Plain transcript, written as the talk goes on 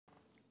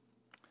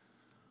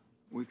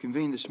We've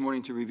convened this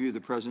morning to review the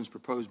President's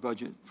proposed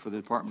budget for the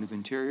Department of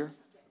Interior.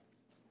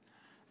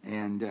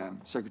 And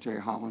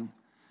Secretary Haaland,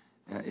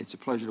 it's a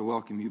pleasure to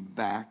welcome you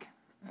back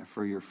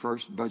for your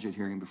first budget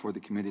hearing before the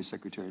Committee of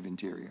Secretary of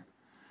Interior.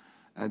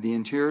 The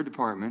Interior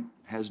Department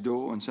has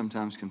dual and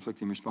sometimes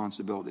conflicting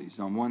responsibilities.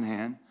 On one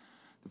hand,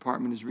 the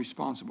Department is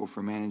responsible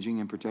for managing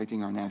and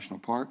protecting our national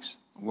parks,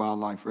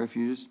 wildlife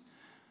refuges,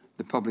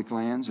 the public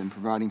lands, and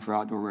providing for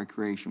outdoor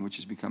recreation, which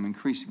has become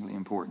increasingly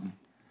important.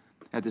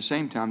 At the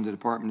same time, the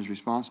Department is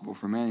responsible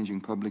for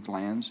managing public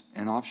lands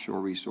and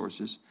offshore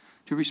resources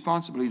to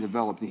responsibly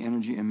develop the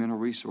energy and mineral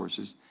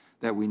resources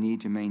that we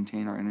need to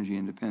maintain our energy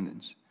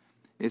independence.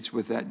 It's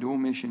with that dual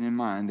mission in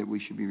mind that we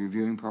should be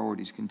reviewing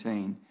priorities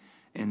contained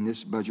in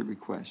this budget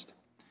request.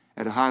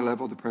 At a high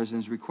level, the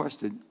President has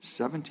requested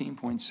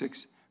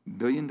 $17.6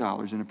 billion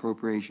in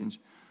appropriations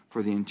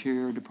for the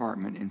Interior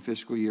Department in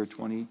fiscal year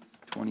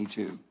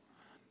 2022.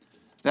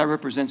 That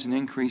represents an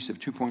increase of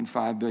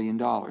 $2.5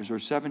 billion, or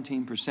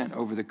 17%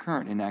 over the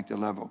current enacted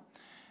level,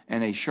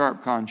 and a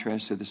sharp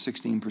contrast to the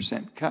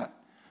 16% cut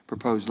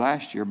proposed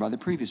last year by the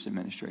previous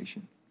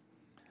administration.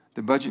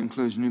 The budget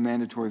includes new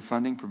mandatory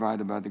funding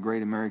provided by the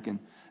Great American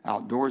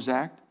Outdoors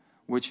Act,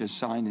 which has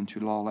signed into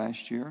law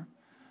last year.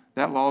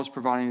 That law is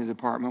providing the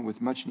Department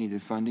with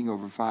much-needed funding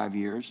over 5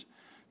 years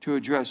to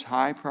address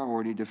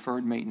high-priority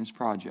deferred maintenance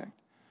projects,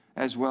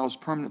 as well as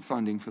permanent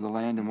funding for the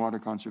Land and Water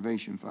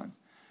Conservation Fund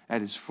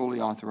at its fully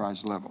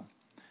authorized level.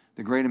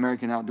 The Great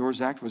American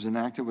Outdoors Act was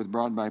enacted with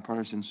broad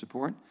bipartisan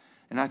support,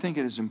 and I think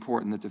it is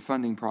important that the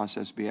funding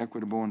process be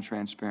equitable and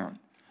transparent.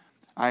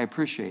 I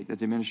appreciate that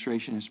the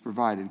administration has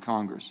provided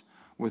Congress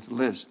with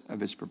lists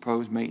of its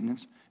proposed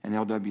maintenance and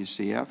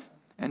LWCF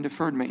and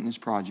deferred maintenance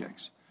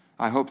projects.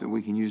 I hope that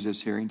we can use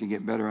this hearing to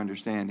get better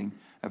understanding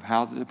of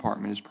how the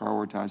Department is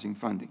prioritizing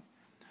funding.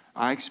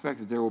 I expect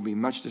that there will be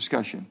much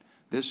discussion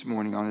this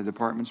morning on the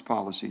Department's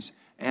policies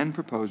and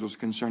proposals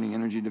concerning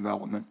energy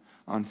development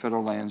on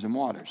federal lands and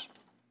waters.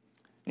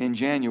 In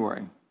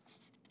January,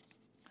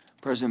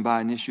 President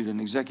Biden issued an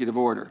executive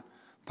order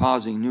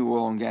pausing new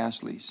oil and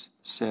gas lease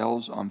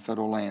sales on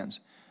federal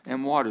lands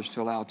and waters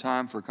to allow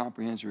time for a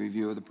comprehensive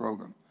review of the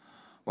program.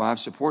 While I've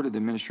supported the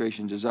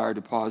administration's desire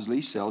to pause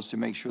lease sales to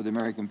make sure the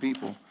American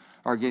people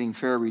are getting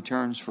fair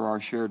returns for our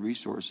shared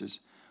resources,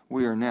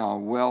 we are now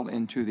well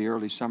into the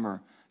early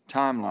summer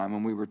timeline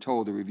when we were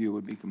told the review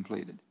would be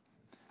completed.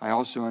 I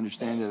also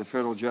understand that a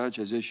federal judge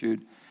has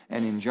issued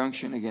an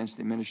injunction against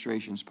the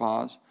administration's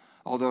pause,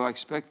 although I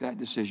expect that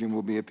decision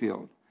will be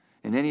appealed.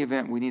 In any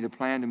event, we need a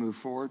plan to move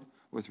forward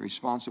with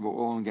responsible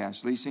oil and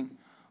gas leasing,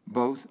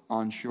 both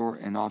onshore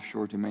and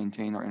offshore, to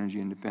maintain our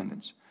energy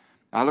independence.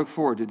 I look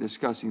forward to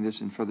discussing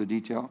this in further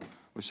detail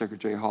with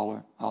Secretary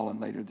Haaland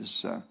later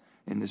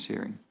in this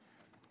hearing.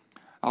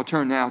 I'll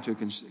turn now to a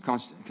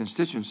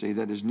constituency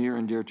that is near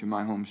and dear to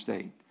my home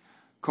state.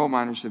 Coal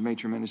miners have made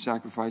tremendous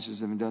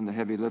sacrifices and have done the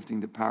heavy lifting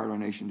that powered our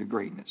nation to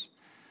greatness.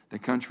 The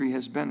country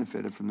has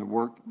benefited from the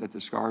work that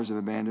the scars of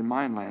abandoned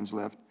mine lands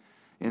left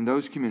in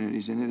those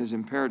communities, and it is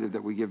imperative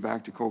that we give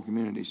back to coal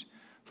communities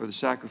for the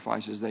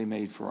sacrifices they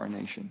made for our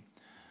nation.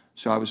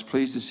 So I was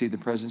pleased to see the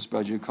President's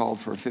budget called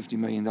for a $50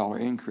 million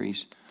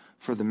increase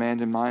for the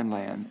Abandoned Mine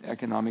Land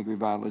Economic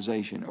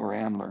Revitalization, or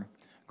AMLR,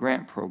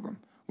 grant program,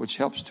 which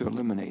helps to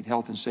eliminate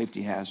health and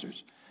safety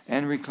hazards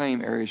and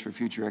reclaim areas for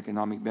future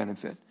economic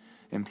benefit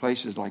in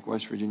places like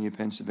West Virginia,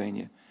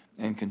 Pennsylvania,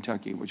 and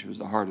Kentucky, which was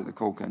the heart of the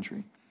coal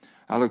country.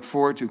 I look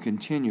forward to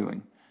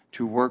continuing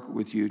to work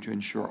with you to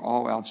ensure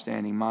all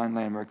outstanding mine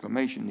land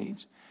reclamation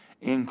needs,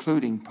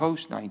 including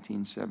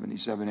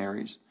post-1977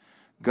 areas,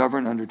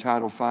 governed under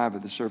Title V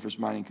of the Surface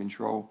Mining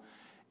Control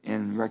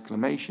and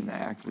Reclamation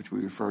Act, which we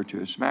refer to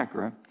as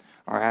SMCRA,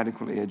 are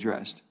adequately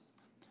addressed.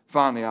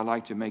 Finally, I'd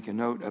like to make a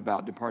note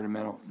about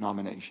departmental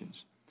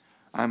nominations.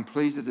 I'm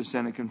pleased that the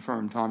Senate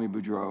confirmed Tommy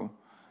Boudreau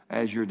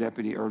as your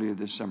deputy earlier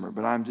this summer,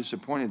 but I'm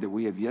disappointed that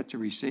we have yet to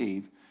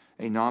receive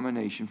a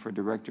nomination for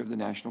Director of the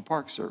National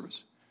Park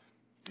Service.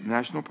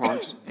 National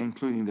parks,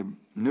 including the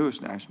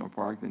newest national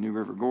park, the New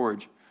River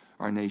Gorge,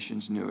 our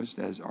nation's newest,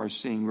 are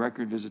seeing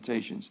record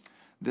visitations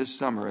this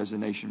summer as the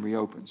nation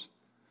reopens.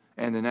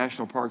 And the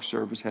National Park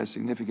Service has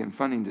significant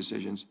funding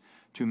decisions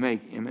to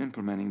make in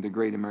implementing the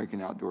Great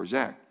American Outdoors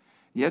Act.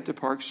 Yet the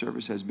Park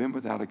Service has been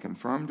without a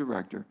confirmed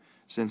director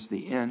since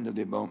the end of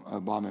the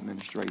Obama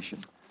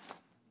administration.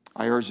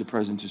 I urge the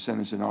President to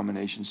send us a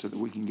nomination so that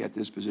we can get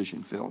this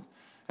position filled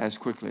as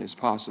quickly as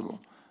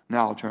possible.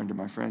 Now I'll turn to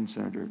my friend,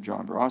 Senator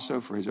John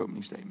Barrasso, for his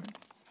opening statement.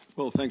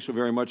 Well, thanks so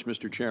very much,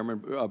 Mr.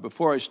 Chairman.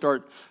 Before I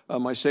start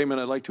my statement,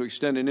 I'd like to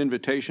extend an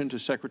invitation to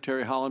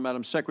Secretary Haaland.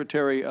 Madam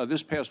Secretary,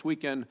 this past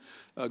weekend,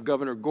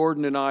 Governor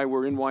Gordon and I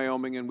were in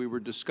Wyoming, and we were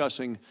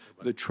discussing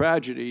the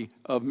tragedy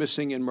of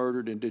missing and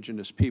murdered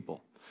indigenous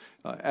people.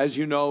 As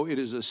you know, it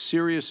is a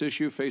serious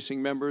issue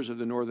facing members of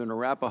the Northern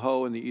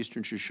Arapaho and the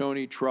Eastern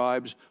Shoshone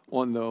tribes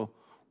on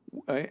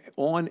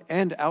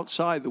and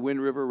outside the Wind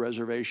River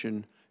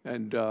Reservation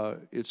and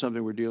it's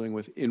something we're dealing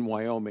with in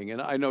Wyoming.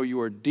 And I know you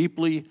are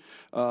deeply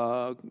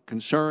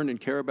concerned and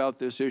care about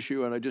this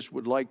issue, and I just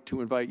would like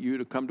to invite you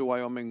to come to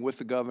Wyoming with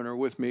the governor,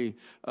 with me,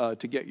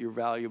 to get your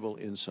valuable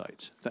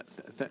insights.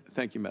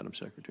 Thank you, Madam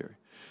Secretary.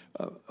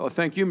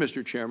 Thank you,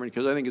 Mr. Chairman,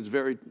 because I think it's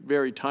very,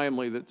 very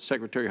timely that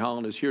Secretary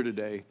Haaland is here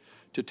today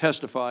to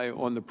testify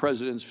on the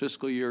President's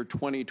fiscal year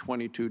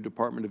 2022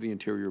 Department of the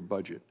Interior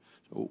budget.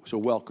 So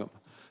welcome.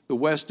 The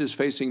West is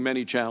facing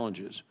many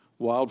challenges.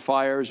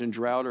 Wildfires and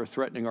drought are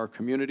threatening our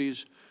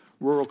communities.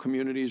 Rural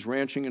communities,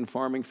 ranching and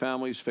farming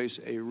families face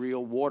a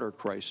real water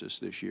crisis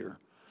this year.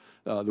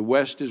 The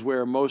West is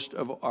where most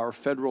of our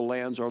federal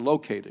lands are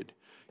located,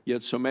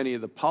 yet so many of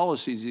the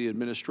policies of the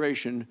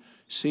administration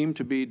seem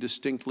to be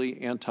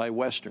distinctly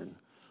anti-Western.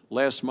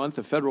 Last month,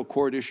 a federal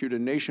court issued a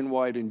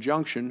nationwide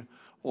injunction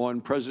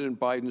on President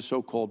Biden's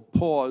so-called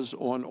pause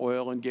on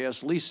oil and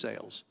gas lease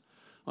sales.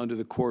 Under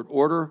the court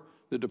order,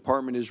 the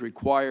Department is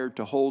required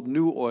to hold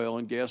new oil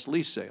and gas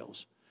lease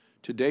sales.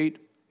 To date,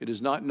 it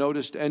has not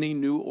noticed any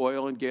new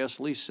oil and gas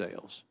lease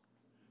sales.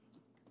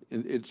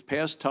 It's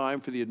past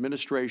time for the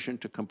administration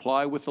to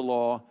comply with the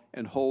law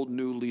and hold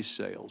new lease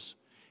sales.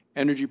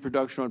 Energy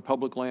production on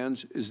public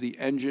lands is the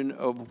engine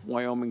of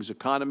Wyoming's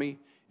economy.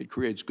 It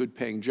creates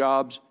good-paying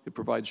jobs. It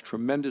provides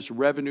tremendous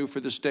revenue for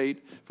the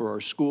state, for our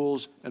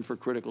schools, and for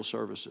critical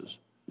services.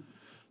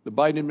 The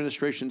Biden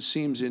administration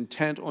seems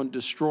intent on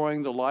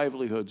destroying the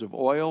livelihoods of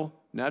oil,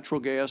 natural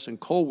gas, and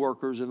coal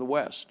workers in the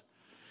West.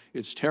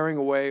 It's tearing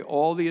away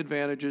all the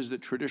advantages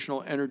that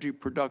traditional energy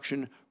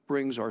production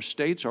brings our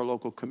states, our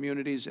local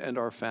communities, and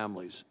our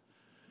families.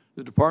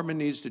 The Department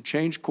needs to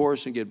change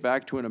course and get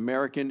back to an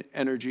American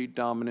energy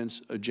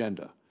dominance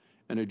agenda,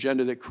 an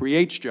agenda that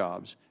creates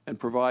jobs and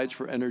provides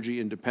for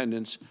energy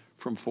independence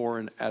from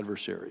foreign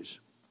adversaries.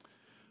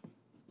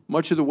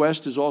 Much of the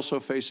West is also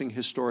facing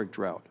historic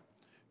drought.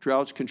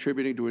 Droughts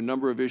contributing to a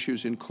number of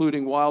issues,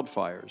 including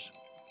wildfires.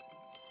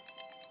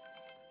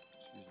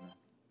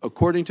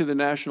 According to the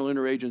National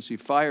Interagency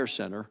Fire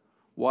Center,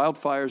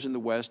 wildfires in the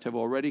West have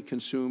already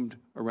consumed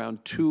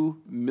around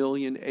 2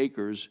 million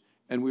acres,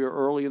 and we are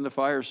early in the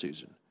fire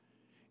season.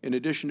 In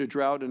addition to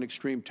drought and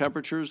extreme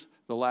temperatures,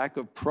 the lack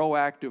of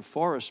proactive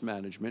forest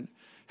management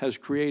has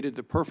created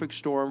the perfect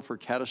storm for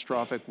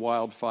catastrophic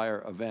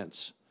wildfire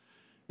events.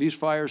 These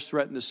fires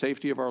threaten the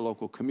safety of our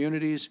local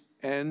communities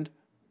and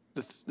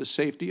the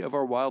safety of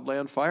our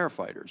wildland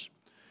firefighters.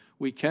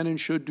 We can and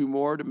should do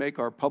more to make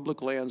our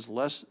public lands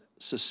less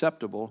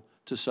susceptible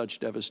to such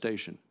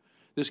devastation.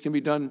 This can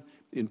be done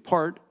in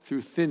part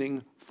through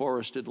thinning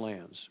forested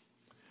lands.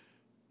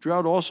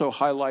 Drought also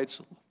highlights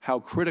how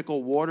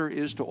critical water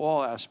is to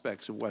all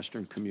aspects of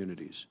Western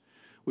communities.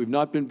 We've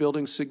not been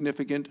building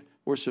significant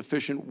or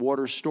sufficient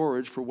water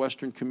storage for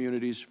Western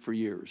communities for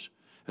years.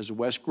 As the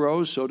West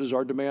grows, so does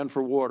our demand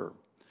for water.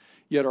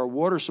 Yet our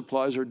water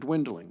supplies are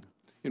dwindling.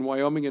 In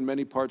Wyoming and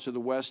many parts of the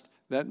West,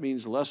 that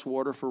means less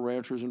water for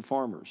ranchers and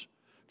farmers.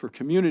 For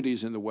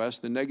communities in the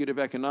West, the negative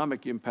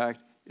economic impact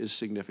is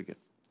significant.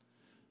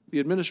 The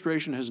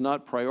administration has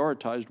not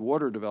prioritized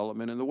water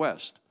development in the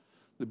West.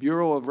 The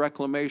Bureau of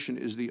Reclamation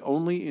is the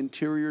only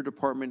Interior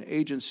Department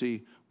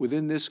agency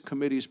within this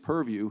committee's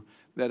purview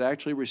that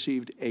actually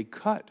received a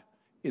cut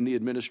in the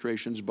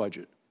administration's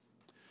budget.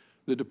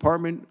 The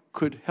department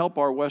could help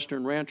our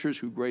Western ranchers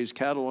who graze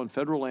cattle on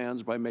federal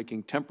lands by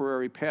making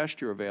temporary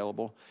pasture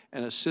available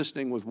and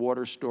assisting with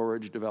water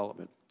storage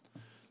development.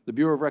 The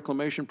Bureau of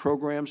Reclamation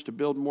programs to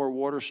build more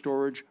water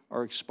storage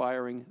are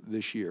expiring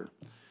this year.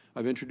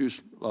 I've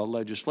introduced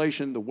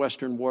legislation, the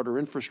Western Water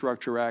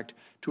Infrastructure Act,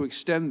 to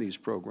extend these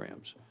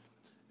programs.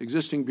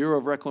 Existing Bureau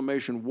of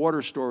Reclamation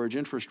water storage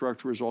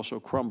infrastructure is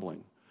also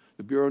crumbling.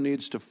 The Bureau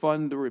needs to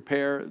fund the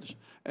repairs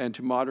and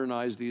to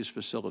modernize these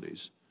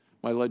facilities.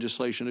 My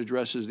legislation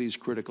addresses these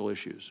critical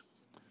issues.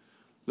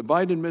 The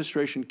Biden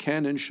administration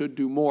can and should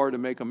do more to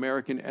make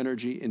American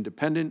energy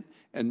independent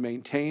and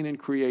maintain and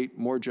create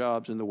more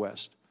jobs in the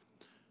West.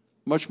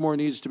 Much more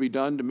needs to be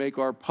done to make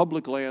our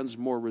public lands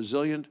more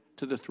resilient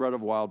to the threat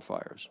of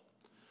wildfires.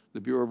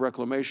 The Bureau of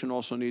Reclamation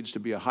also needs to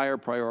be a higher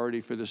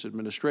priority for this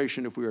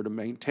administration if we are to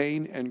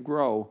maintain and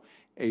grow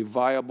a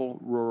viable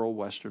rural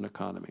Western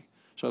economy.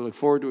 So I look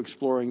forward to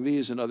exploring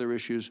these and other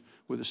issues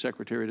with the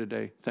Secretary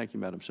today. Thank you,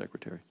 Madam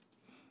Secretary.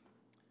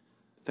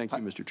 Thank you,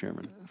 Mr.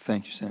 Chairman.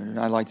 Thank you, Senator.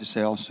 I'd like to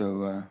say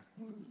also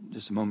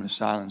just a moment of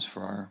silence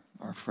for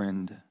our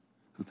friend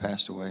who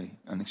passed away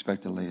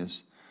unexpectedly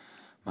is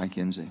Mike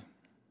Enze.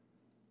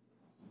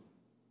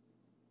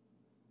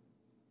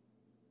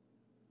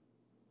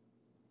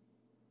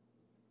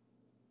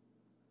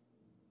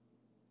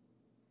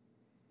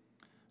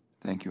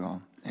 Thank you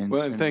all.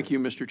 And thank you,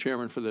 Mr.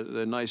 Chairman, for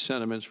the nice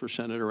sentiments for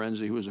Senator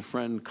Enze, who was a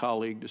friend,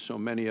 colleague to so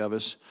many of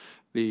us.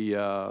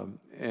 I'm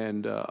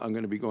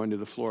going to be going to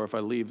the floor. If I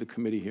leave the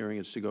committee hearing,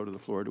 it's to go to the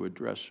floor to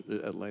address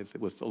at length,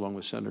 along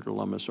with Senator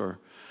Lummis, our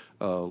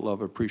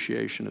love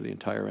appreciation of the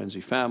entire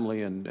Enze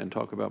family and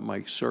talk about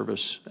Mike's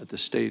service at the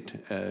state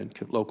and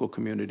local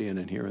community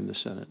and here in the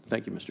Senate.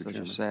 Thank you, Mr.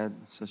 Chairman.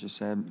 Such a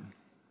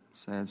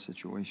sad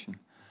situation.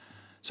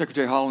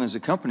 Secretary Haaland is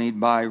accompanied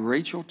by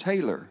Rachel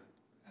Taylor,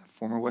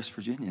 former West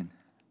Virginian,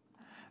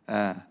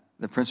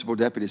 the Principal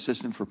Deputy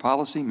Assistant for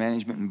Policy,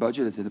 Management, and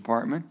Budget at the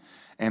Department,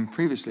 and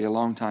previously a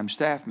longtime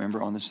staff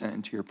member on the Senate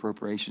Interior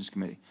Appropriations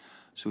Committee.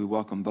 So we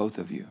welcome both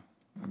of you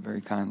very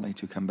kindly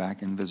to come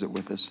back and visit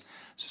with us.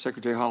 So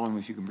Secretary Haaland,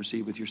 if you can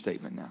proceed with your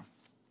statement now.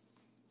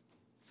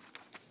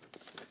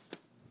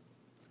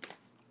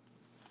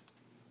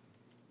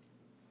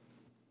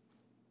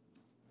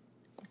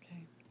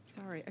 Okay,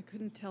 sorry, I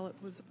couldn't tell it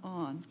was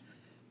on.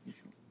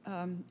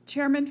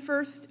 Chairman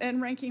first,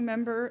 and ranking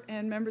member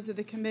and members of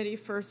the committee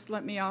first,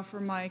 let me offer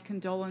my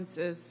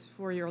condolences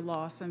for your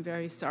loss. I'm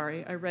very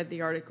sorry. I read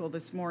the article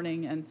this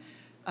morning, and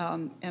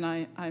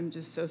I'm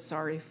just so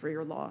sorry for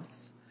your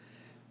loss.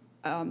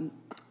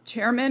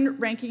 Chairman,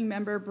 ranking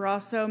member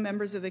Barrasso,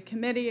 members of the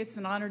committee, it's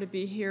an honor to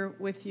be here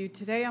with you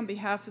today on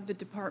behalf of the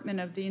Department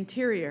of the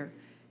Interior.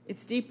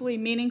 It's deeply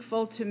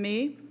meaningful to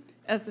me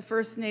as the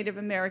first Native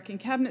American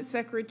Cabinet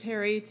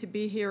Secretary to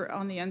be here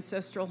on the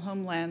ancestral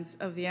homelands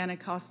of the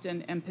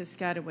Anacostan and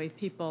Piscataway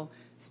people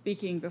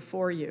speaking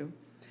before you.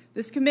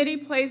 This committee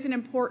plays an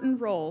important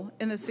role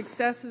in the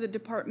success of the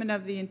Department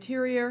of the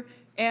Interior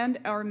and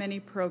our many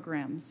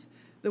programs.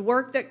 The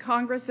work that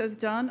Congress has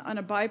done on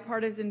a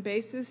bipartisan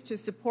basis to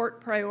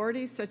support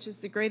priorities such as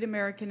the Great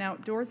American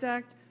Outdoors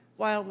Act,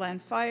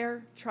 wildland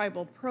fire,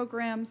 tribal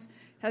programs,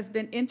 has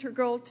been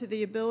integral to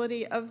the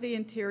ability of the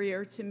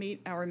Interior to meet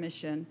our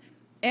mission.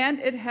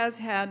 And it has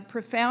had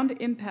profound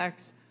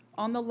impacts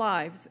on the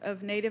lives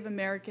of Native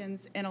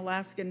Americans and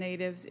Alaska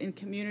Natives in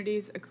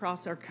communities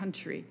across our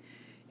country.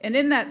 And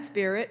in that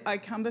spirit, I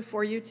come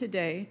before you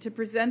today to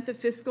present the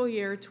fiscal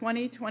year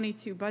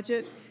 2022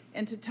 budget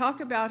and to talk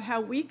about how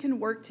we can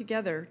work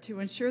together to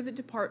ensure the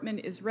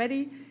department is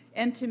ready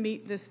and to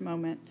meet this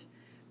moment.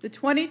 The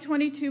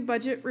 2022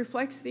 budget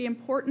reflects the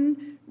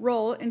important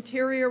role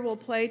Interior will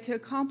play to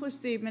accomplish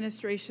the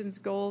administration's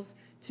goals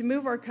to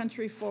move our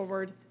country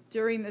forward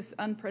during this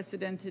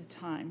unprecedented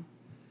time.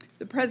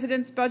 The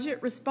President's budget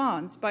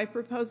responds by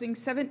proposing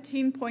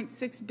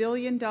 $17.6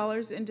 billion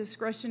in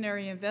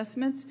discretionary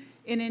investments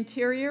in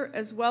Interior,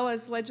 as well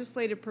as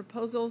legislative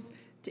proposals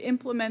to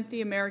implement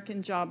the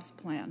American Jobs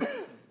Plan.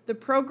 The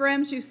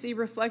programs you see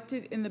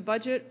reflected in the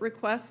budget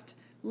request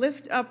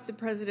lift up the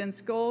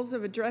President's goals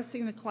of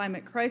addressing the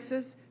climate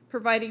crisis,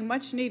 providing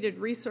much-needed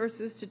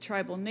resources to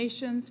tribal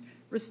nations,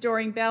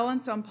 restoring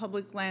balance on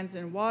public lands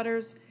and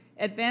waters,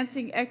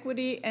 advancing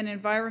equity and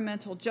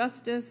environmental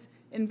justice,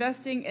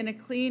 investing in a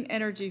clean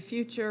energy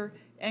future,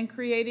 and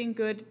creating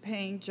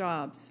good-paying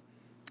jobs.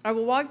 I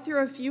will walk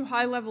through a few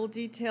high-level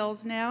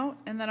details now,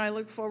 and then I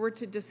look forward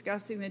to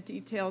discussing the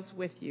details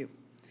with you.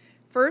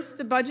 First,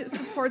 the budget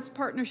supports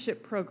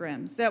partnership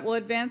programs that will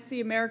advance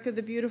the America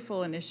the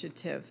Beautiful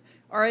initiative,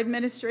 our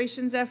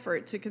administration's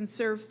effort to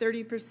conserve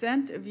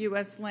 30% of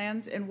U.S.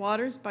 lands and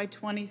waters by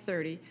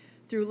 2030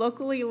 through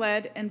locally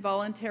led and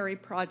voluntary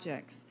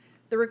projects.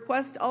 The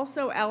request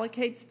also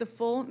allocates the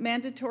full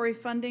mandatory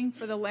funding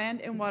for the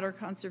Land and Water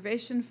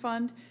Conservation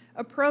Fund,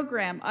 a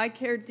program I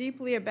care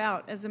deeply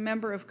about as a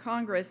member of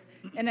Congress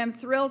and am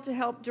thrilled to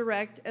help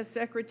direct as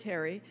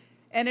Secretary,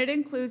 and it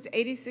includes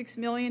 $86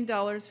 million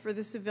for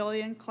the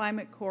Civilian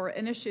Climate Corps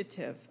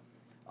initiative.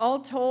 All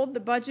told, the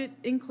budget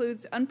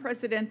includes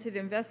unprecedented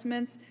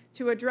investments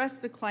to address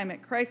the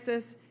climate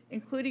crisis,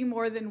 including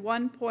more than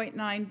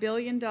 $1.9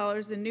 billion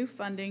in new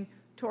funding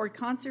toward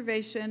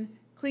conservation,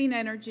 clean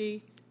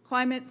energy,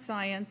 climate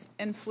science,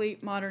 and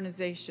fleet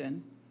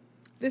modernization.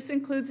 This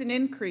includes an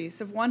increase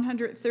of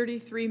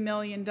 $133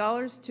 million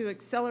to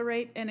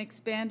accelerate and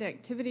expand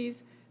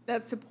activities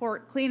that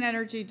support clean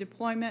energy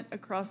deployment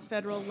across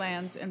federal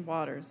lands and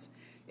waters.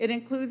 It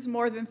includes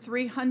more than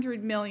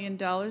 $300 million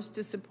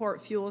to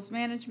support fuels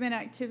management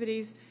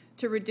activities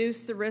to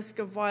reduce the risk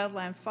of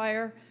wildland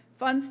fire,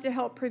 funds to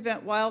help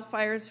prevent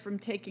wildfires from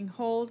taking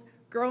hold,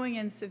 growing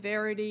in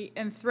severity,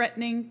 and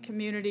threatening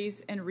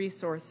communities and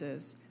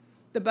resources.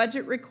 The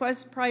budget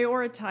request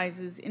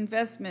prioritizes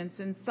investments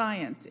in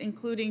science,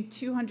 including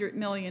 $200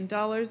 million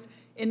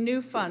in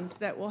new funds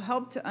that will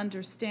help to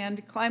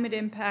understand climate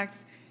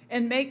impacts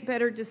and make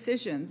better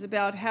decisions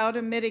about how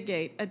to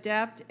mitigate,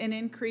 adapt, and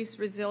increase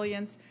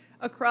resilience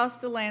across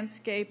the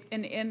landscape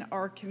and in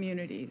our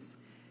communities.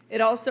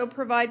 It also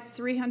provides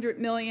 $300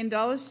 million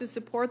to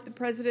support the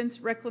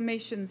President's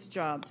Reclamations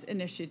Jobs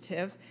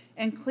initiative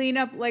and clean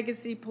up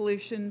legacy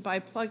pollution by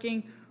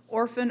plugging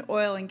orphan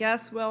oil and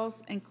gas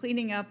wells and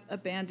cleaning up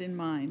abandoned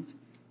mines.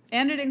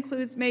 And it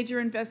includes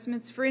major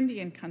investments for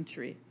Indian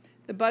country.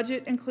 The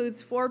budget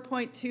includes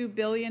 $4.2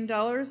 billion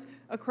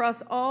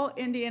across all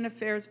Indian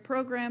Affairs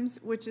programs,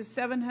 which is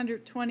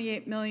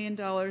 $728 million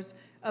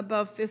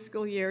above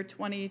fiscal year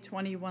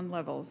 2021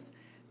 levels.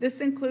 This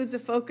includes a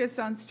focus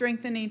on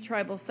strengthening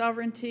tribal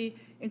sovereignty,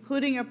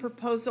 including a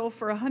proposal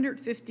for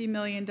 $150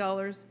 million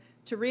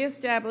to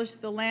reestablish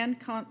the land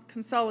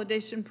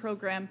consolidation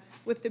program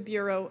with the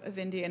Bureau of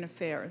Indian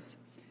Affairs.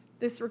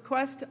 This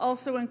request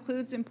also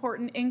includes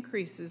important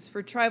increases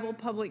for tribal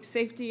public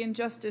safety and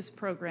justice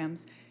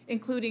programs,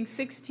 including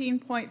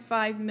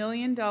 $16.5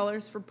 million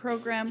for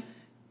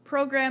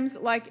programs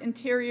like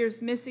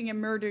Interior's Missing and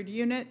Murdered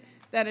Unit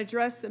that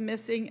address the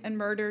missing and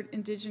murdered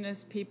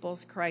Indigenous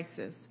peoples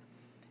crisis.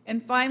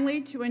 And finally,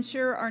 to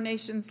ensure our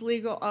nation's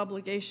legal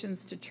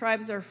obligations to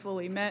tribes are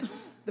fully met,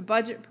 the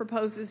budget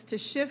proposes to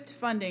shift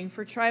funding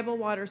for tribal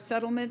water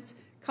settlements,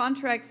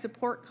 contract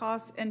support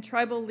costs, and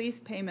tribal lease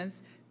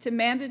payments to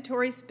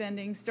mandatory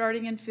spending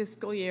starting in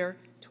fiscal year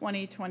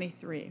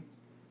 2023.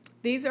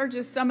 These are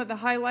just some of the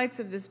highlights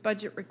of this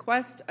budget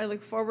request. I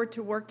look forward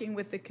to working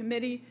with the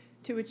committee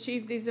to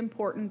achieve these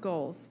important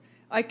goals.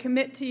 I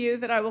commit to you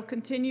that I will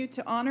continue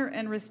to honor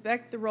and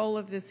respect the role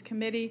of this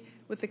committee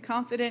with the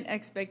confident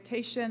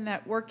expectation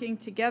that working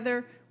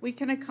together, we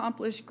can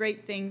accomplish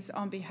great things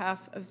on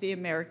behalf of the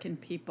American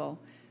people.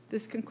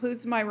 This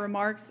concludes my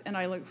remarks, and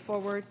I look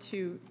forward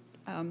to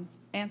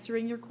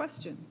answering your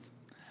questions.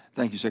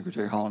 Thank you,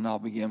 Secretary Haaland. I'll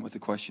begin with the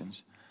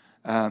questions.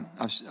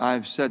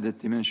 I've said that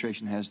the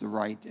administration has the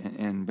right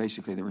and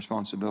basically the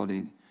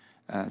responsibility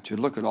to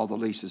look at all the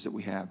leases that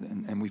we have,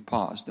 and we've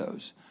paused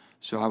those.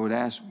 So I would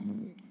ask,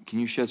 can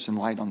you shed some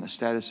light on the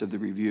status of the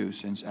review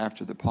since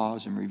after the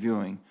pause and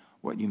reviewing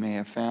what you may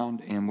have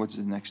found and what's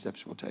the next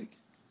steps we'll take?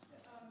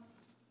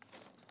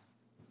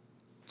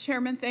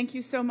 Chairman, thank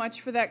you so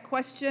much for that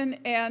question.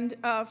 And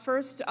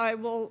first, I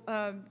will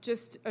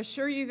just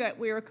assure you that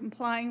we are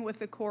complying with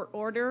the court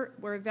order.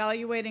 We're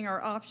evaluating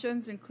our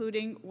options,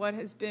 including what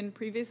has been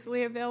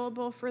previously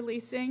available for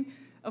leasing.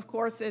 Of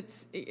course,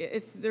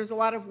 there's a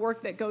lot of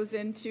work that goes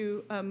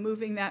into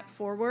moving that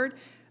forward.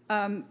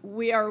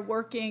 We are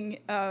working,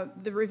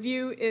 the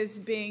review is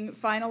being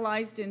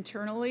finalized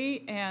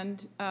internally,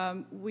 and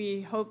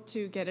we hope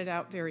to get it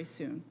out very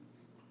soon.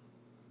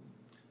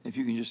 If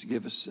you can just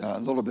give us a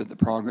little bit of the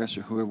progress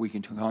or whoever we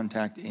can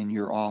contact in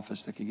your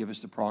office that could give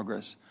us the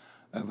progress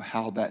of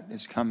how that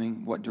is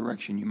coming, what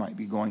direction you might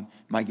be going,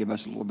 might give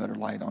us a little better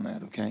light on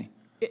that, okay?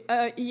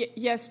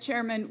 Yes,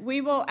 Chairman.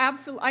 We will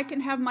absolutely, I can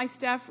have my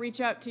staff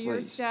reach out to your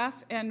Please. staff,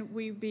 and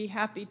we'd be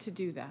happy to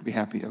do that. Be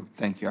happy. Oh,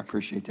 thank you. I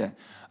appreciate that.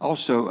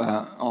 Also,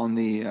 on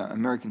the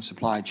American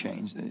supply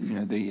chains,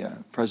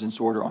 the President's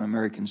order on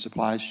American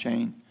supplies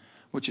chain,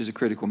 which is a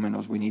critical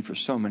minerals we need for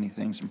so many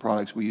things and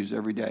products we use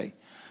every day.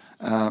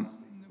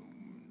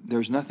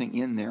 There's nothing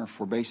in there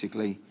for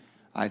basically,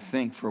 I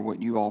think, for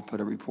what you all put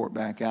a report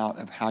back out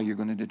of how you're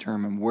going to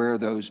determine where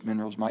those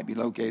minerals might be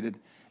located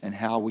and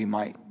how we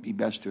might be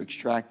best to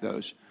extract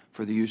those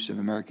for the use of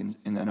American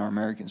in our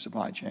American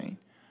supply chain.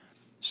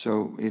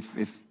 So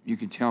if you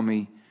could tell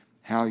me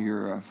how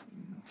you're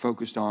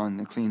focused on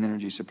the clean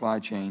energy supply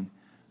chain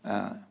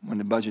when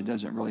the budget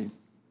doesn't really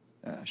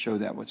show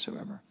that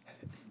whatsoever.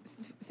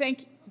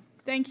 Thank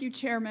you,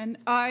 Chairman.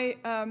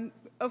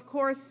 Of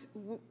course,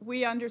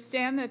 we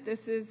understand that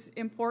this is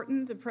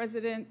important. The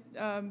President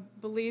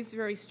believes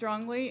very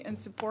strongly and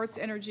supports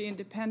energy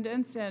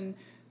independence, and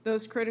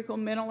those critical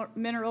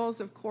minerals,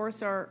 of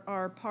course,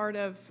 are part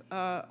of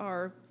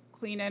our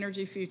clean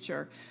energy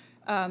future.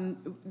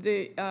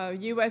 The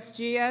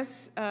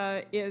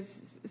USGS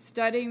is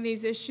studying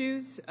these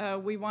issues.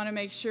 We want to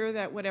make sure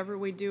that whatever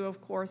we do,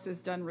 of course,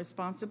 is done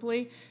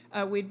responsibly.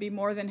 We'd be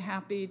more than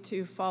happy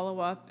to follow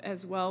up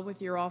as well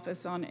with your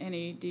office on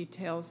any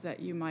details that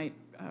you might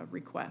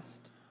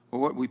request.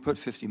 Well, we put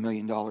 $50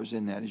 million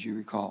in that, as you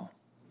recall,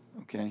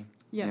 okay?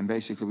 Yes. And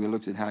basically we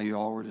looked at how you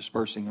all were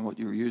dispersing and what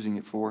you were using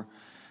it for.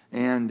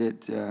 And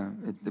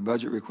the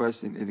budget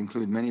request, it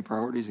included many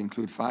priorities,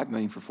 include $5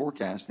 million for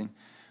forecasting,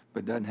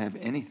 but doesn't have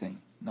anything,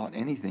 not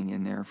anything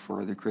in there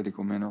for the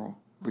critical mineral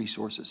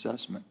resource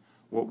assessment,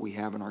 what we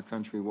have in our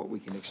country, what we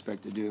can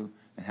expect to do,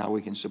 and how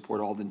we can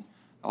support all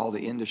the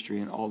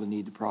industry and all the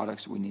needed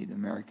products we need in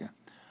America.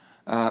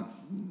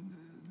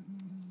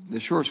 The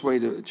surest way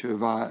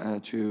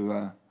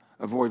to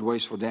avoid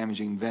wasteful,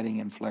 damaging venting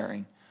and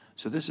flaring.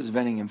 So this is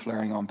venting and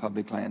flaring on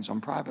public lands.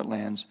 On private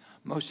lands,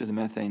 most of the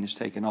methane is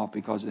taken off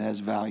because it has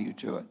value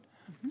to it.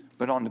 Mm-hmm.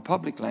 But on the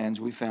public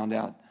lands, we found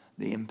out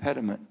the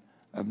impediment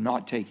of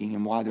not taking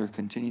and why they're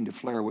continuing to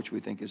flare, which we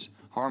think is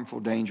harmful,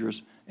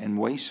 dangerous, and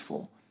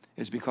wasteful,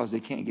 is because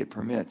they can't get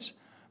permits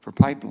for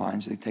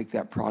pipelines that take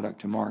that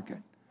product to market.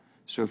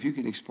 So if you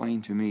could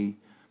explain to me,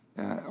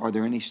 are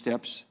there any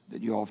steps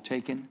that you all have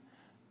taken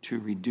to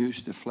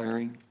reduce the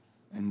flaring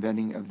and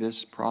venting of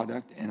this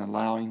product and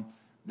allowing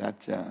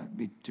that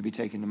to be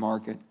taken to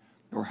market,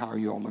 or how are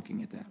you all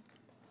looking at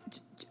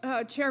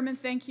that? Chairman,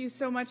 thank you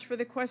so much for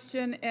the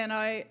question, and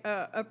I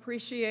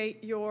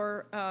appreciate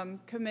your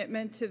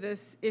commitment to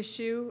this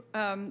issue.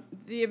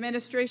 The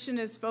administration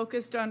is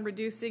focused on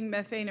reducing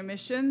methane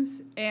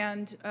emissions,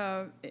 and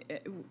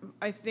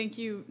I think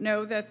you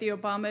know that the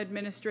Obama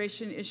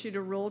administration issued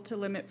a rule to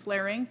limit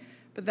flaring,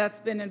 but that's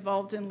been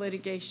involved in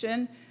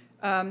litigation.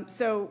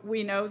 So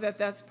we know that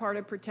that's part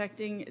of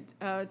protecting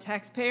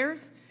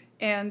taxpayers.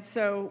 And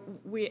so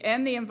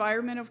and the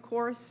environment, of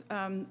course,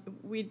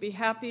 we'd be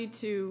happy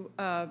to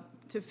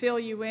fill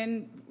you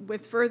in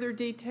with further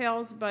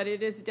details, but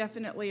it is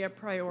definitely a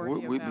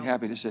priority. We'd be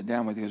happy to sit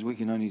down with you, because we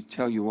can only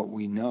tell you what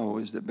we know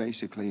is that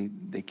basically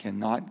they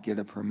cannot get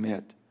a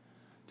permit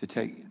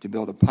to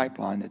build a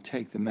pipeline to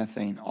take the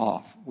methane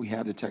off. We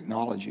have the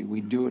technology.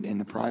 We do it in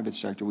the private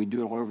sector. We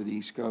do it all over the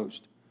East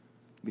Coast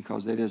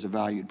because it is a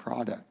valued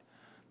product.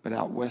 But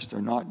out west,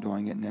 they're not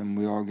doing it, and then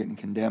we are getting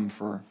condemned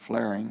for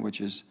flaring, which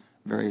is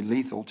very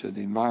lethal to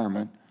the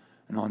environment.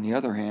 And on the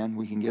other hand,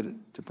 we can get it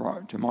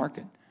to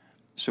market.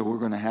 So we're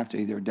going to have to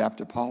either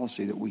adapt a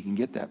policy that we can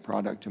get that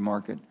product to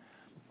market,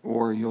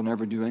 or you'll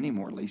never do any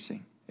more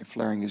leasing if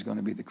flaring is going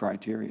to be the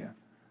criteria.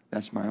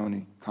 That's my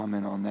only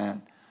comment on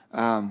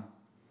that.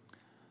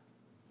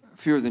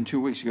 Fewer than 2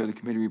 weeks ago, the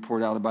committee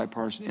reported out a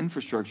bipartisan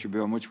infrastructure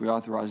bill in which we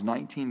authorized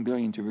 $19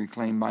 billion to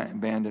reclaim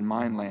abandoned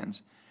mine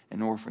lands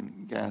and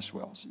orphan gas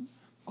wells.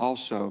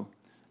 Also,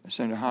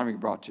 Senator Heinrich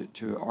brought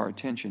to our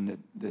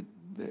attention that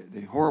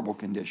the horrible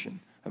condition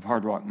of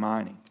hard rock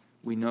mining.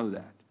 We know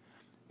that,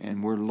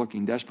 and we're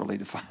looking desperately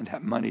to find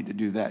that money to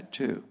do that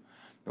too.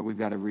 But we've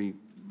got to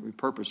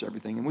repurpose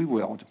everything, and we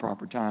will at the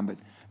proper time, but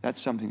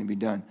that's something to be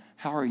done.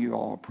 How are you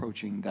all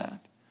approaching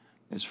that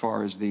as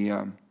far as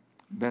the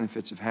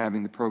benefits of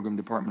having the program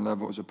department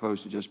level as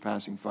opposed to just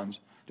passing funds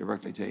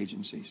directly to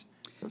agencies?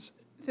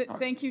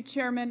 Thank you,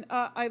 Chairman.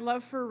 I'd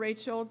love for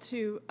Rachel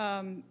to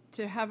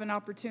have an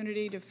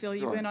opportunity to fill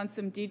you in on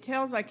some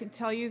details. I can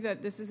tell you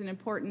that this is an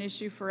important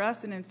issue for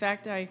us, and in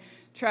fact, I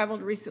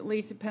traveled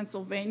recently to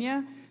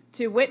Pennsylvania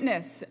to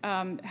witness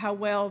how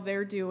well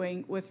they're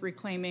doing with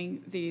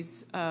reclaiming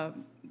these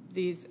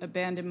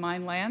abandoned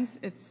mine lands.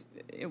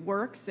 It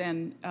works,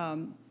 and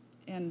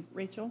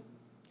Rachel?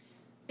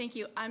 Thank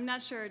you. I'm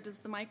not sure. Does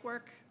the mic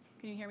work?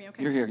 Can you hear me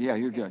okay? You're here. Yeah,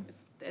 you're good.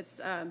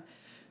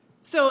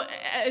 So,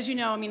 as you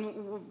know, I mean,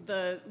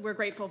 we're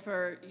grateful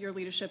for your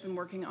leadership in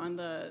working on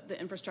the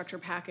infrastructure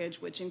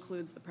package, which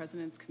includes the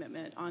President's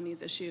commitment on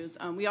these issues.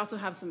 We also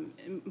have some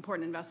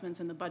important investments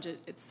in the budget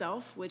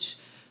itself, which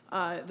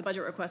the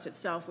budget request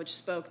itself, which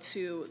spoke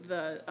to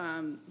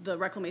the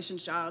reclamation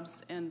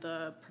jobs and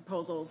the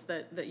proposals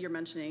that you're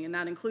mentioning, and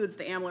that includes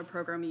the AMLR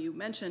program you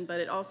mentioned,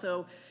 but it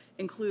also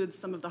includes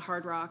some of the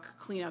hard rock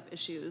cleanup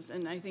issues.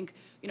 And I think,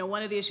 you know,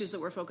 one of the issues that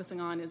we're focusing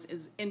on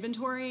is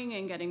inventorying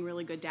and getting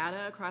really good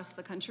data across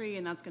the country,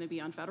 and that's going to be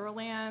on federal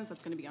lands,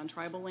 that's going to be on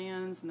tribal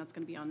lands, and that's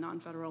going to be on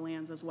non-federal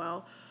lands as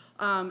well.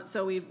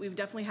 So we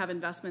definitely have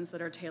investments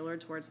that are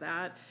tailored towards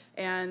that.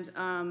 And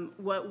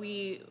what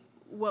we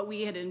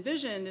had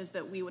envisioned is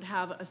that we would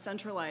have a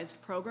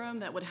centralized program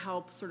that would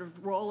help sort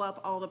of roll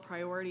up all the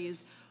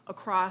priorities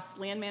across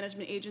land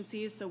management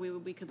agencies, so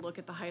we could look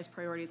at the highest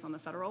priorities on the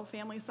federal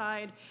family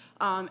side,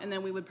 and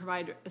then we would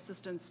provide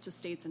assistance to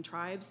states and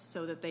tribes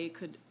so that they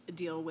could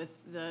deal with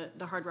the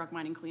hard rock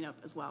mining cleanup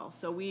as well.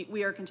 So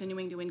we are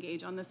continuing to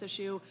engage on this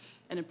issue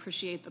and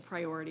appreciate the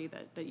priority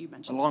that you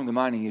mentioned. Along the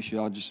mining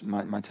issue,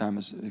 my time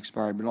has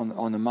expired, but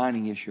on the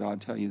mining issue, I'll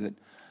tell you that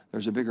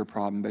there's a bigger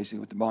problem basically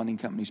with the bonding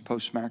companies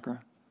post-SMACRA.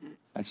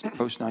 That's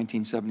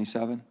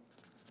post-1977.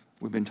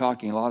 We've been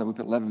talking a lot. We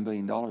put $11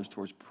 billion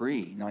towards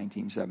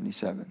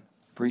pre-1977,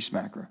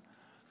 pre-SMACRA.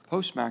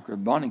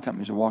 Post-SMACRA, bonding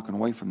companies are walking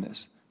away from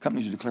this.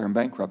 Companies are declaring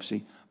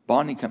bankruptcy.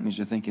 Bonding companies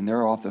are thinking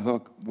they're off the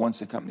hook once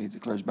the company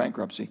declares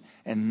bankruptcy,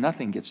 and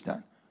nothing gets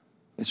done.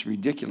 It's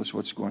ridiculous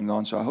what's going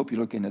on, so I hope you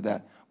look into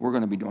that. We're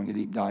going to be doing a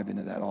deep dive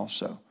into that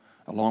also,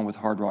 along with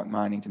hard rock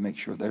mining, to make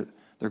sure they're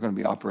going to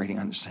be operating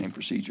on the same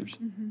procedures.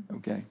 Mm-hmm.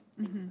 Okay?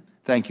 Mm-hmm.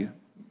 Thank you.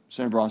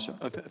 Senator Brasso.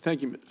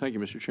 Thank you,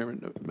 Mr.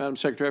 Chairman. Madam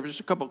Secretary,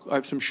 I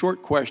have some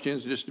short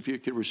questions, just if you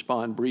could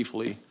respond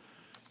briefly.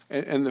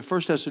 And the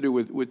first has to do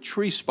with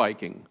tree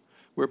spiking,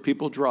 where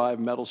people drive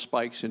metal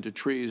spikes into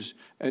trees.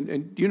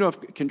 And do you know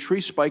can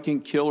tree spiking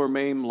kill or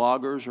maim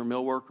loggers or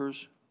mill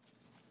workers?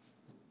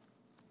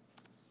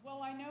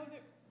 Well, I know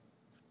that,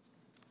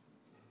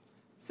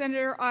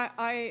 Senator,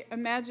 I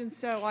imagine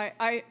so.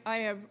 I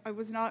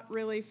was not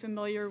really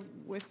familiar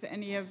with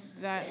any of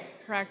that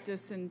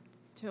practice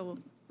until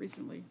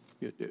recently.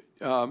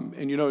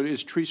 And you know,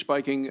 is tree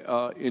spiking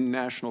in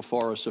national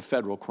forests a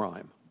federal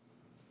crime?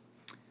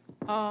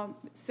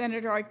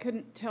 Senator, I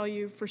couldn't tell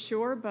you for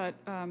sure, but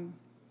I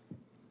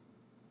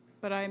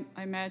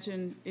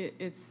imagine it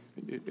is.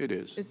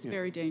 It's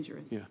very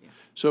dangerous. Yeah.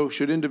 So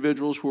should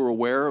individuals who are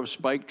aware of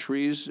spiked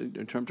trees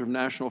in terms of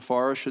national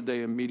forests, should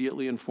they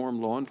immediately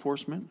inform law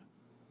enforcement?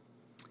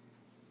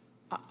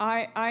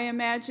 I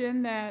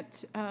imagine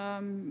that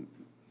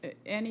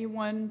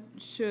anyone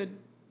should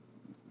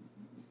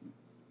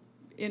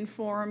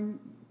inform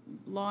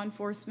law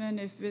enforcement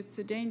if it's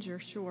a danger,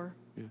 sure.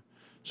 Yeah.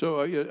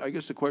 So I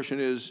guess the question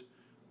is,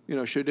 you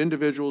know, should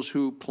individuals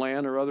who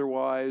plan or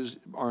otherwise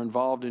are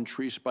involved in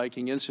tree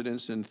spiking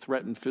incidents and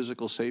threaten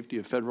physical safety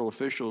of federal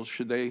officials,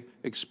 should they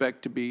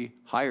expect to be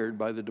hired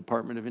by the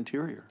Department of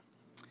Interior?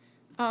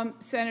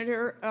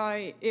 Senator,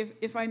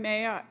 if I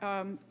may,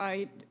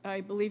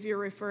 I believe you're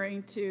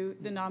referring to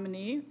the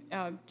nominee,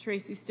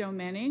 Tracy Stone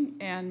Manning,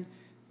 and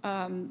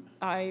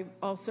I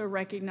also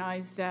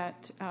recognize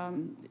that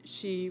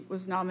she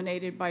was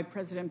nominated by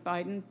President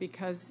Biden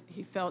because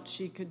he felt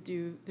she could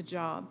do the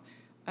job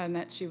and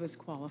that she was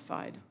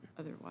qualified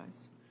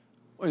otherwise.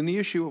 And the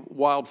issue of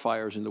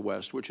wildfires in the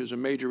West, which is a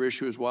major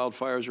issue as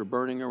wildfires are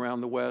burning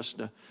around the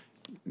West,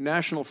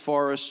 national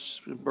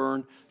forests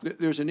burn.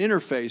 There's an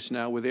interface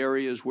now with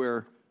areas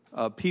where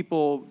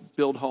people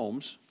build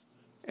homes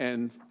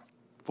and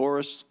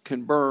forests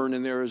can burn,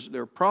 and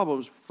there are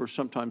problems for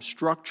sometimes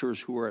structures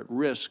who are at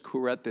risk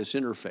who are at this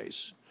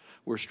interface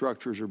where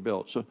structures are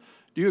built. So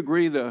do you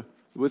agree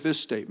with this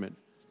statement?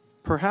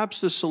 Perhaps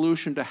the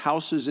solution to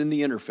houses in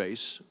the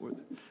interface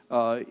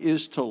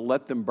is to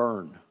let them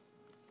burn.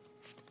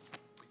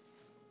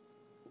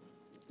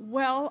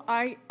 Well,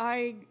 I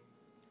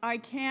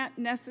can't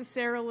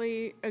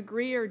necessarily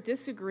agree or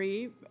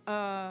disagree,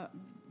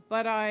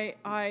 but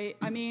I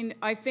mean,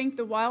 I think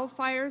the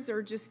wildfires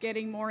are just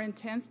getting more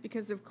intense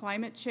because of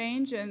climate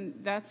change, and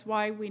that's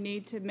why we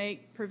need to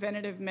make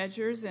preventative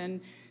measures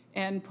and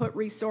put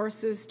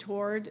resources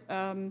toward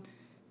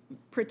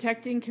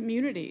protecting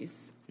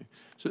communities.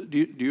 So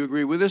do you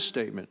agree with this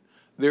statement?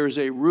 There's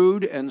a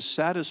rude and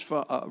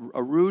satisfying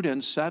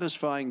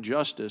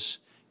justice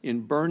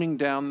in burning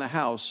down the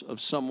house of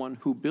someone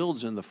who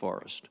builds in the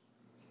forest.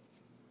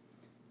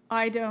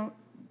 I don't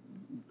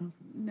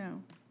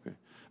know. Okay.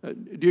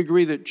 Do you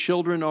agree that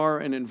children are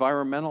an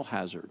environmental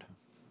hazard?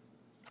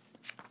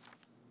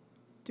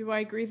 Do I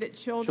agree that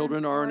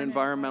children are an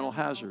environmental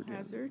hazard?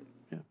 Yeah.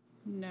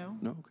 No.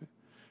 No, okay.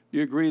 Do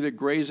you agree that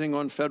grazing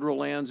on federal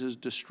lands is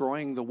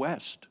destroying the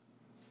West?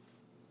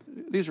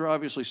 These are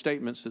obviously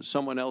statements that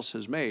someone else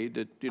has made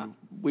that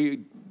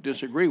we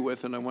disagree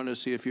with, and I want to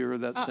see if you're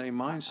of that same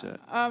mindset.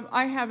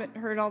 I haven't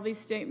heard all these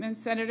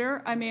statements,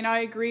 Senator. I mean, I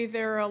agree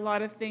there are a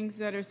lot of things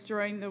that are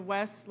destroying the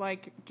West,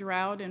 like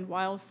drought and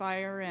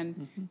wildfire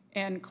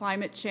and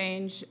climate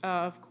change.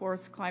 Of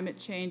course, climate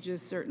change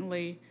is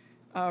certainly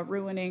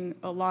ruining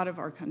a lot of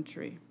our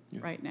country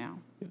right now.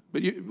 Yeah.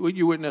 But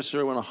you wouldn't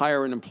necessarily want to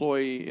hire an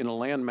employee in a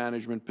land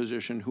management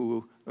position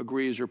who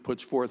agrees or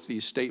puts forth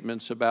these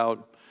statements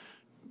about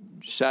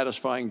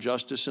satisfying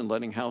justice and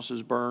letting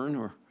houses burn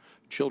or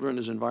children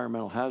as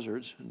environmental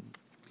hazards.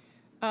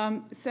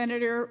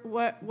 Senator,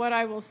 what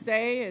I will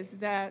say is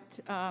that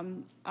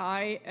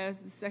I, as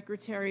the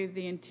Secretary of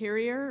the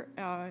Interior,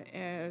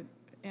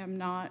 am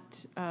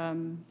not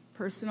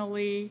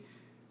personally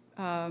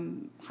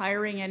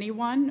hiring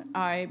anyone.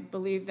 I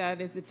believe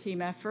that is a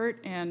team effort,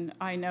 and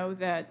I know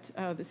that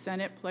the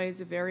Senate plays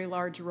a very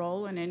large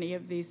role in any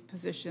of these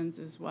positions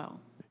as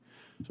well.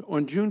 So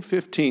on June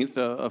 15th,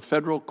 a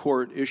federal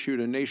court issued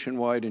a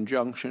nationwide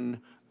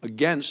injunction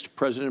against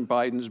President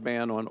Biden's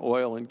ban on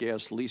oil and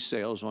gas lease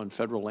sales on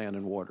federal land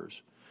and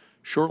waters.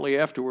 Shortly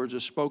afterwards,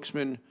 a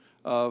spokesman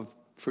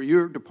for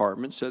your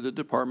department said the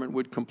department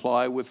would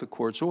comply with the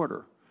court's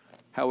order.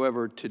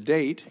 However, to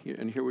date,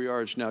 and here we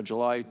are, it's now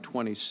July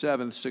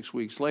 27th, 6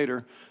 weeks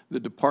later, the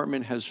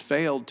department has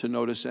failed to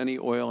notice any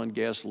oil and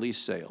gas lease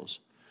sales.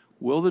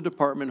 Will the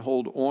department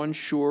hold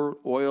onshore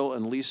oil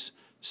and lease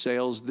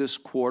sales this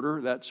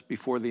quarter? That's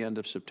before the end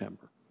of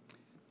September.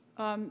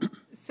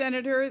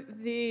 Senator,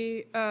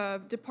 the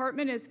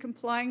department is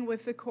complying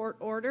with the court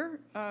order.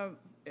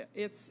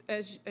 It's,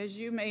 as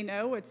you may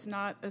know, it's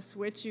not a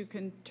switch you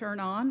can turn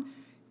on.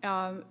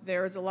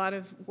 There's a lot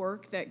of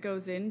work that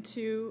goes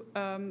into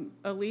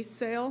a lease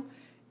sale,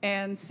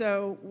 and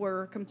so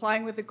we're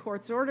complying with the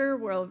court's order.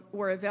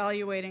 We're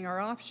evaluating our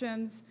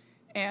options,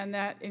 and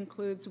that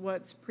includes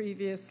what's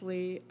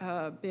previously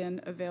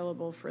been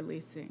available for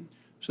leasing.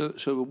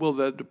 So will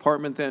the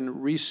department then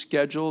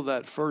reschedule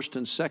that first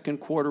and second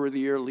quarter of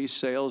the year lease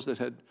sales that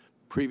had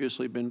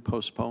previously been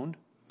postponed?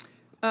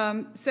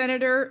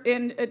 Senator,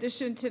 in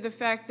addition to the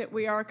fact that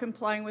we are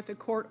complying with the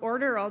court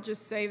order, I'll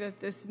just say that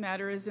this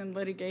matter is in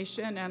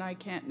litigation, and I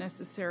can't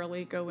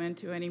necessarily go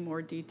into any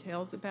more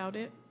details about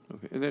it.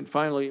 Okay. And then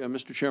finally,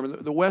 Mr.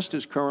 Chairman, the West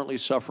is currently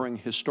suffering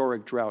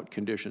historic drought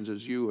conditions,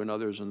 as you and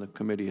others in the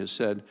committee has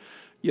said.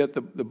 Yet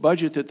the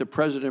budget that the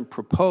President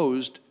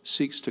proposed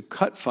seeks to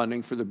cut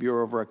funding for the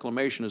Bureau of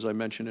Reclamation, as I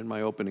mentioned in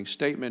my opening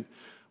statement,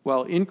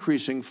 while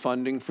increasing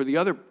funding for the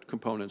other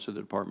components of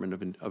the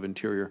Department of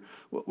Interior.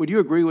 Would you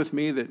agree with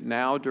me that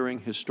now, during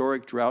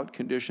historic drought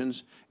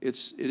conditions, it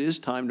is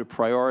time to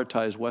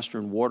prioritize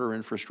Western water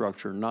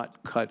infrastructure,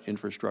 not cut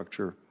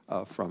infrastructure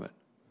from it?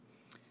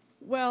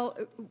 Well,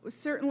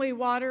 certainly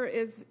water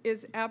is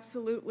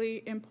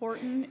absolutely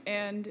important,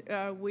 and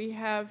we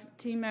have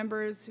team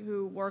members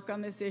who work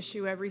on this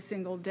issue every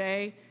single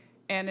day,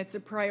 and it's a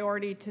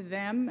priority to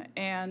them,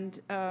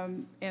 and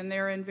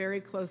they're in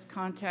very close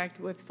contact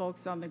with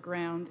folks on the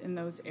ground in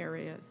those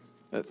areas.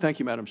 Thank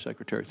you, Madam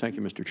Secretary. Thank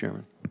you, Mr.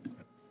 Chairman.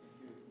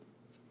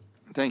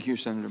 Thank you,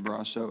 Senator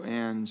Barrasso.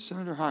 And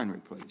Senator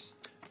Heinrich, please.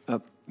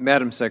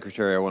 Madam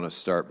Secretary, I want to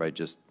start by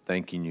just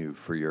thanking you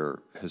for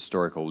your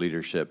historical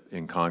leadership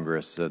in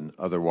Congress and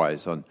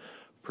otherwise on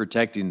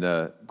protecting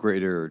the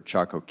greater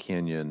Chaco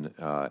Canyon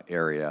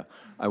area.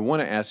 I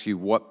want to ask you,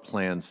 what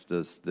plans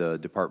does the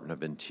Department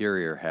of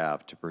Interior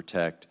have to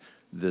protect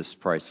this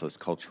priceless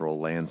cultural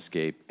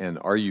landscape, and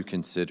are you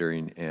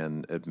considering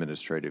an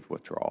administrative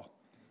withdrawal?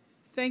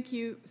 Thank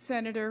you,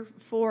 Senator,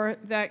 for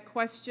that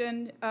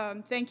question.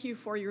 Thank you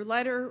for your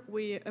letter.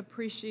 We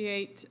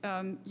appreciate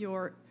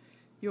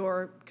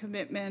your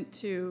commitment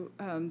to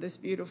this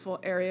beautiful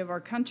area of our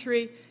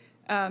country.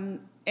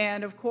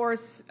 And of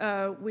course,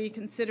 we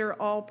consider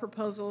all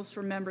proposals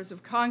from members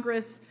of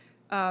Congress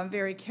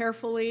very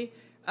carefully.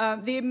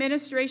 The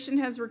administration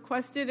has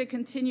requested a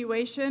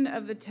continuation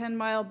of the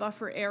 10-mile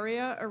buffer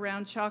area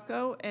around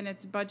Chaco and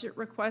its budget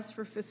request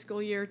for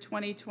fiscal year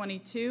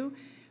 2022,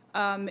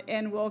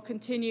 and will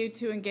continue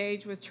to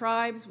engage with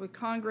tribes, with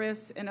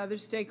Congress, and other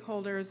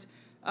stakeholders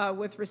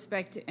with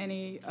respect to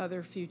any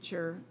other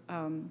future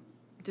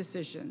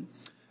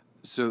decisions.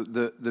 So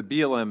the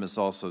BLM is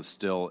also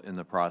still in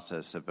the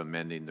process of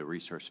amending the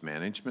resource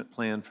management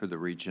plan for the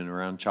region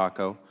around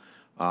Chaco.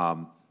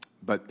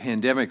 But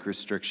pandemic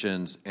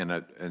restrictions and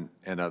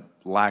a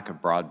lack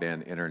of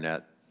broadband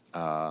internet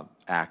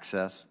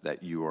access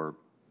that you are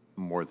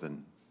more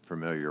than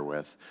familiar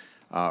with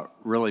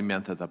really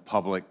meant that the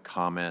public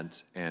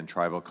comment and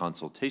tribal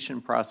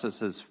consultation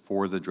processes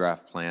for the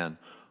draft plan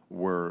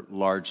were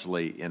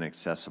largely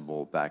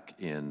inaccessible back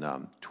in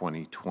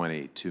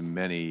 2020 to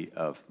many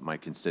of my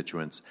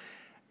constituents.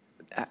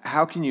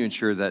 How can you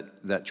ensure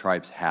that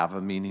tribes have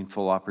a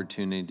meaningful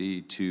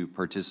opportunity to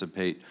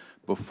participate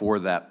before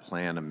that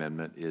plan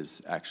amendment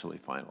is actually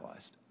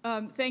finalized?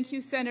 Thank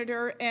you,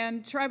 Senator.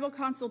 And tribal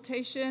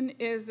consultation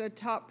is a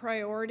top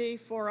priority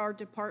for our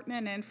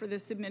department and for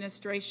this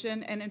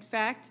administration. And in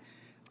fact,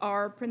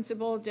 our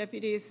Principal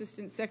Deputy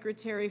Assistant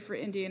Secretary for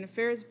Indian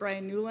Affairs,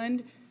 Brian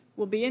Newland,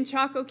 will be in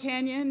Chaco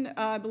Canyon,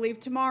 I believe,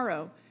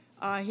 tomorrow.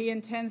 He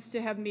intends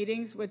to have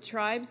meetings with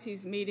tribes.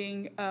 He's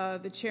meeting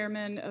the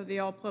chairman of the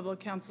All Pueblo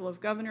Council of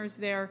Governors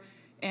there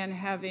and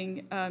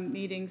having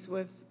meetings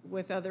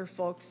with other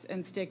folks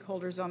and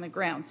stakeholders on the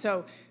ground.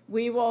 So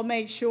we will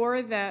make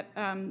sure that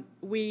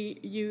we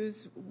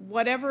use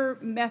whatever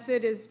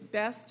method is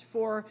best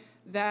for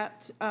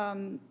that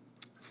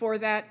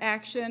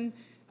action.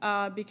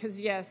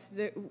 Because yes,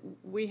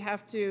 we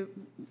have to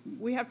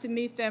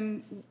meet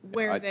them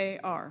where they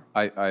are.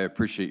 I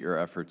appreciate your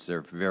efforts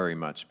there very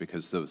much,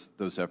 because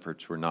those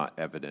efforts were not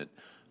evident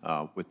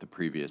with the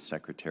previous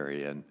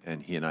secretary,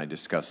 and he and I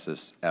discussed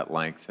this at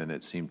length, and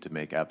it seemed to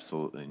make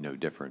absolutely no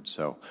difference.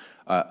 So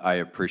I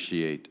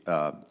appreciate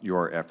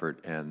your effort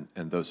and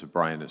those of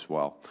Brian as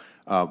well.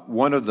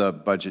 One of the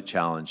budget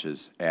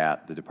challenges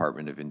at the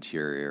Department of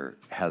Interior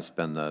has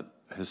been the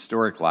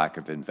historic lack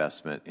of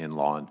investment in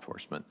law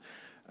enforcement.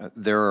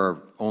 There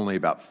are only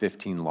about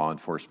 15 law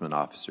enforcement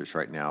officers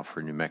right now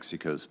for New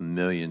Mexico's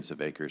millions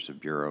of acres of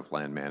Bureau of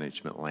Land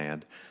Management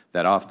land.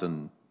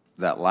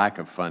 That lack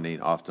of funding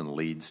often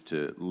leads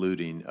to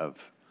looting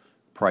of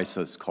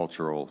priceless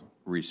cultural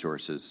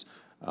resources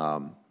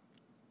and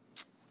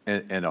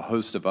a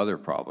host of other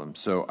problems.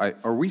 So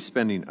are we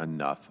spending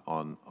enough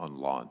on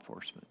law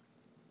enforcement?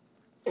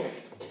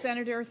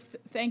 Senator,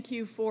 thank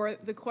you for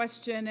the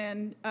question.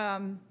 And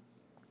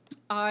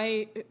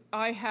I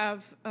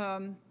have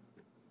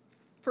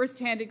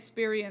firsthand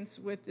experience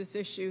with this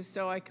issue,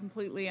 so I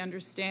completely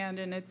understand,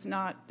 and it's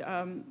not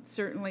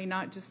certainly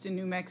not just in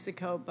New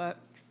Mexico, but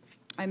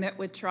I met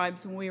with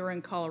tribes when we were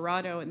in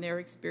Colorado, and they're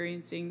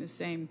experiencing the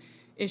same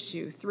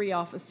issue. 3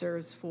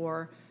 officers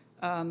for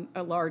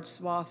a large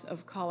swath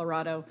of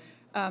Colorado.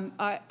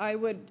 I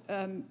would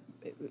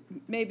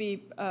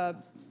maybe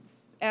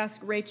ask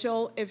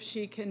Rachel if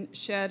she can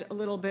shed a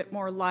little bit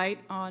more light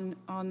on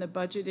the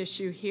budget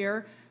issue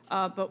here.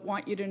 But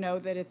want you to know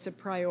that it's a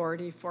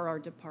priority for our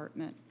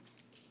department.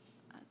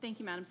 Thank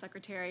you, Madam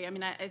Secretary. I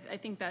mean, I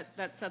think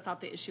that sets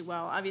out the issue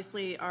well.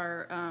 Obviously,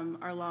 our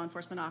law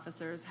enforcement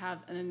officers have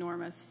an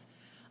enormous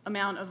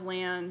amount of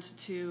land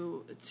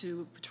to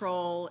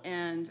patrol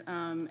and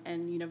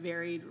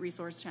varied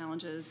resource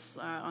challenges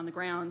on the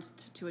ground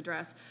to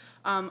address.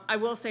 I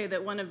will say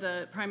that one of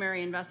the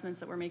primary investments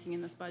that we're making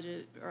in this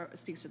budget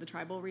speaks to the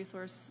tribal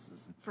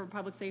resources for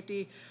public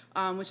safety,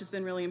 which has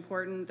been really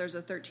important. There's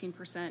a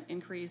 13%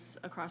 increase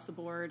across the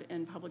board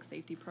in public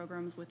safety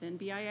programs within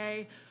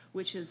BIA,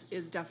 which is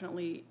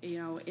definitely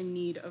in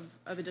need of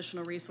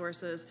additional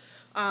resources.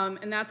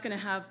 And that's going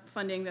to have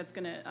funding that's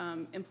going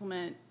to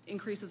implement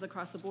increases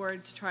across the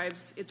board to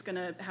tribes. It's going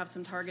to have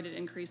some targeted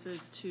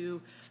increases to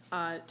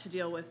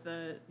deal with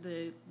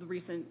the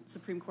recent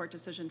Supreme Court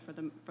decision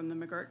from the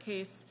McGirt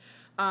case.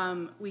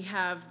 We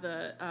have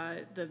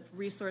the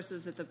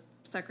resources that the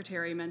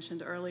Secretary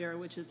mentioned earlier,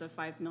 which is a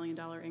 $5 million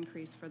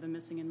increase for the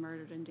missing and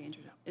murdered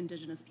endangered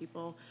indigenous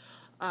people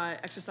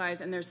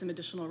exercise, and there's some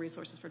additional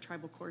resources for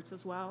tribal courts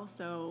as well.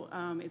 So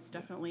it's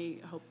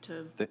definitely hope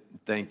to.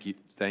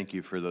 Thank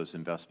you for those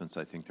investments.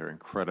 I think they're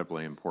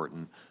incredibly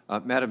important.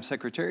 Madam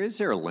Secretary, is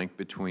there a link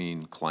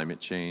between climate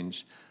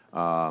change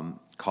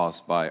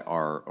caused by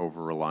our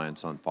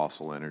over-reliance on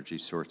fossil energy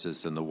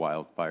sources and the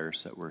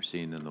wildfires that we're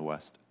seeing in the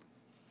West?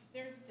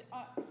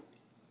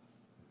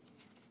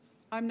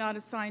 I'm not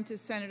a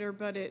scientist, Senator,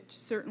 but it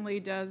certainly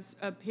does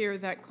appear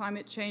that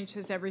climate change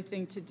has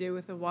everything to do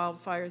with the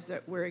wildfires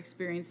that we're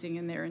experiencing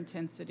in their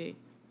intensity.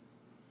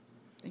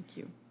 Thank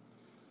you.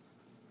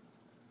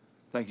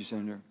 Thank you,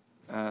 Senator.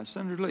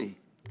 Senator Lee.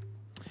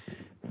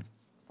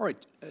 All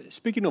right.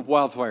 Speaking of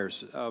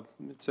wildfires,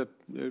 it's a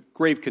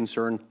grave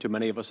concern to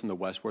many of us in the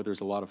West where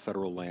there's a lot of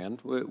federal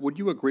land. Would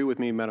you agree with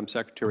me, Madam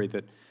Secretary,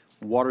 that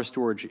water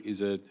storage is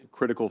a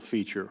critical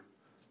feature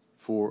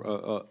for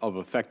of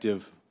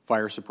effective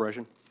fire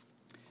suppression?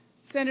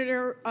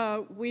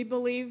 Senator, we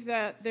believe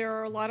that there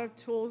are a lot of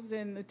tools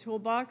in the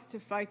toolbox to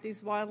fight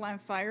these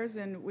wildland fires,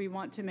 and we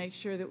want to make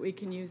sure that we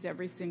can use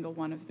every single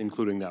one of them.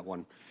 Including that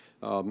one.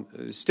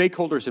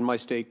 Stakeholders in my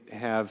state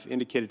have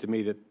indicated to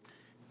me that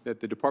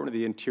the Department of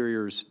the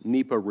Interior's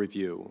NEPA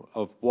review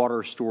of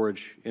water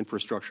storage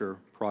infrastructure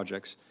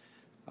projects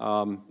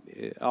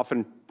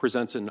often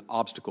presents an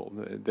obstacle,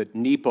 that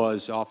NEPA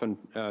is often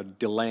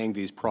delaying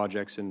these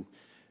projects and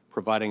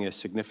providing a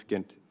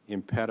significant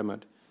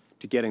impediment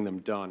to getting them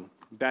done.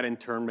 That, in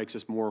turn, makes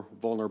us more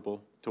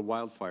vulnerable to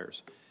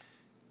wildfires.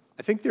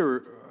 I think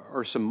there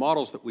are some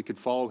models that we could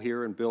follow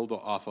here and build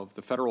off of.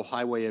 The Federal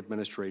Highway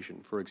Administration,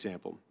 for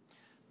example,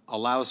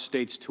 allows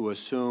states to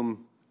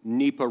assume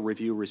NEPA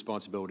review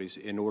responsibilities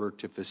in order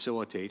to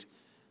facilitate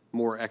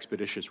more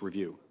expeditious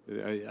review.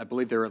 I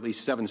believe there are at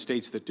least 7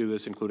 states that do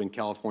this, including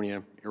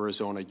California,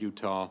 Arizona,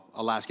 Utah,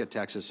 Alaska,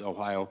 Texas,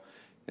 Ohio,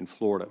 and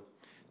Florida.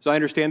 So I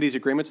understand these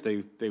agreements.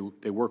 They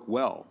work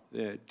well.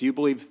 Do you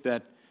believe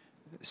that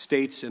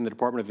states and the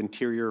Department of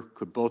Interior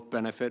could both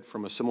benefit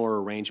from a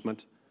similar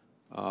arrangement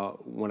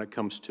when it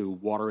comes to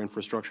water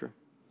infrastructure?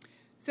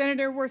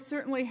 Senator, we're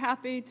certainly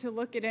happy to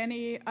look at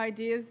any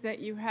ideas that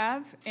you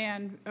have,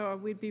 and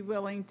we'd be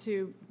willing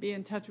to be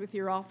in touch with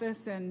your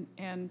office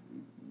and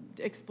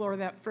explore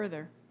that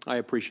further. I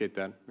appreciate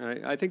that.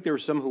 I think there are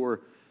some who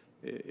are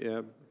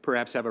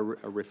perhaps have a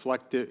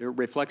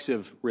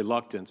reflexive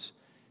reluctance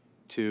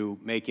to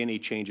make any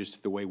changes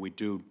to the way we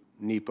do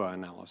NEPA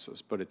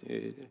analysis. But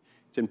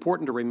it's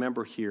important to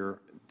remember here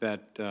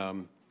that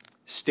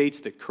states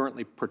that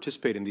currently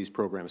participate in these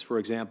programs, for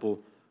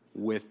example,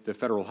 with the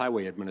Federal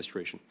Highway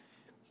Administration,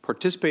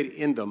 participate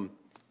in them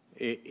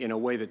in a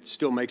way that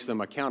still makes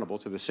them accountable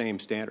to the same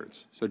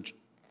standards. So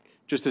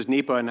just as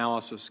NEPA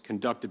analysis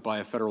conducted by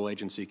a federal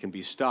agency can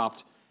be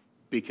stopped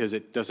because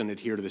it doesn't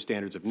adhere to the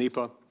standards of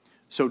NEPA,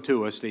 so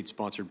too a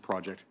state-sponsored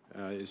project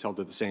is held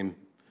to the same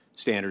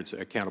standards,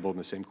 accountable in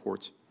the same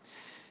courts.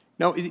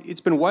 Now,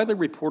 it's been widely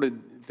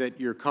reported that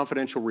your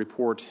confidential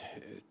report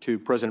to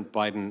President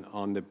Biden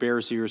on the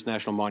Bears Ears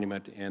National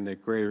Monument and the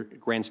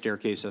Grand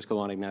Staircase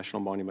Escalante National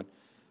Monument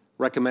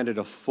recommended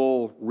a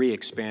full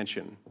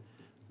re-expansion.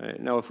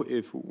 Now,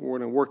 if we're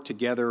going to work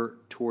together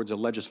towards a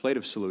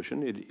legislative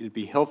solution, it'd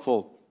be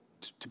helpful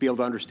to be able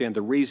to understand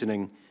the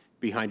reasoning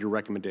behind your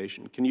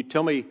recommendation. Can you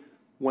tell me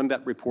when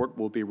that report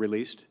will be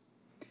released?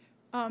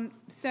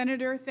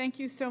 Senator, thank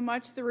you so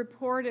much. The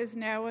report is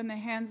now in the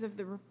hands of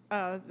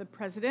the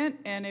President,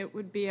 and it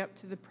would be up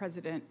to the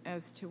President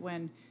as to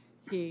when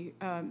he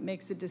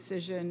makes a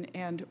decision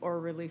and or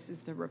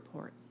releases the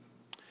report.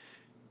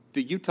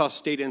 The Utah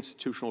State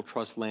Institutional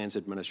Trust Lands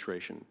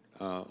Administration,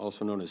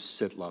 also known as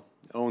SITLA,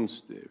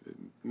 owns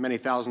many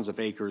thousands of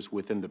acres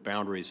within the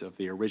boundaries of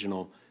the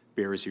original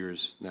Bears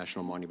Ears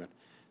National Monument.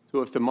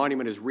 So if the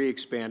monument is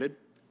re-expanded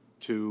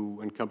to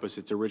encompass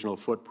its original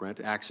footprint,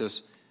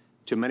 access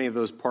to many of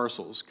those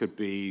parcels could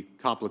be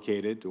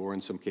complicated or in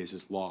some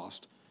cases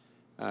lost.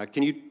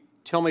 Can you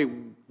tell me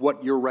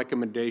what your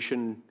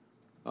recommendation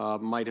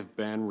might have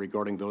been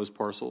regarding those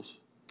parcels?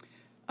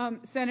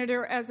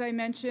 Senator, as I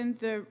mentioned,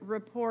 the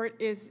report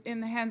is in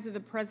the hands of the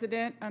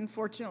President.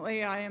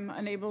 Unfortunately, I am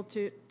unable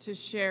to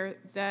share.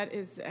 That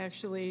is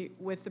actually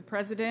with the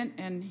President,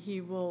 and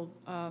he will,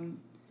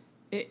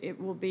 it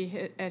will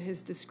be at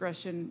his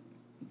discretion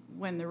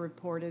when the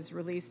report is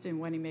released and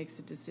when he makes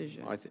a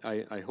decision.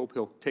 I hope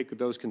he'll take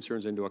those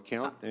concerns into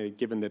account,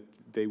 given that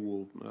they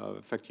will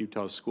affect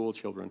Utah's school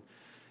children.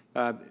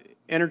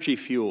 Energy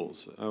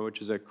Fuels, which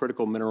is a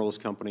critical minerals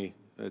company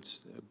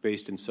that's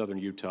based in southern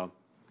Utah,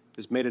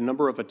 has made a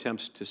number of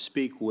attempts to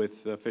speak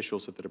with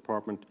officials at the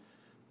Department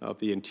of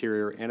the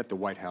Interior and at the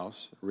White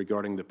House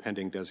regarding the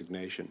pending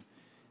designation.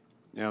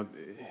 Now,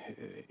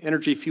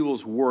 Energy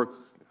Fuels' work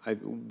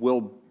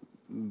will,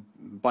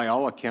 by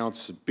all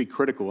accounts, be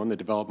critical in the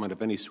development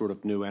of any sort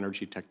of new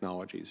energy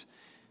technologies.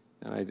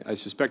 And I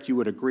suspect you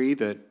would agree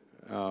that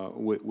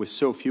with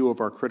so few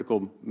of our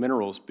critical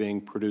minerals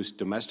being produced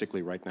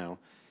domestically right now,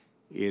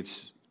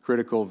 it's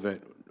critical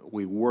that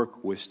we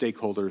work with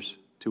stakeholders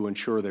to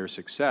ensure their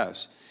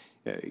success.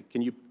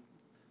 Can you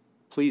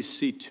please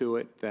see to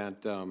it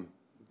that,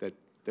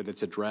 that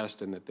it's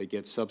addressed and that they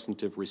get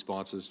substantive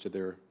responses to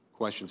their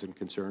questions and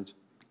concerns?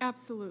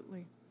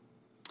 Absolutely.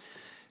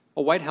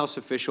 A White House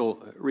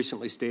official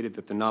recently stated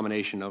that the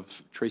nomination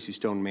of Tracy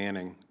Stone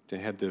Manning to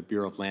head the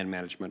Bureau of Land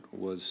Management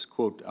was,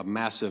 quote, a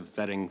massive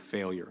vetting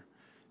failure.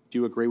 Do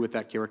you agree with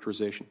that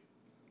characterization?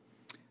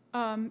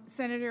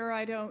 Senator,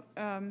 I don't.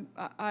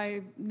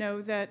 I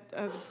know that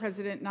the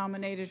President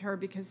nominated her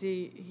because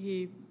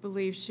he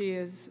believes she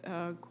is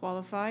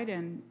qualified,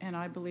 and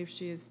I believe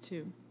she is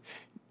too.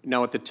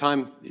 Now, at the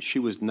time she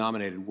was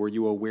nominated, were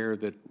you aware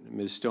that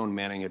Ms. Stone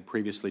Manning had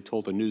previously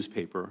told a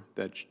newspaper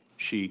that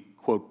she,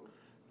 quote,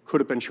 could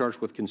have been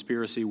charged with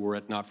conspiracy were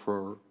it not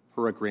for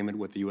her agreement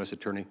with the U.S.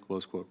 Attorney,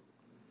 close quote?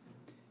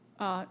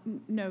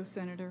 No,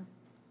 Senator.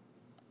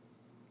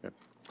 Okay.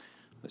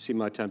 I see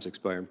my time's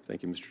expired.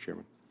 Thank you, Mr.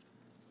 Chairman.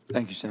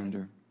 Thank you,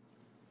 Senator.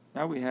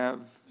 Now we have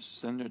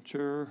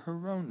Senator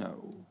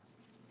Hirono.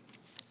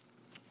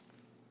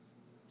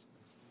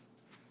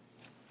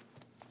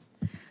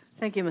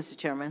 Thank you, Mr.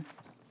 Chairman.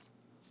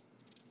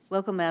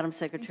 Welcome, Madam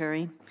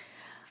Secretary.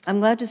 I'm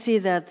glad to see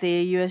that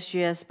the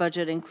USGS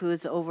budget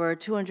includes over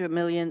 $200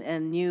 million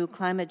in new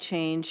climate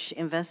change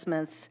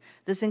investments.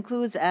 This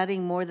includes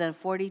adding more than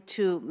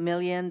 $42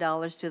 million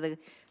to the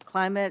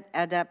Climate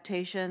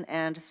Adaptation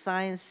and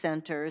Science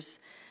Centers,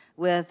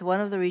 with one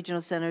of the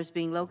regional centers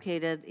being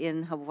located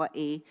in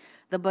Hawaii.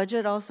 The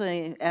budget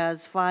also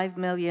adds $5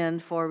 million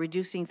for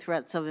reducing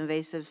threats of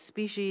invasive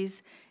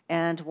species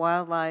and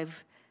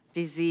wildlife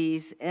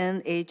disease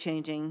in a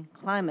changing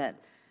climate,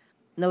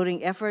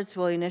 noting efforts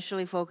will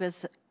initially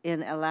focus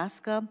in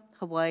Alaska,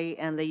 Hawaii,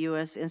 and the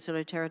U.S.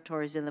 insular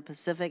territories in the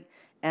Pacific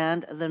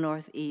and the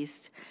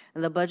Northeast.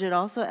 And the budget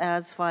also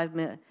adds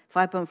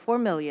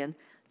 $5.4 million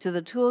to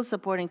the tools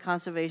supporting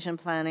conservation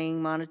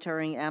planning,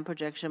 monitoring, and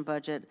projection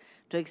budget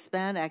to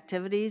expand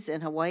activities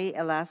in Hawaii,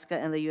 Alaska,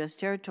 and the U.S.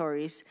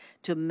 territories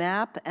to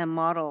map and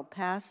model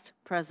past,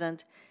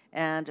 present,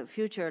 and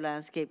future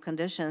landscape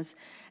conditions.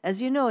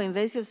 As you know,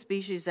 invasive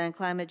species and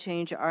climate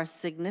change are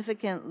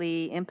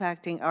significantly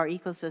impacting our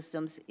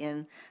ecosystems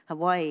in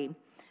Hawaii,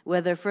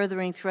 whether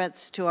furthering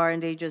threats to our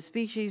endangered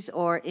species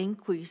or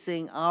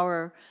increasing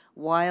our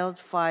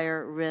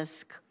wildfire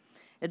risk.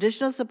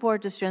 Additional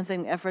support to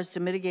strengthen efforts to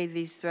mitigate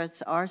these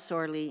threats are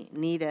sorely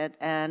needed,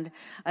 and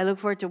I look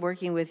forward to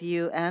working with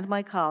you and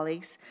my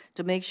colleagues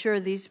to make sure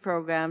these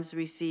programs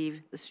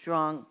receive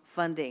strong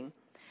funding.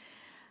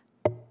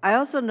 I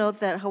also note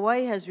that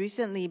Hawaii has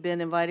recently been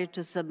invited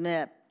to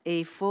submit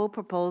a full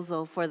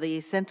proposal for the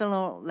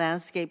Sentinel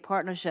Landscape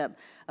Partnership,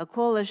 a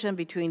coalition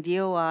between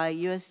DOI,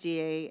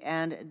 USDA,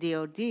 and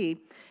DOD,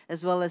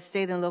 as well as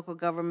state and local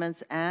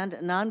governments and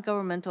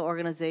non-governmental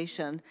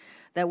organizations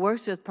that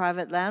works with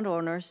private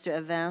landowners to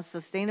advance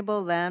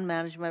sustainable land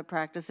management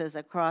practices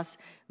across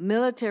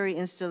military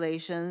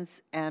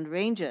installations and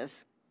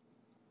ranges.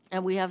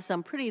 And we have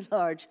some pretty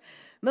large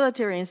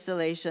military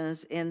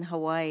installations in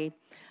Hawaii.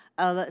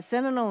 A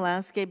Sentinel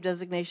Landscape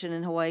designation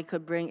in Hawaii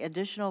could bring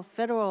additional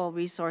federal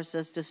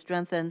resources to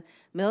strengthen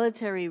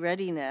military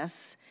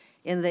readiness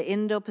in the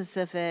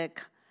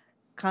Indo-Pacific,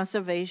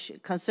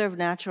 conserve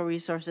natural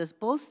resources,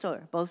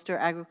 bolster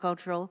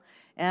agricultural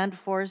and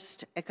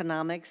forest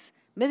economics,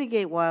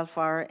 mitigate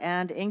wildfire,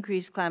 and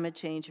increase climate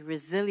change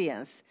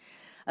resilience.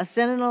 A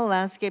Sentinel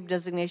Landscape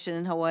designation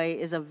in Hawaii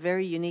is a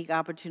very unique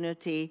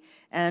opportunity,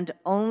 and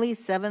only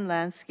 7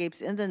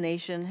 landscapes in the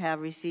nation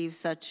have received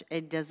such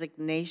a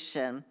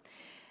designation.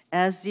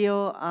 As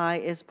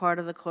DOI is part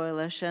of the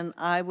coalition,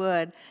 I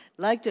would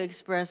like to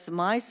express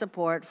my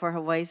support for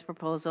Hawaii's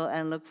proposal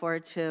and look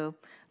forward to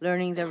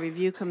learning the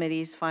review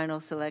committee's final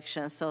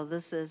selection. So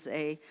this is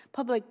a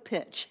public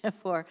pitch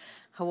for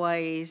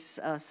Hawaii's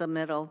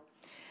submittal.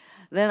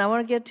 Then I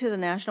want to get to the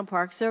National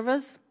Park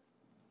Service.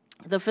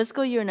 The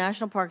fiscal year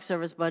National Park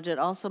Service budget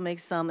also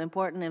makes some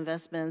important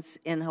investments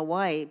in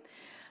Hawaii.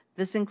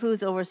 This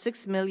includes over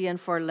 $6 million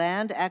for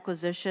land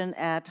acquisition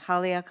at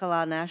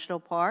Haleakala National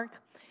Park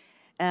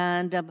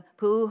and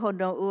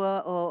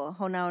Pu'uhonoua o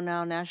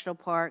Honaunau National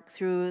Park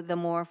through the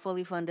more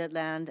fully funded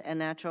Land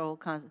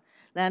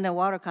and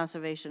Water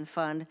Conservation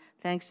Fund,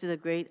 thanks to the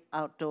Great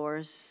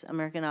Outdoors,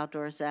 American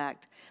Outdoors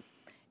Act.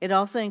 It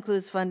also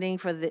includes funding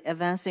for the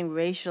Advancing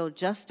Racial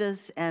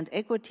Justice and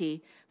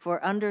Equity for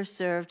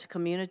Underserved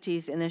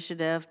Communities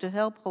initiative to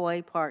help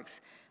Hawaii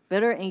parks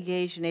better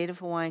engage Native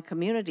Hawaiian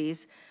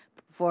communities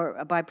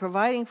by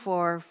providing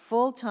for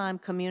full-time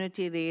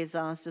community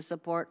liaisons to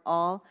support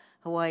all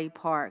Hawaii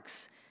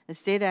parks. The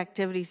state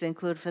activities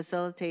include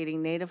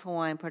facilitating Native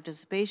Hawaiian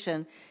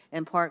participation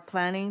in park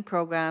planning,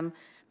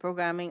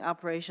 programming,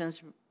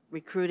 operations,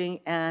 recruiting,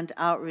 and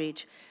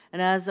outreach.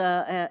 And as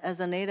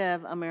a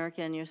Native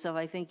American yourself,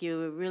 I think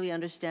you really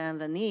understand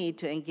the need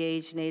to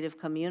engage Native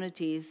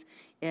communities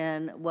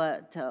in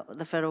what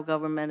the federal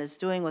government is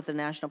doing, what the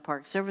National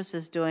Park Service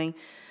is doing.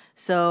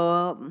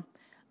 So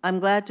I'm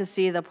glad to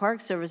see the Park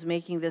Service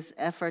making this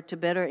effort to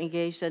better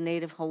engage the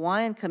Native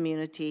Hawaiian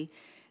community,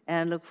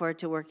 and look forward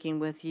to working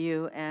with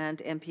you and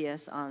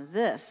NPS on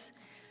this.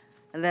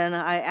 And then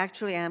I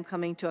actually am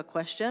coming to a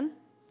question.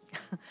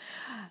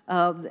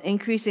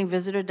 Increasing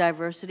visitor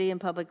diversity in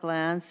public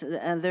lands,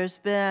 and there's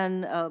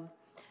been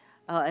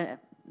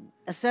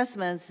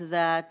assessments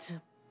that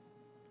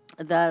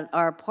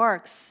our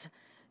parks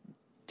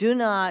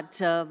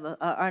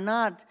are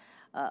not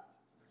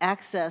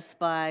accessed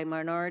by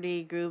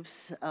minority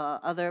groups,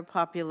 other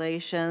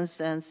populations,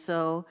 and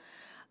so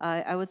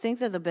I would think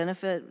that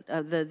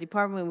the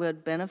department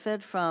would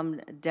benefit from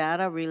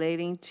data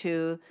relating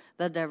to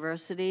the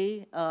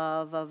diversity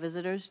of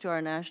visitors to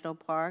our national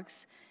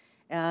parks.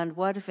 And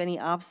what, if any,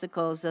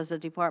 obstacles does the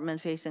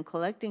department face in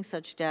collecting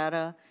such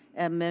data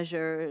and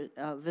measure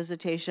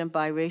visitation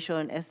by racial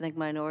and ethnic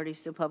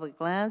minorities to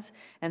public lands?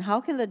 And how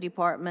can the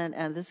department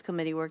and this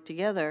committee work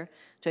together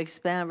to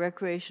expand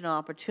recreational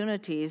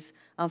opportunities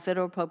on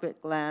federal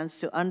public lands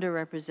to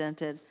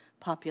underrepresented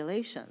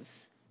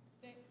populations?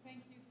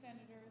 Thank you,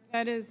 Senator.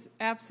 That is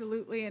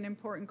absolutely an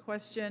important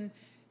question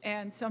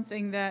and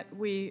something that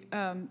we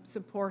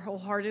support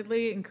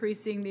wholeheartedly.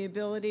 Increasing the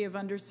ability of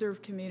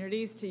underserved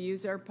communities to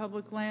use our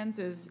public lands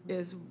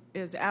is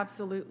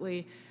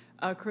absolutely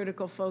a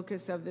critical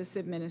focus of this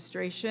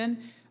administration.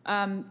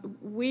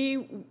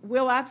 We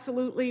will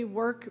absolutely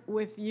work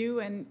with you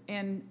and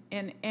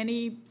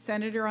any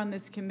senator on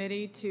this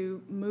committee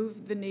to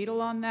move the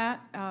needle on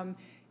that.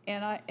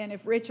 And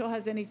if Rachel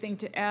has anything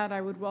to add,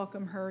 I would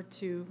welcome her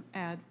to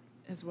add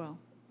as well.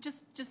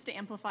 Just to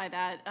amplify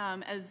that,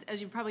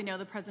 as you probably know,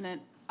 the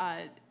president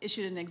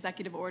issued an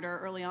executive order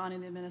early on in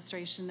the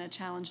administration that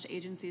challenged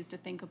agencies to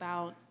think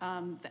about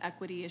the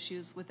equity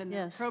issues within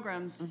their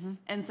programs.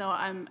 And so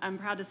I'm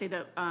proud to say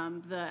that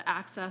the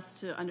access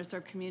to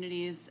underserved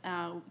communities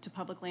to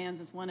public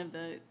lands is one of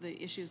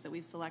the issues that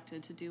we've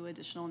selected to do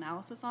additional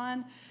analysis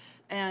on.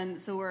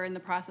 And so we're in the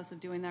process of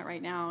doing that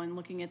right now and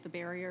looking at the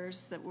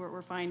barriers that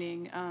we're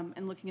finding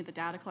and looking at the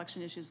data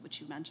collection issues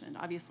which you mentioned.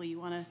 Obviously, you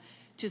want to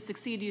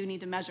succeed, you need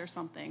to measure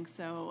something.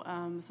 So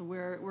so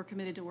we're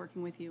committed to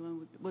working with you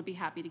and would be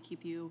happy to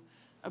keep you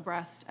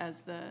abreast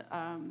as the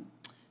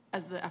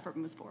effort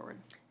moves forward.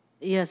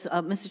 Yes,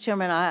 Mr.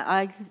 Chairman,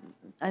 I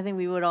think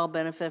we would all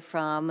benefit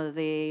from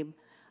the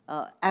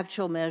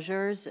actual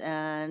measures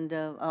and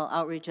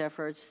outreach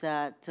efforts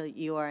that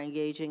you are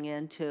engaging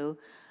in to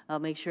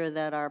make sure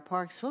that our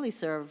parks fully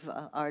serve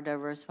our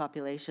diverse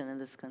population in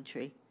this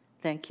country.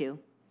 Thank you.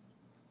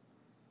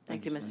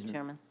 Thank you, Mr.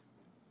 Chairman.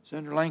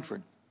 Senator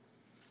Langford.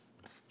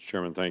 Mr.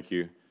 Chairman, thank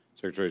you.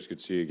 Secretary, it's good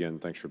to see you again.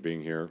 Thanks for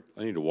being here.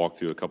 I need to walk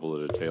through a couple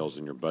of details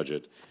in your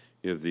budget.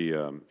 You have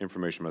the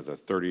information about the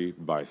 30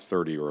 by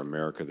 30 or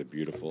America the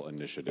Beautiful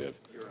initiative,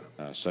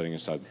 setting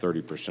aside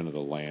 30% of the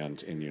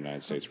land in the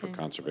United States for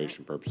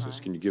conservation purposes.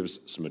 Can you give us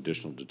some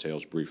additional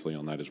details briefly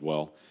on that as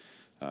well?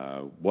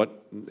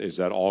 What is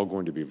that all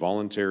going to be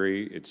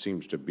voluntary? It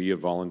seems to be a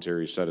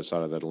voluntary set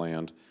aside of that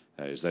land.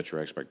 Is that your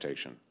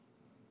expectation?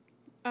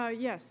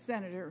 Yes,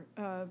 Senator.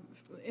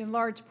 In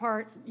large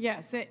part,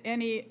 yes.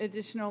 Any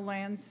additional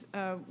lands,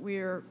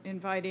 we're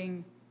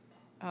inviting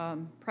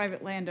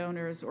private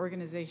landowners,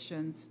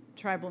 organizations,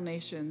 tribal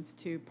nations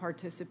to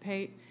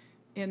participate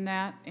in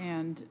that,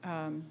 and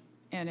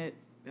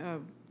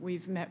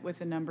we've met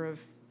with a number of,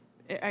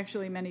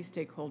 actually many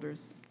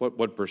stakeholders.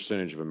 What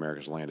percentage of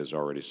America's land is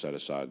already set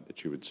aside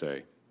that you would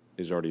say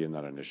is already in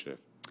that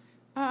initiative?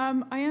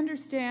 I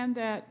understand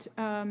that,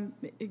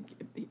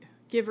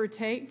 give or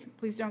take,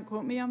 please don't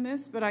quote me on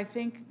this, but I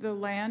think the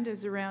land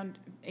is around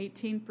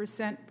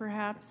 18%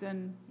 perhaps,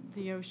 and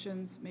the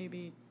oceans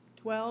maybe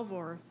 12,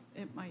 or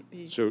it might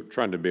be. So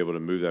trying to be able to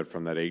move that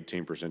from that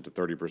 18% to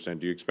 30%,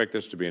 do you expect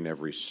this to be in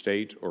every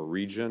state or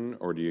region,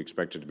 or do you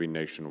expect it to be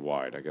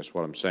nationwide? I guess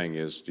what I'm saying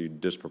is, do you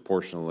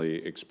disproportionately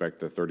expect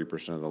the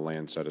 30% of the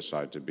land set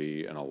aside to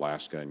be in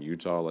Alaska and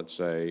Utah, let's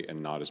say,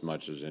 and not as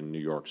much as in New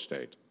York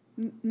State?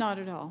 Not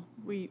at all.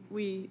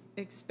 We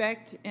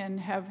expect and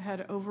have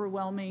had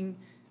overwhelming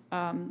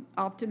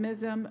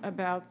optimism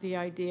about the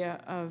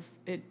idea of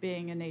it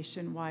being a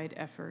nationwide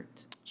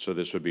effort. So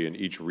this would be in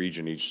each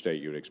region, each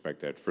state, you would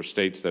expect that. For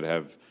states that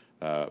have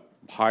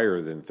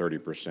higher than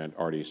 30%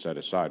 already set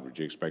aside, would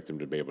you expect them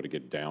to be able to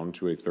get down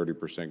to a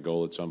 30%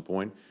 goal at some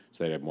point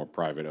so they'd have more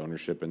private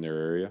ownership in their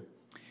area?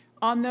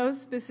 On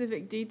those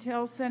specific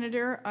details,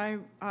 Senator,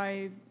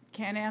 I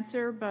can't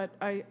answer, but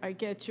I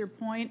get your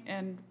point,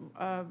 and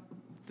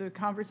the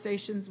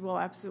conversations will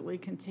absolutely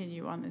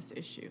continue on this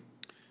issue.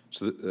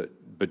 So,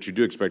 but you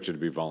do expect it to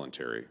be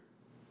voluntary?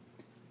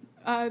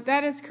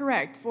 That is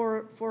correct.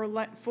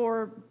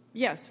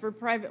 Yes, for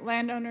private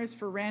landowners,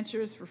 for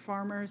ranchers, for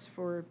farmers,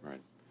 for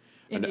right.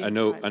 Indian I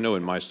know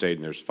in my state,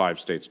 and there's 5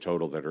 states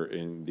total that are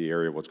in the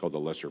area of what's called the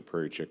lesser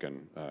prairie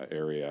chicken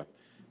area.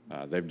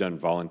 They've done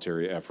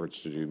voluntary efforts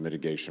to do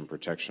mitigation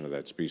protection of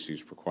that species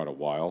for quite a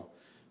while.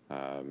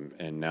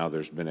 And now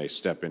there's been a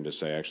step in to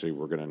say, actually,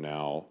 we're going to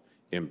now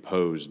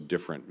impose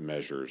different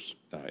measures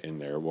in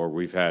there. Where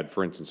we've had,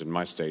 for instance, in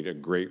my state, a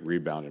great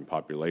rebound in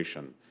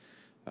population.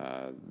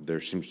 There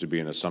seems to be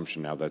an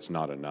assumption now that's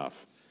not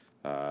enough.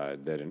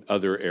 That in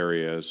other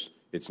areas,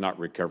 it's not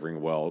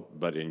recovering well,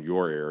 but in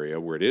your area,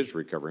 where it is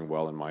recovering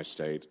well in my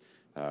state,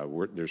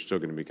 there's still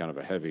going to be kind of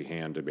a heavy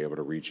hand to be able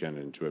to reach in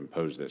and to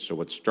impose this. So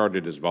what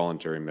started as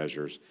voluntary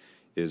measures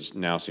is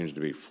now seems to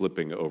be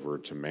flipping over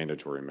to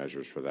mandatory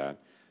measures for that.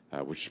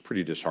 Which is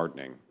pretty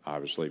disheartening,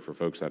 obviously, for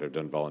folks that have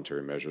done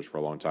voluntary measures for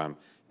a long time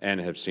and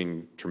have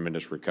seen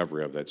tremendous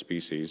recovery of that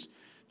species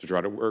to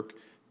try to work,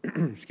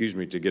 excuse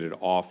me, to get it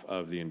off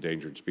of the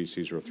endangered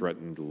species or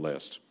threatened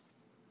list.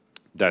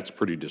 That's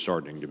pretty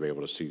disheartening to be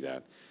able to see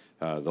that.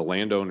 The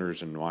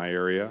landowners in my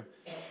area,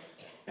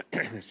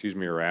 excuse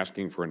me, are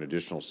asking for an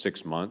additional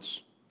 6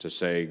 months to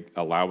say,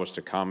 allow us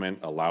to comment,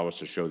 allow us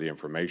to show the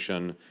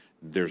information.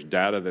 There's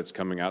data that's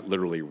coming out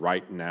literally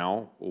right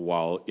now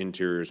while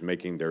Interior is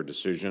making their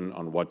decision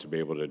on what to be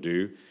able to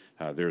do.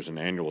 There's an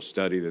annual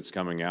study that's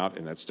coming out,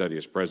 and that study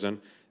is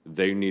present.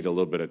 They need a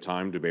little bit of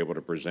time to be able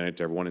to present it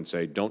to everyone and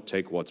say, don't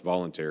take what's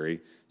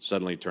voluntary,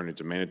 suddenly turn it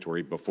to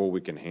mandatory before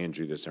we can hand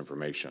you this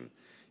information.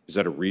 Is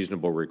that a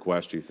reasonable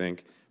request, you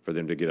think, for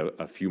them to get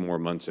a few more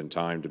months in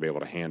time to be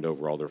able to hand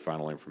over all their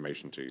final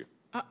information to you?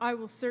 I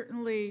will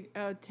certainly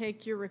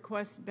take your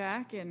request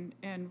back,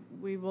 and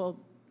we will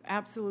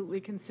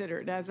absolutely consider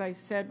it. As I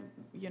said,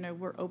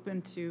 we're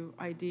open to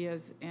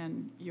ideas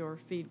and your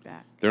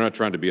feedback. They're not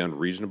trying to be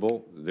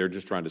unreasonable. They're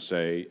just trying to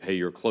say, hey,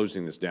 you're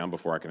closing this down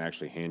before I can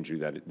actually hand you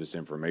this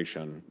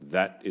information.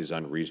 That is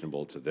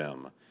unreasonable to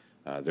them.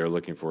 They're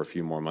looking for a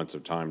few more months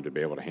of time to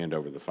be able to hand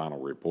over the final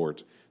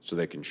report so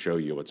they can show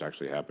you what's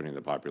actually happening in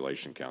the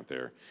population count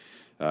there.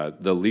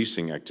 The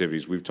leasing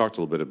activities, we've talked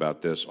a little bit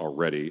about this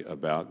already,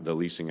 about the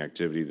leasing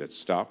activity that's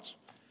stopped.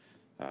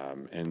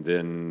 And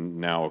then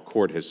now a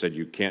court has said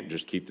you can't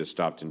just keep this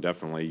stopped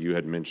indefinitely. You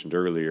had mentioned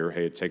earlier,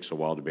 hey, it takes a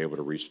while to be able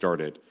to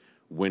restart it.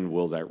 When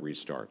will that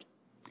restart?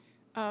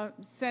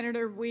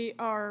 Senator, we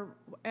are,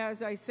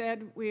 as I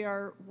said, we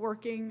are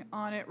working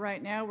on it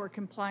right now. We're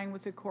complying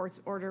with the court's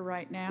order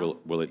right now.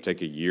 Will it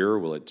take a year?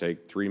 Will it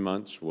take 3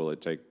 months? Will it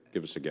take,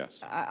 give us a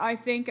guess? I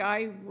think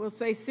I will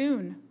say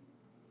soon.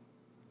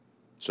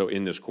 So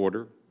in this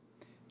quarter?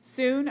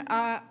 Soon.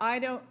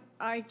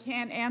 I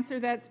can't answer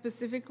that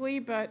specifically,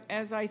 but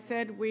as I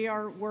said, we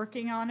are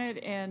working on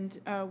it, and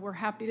we're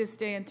happy to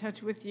stay in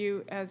touch with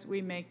you as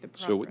we make the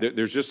progress. So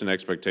there's just an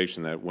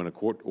expectation that when a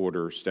court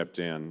order stepped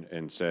in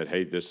and said,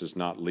 hey, this is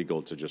not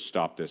legal to just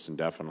stop this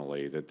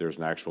indefinitely, that there's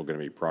an actual going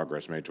to be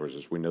progress made towards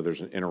this. We know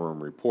there's an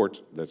interim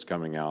report that's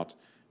coming out.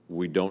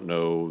 We don't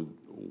know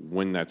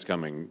when that's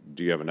coming.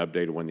 Do you have an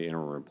update of when the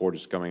interim report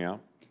is coming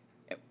out?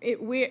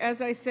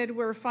 As I said,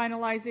 we're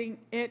finalizing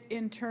it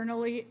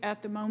internally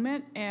at the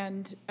moment,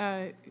 and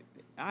I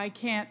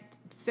can't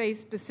say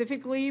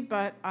specifically,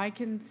 but I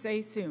can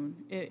say soon.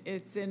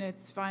 It's in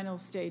its final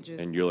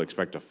stages. And you'll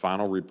expect a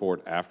final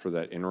report after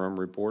that interim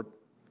report?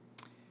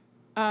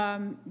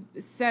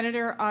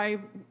 Senator,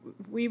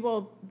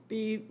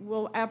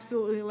 we'll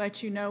absolutely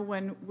let you know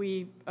when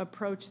we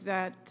approach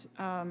that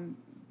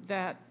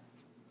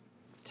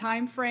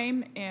time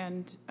frame,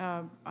 and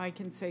I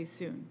can say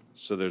soon.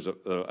 So there's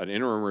an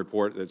interim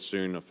report that's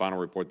soon, a final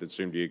report that's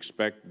soon. Do you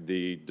expect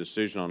the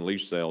decision on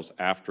lease sales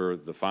after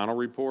the final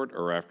report,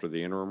 or after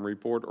the interim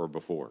report, or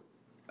before?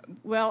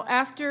 Well,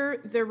 after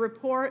the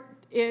report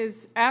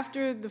is,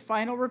 after the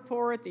final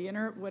report, the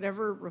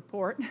whatever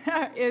report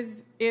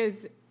is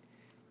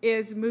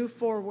moved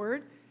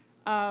forward,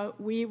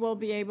 we will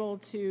be able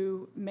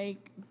to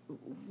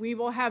we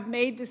will have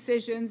made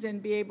decisions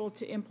and be able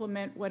to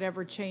implement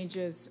whatever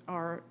changes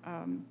are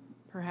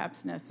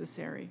perhaps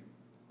necessary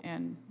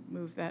and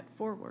move that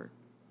forward.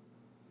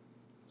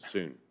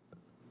 Soon.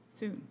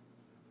 Soon.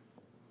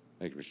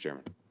 Thank you, Mr.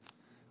 Chairman.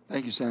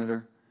 Thank you,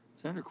 Senator.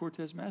 Senator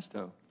Cortez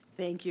Masto.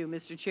 Thank you,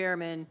 Mr.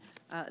 Chairman.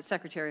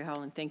 Secretary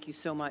Haaland, thank you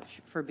so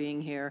much for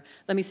being here.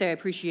 Let me say I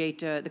appreciate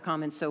the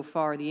comments so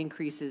far, the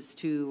increases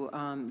to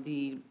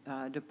the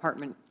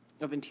Department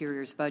of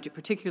Interior's budget,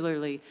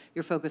 particularly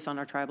your focus on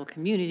our tribal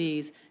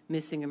communities,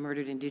 missing and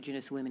murdered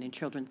Indigenous women and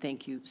children.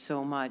 Thank you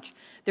so much.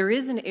 There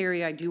is an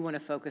area I do want to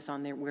focus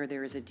on there where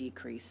there is a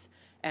decrease,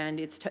 and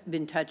it's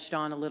been touched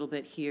on a little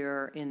bit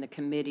here in the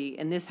committee,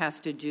 and this has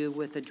to do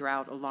with the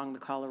drought along the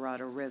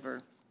Colorado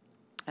River.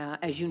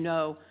 As you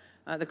know,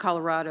 the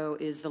Colorado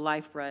is the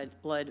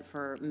lifeblood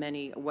for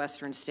many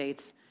Western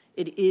states.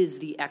 It is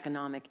the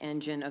economic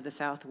engine of the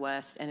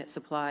Southwest, and it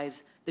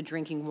supplies the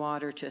drinking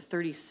water to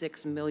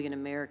 36 million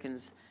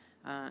Americans,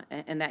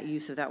 and that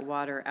use of that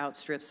water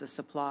outstrips the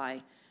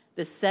supply.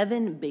 The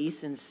 7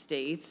 basin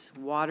states,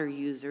 water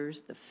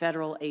users, the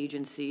federal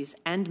agencies,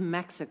 and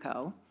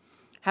Mexico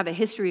have a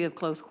history of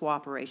close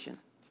cooperation,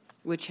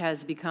 which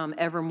has become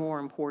ever more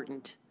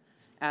important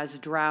as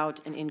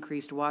drought and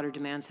increased water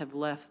demands have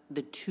left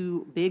the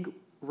 2 big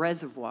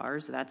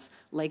reservoirs, that's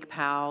Lake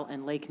Powell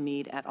and Lake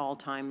Mead, at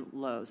all-time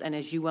lows. And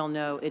as you well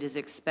know, it is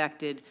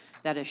expected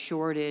that a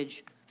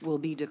shortage will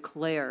be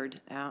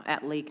declared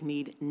at Lake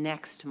Mead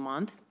next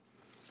month,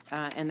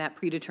 and that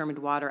predetermined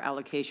water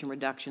allocation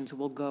reductions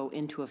will go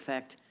into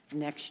effect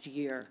next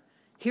year.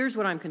 Here's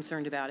what I'm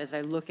concerned about as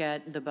I look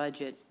at the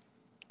budget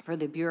for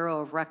the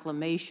Bureau of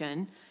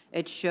Reclamation.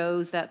 It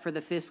shows that for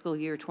the fiscal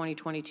year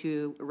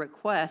 2022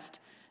 request,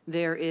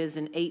 there is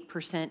an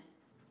 8%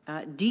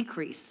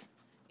 decrease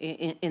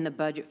in the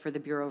budget for the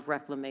Bureau of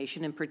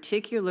Reclamation, and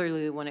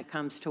particularly when it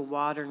comes to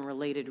water and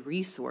related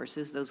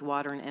resources, those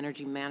water and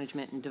energy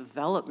management and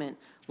development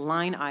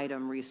line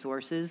item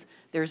resources,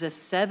 there's a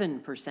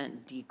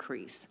 7%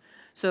 decrease.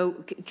 So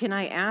can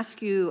I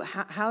ask you,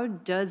 how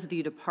does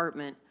the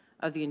Department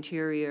of the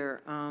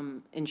Interior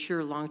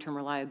ensure long-term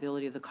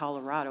reliability of the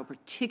Colorado,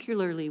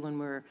 particularly when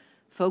we're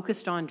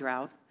focused on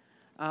drought,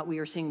 We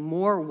are seeing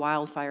more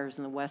wildfires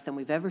in the West than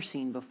we've ever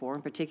seen before,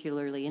 and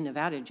particularly in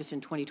Nevada. Just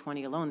in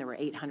 2020 alone, there were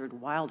 800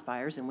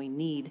 wildfires, and we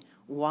need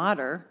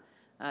water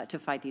to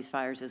fight these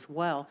fires as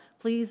well.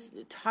 Please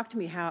talk to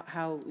me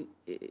how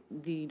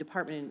the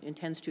department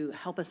intends to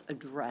help us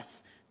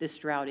address this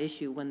drought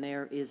issue when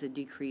there is a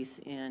decrease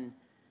in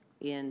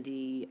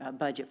the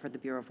budget for the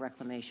Bureau of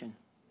Reclamation.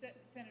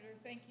 Senator,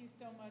 thank you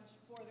so much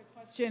for the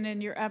question,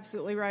 and you're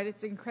absolutely right.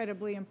 It's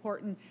incredibly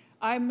important.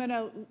 I'm going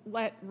to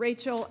let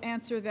Rachel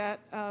answer that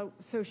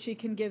so she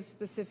can give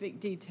specific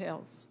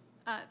details.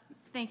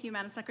 Thank you,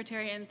 Madam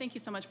Secretary, and thank you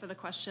so much for the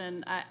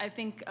question. I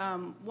think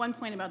one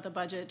point about the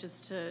budget,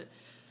 just to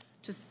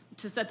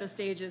set the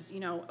stage, is,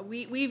 you know,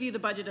 we view the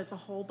budget as the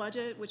whole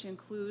budget, which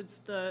includes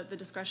the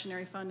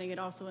discretionary funding. It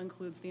also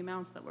includes the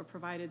amounts that were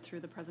provided through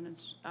the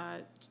President's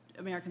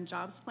American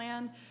Jobs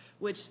Plan,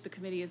 which the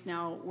committee is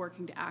now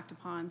working to act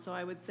upon. So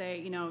I would say,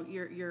 you know,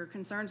 your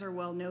concerns are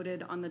well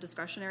noted on the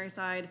discretionary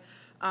side.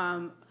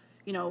 You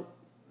know,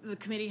 the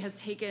committee has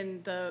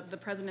taken the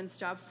President's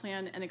Jobs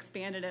Plan and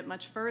expanded it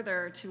much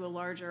further to a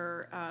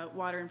larger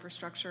water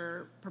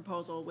infrastructure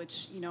proposal,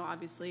 which, you know,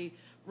 obviously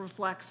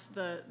reflects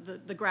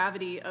the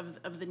gravity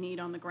of the need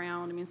on the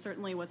ground. I mean,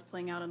 certainly what's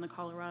playing out in the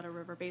Colorado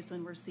River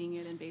Basin, we're seeing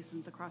it in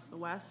basins across the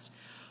West.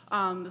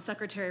 The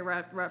Secretary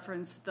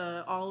referenced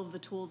all of the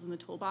tools in the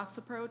toolbox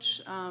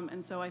approach,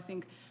 and so I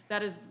think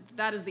that is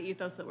the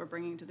ethos that we're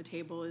bringing to the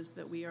table, is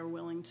that we are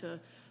willing to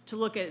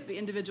look at the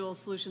individual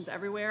solutions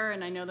everywhere,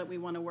 and I know that we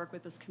want to work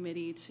with this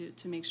committee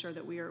to make sure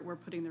that we're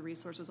putting the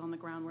resources on the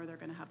ground where they're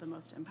going to have the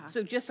most impact.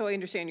 So just so I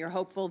understand, you're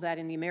hopeful that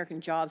in the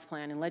American Jobs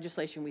Plan and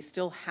legislation we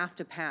still have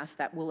to pass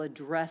that will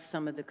address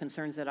some of the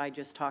concerns that I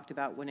just talked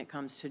about when it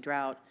comes to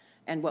drought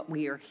and what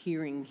we are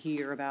hearing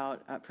here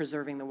about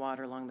preserving the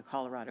water along the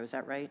Colorado. Is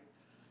that right?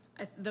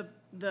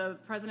 The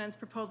President's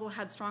proposal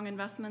had strong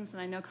investments,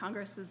 and I know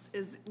Congress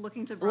is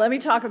looking to... Let me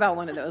talk about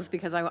one of those,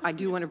 because I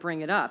do want to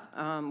bring it up.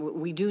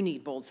 We do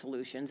need bold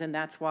solutions, and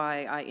that's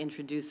why I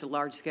introduced the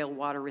Large-Scale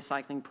Water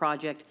Recycling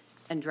Project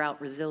and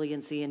Drought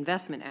Resiliency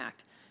Investment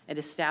Act. It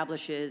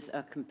establishes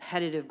a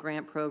competitive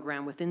grant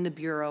program within the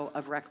Bureau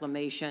of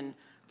Reclamation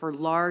for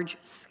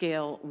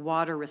large-scale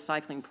water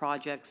recycling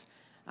projects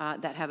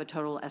that have a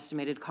total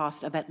estimated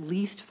cost of at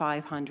least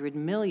 $500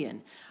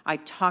 million. I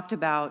talked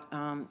about,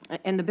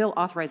 and the bill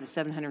authorizes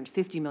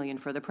 $750 million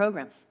for the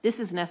program.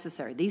 This is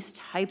necessary. These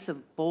types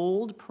of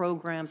bold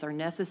programs are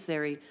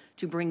necessary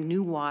to bring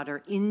new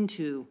water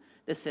into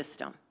the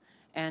system.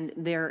 And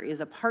there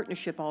is a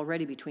partnership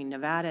already between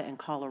Nevada and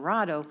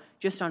Colorado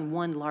just on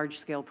one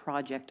large-scale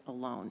project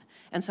alone.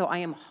 And so I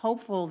am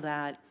hopeful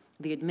that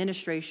the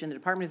administration, the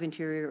Department of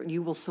Interior,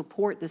 you will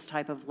support this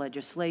type of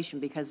legislation,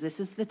 because this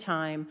is the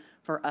time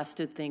for us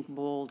to think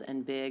bold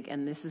and big,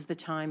 and this is the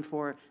time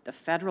for the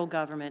federal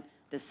government,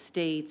 the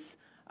states,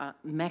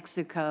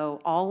 Mexico,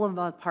 all of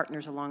our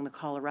partners along the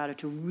Colorado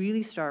to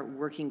really start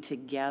working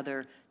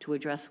together to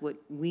address what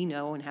we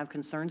know and have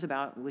concerns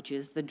about, which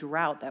is the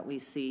drought that we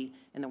see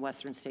in the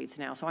western states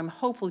now. So I'm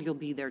hopeful you'll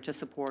be there to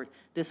support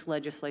this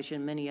legislation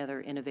and many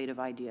other innovative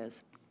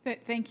ideas.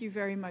 Thank you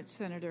very much,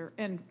 Senator.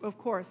 And, of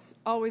course,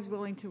 always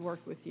willing to work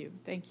with you.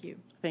 Thank you.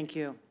 Thank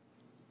you.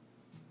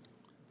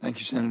 Thank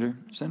you, Senator.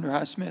 Senator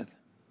Hyde-Smith.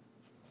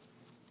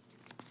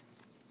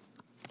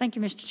 Thank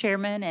you, Mr.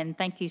 Chairman, and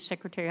thank you,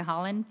 Secretary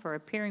Haaland, for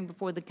appearing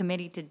before the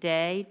committee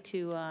today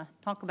to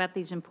talk about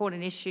these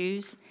important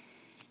issues.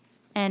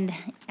 And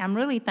I'm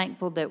really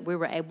thankful that we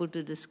were able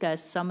to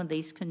discuss some of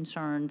these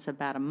concerns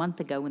about a month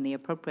ago in the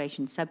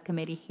Appropriations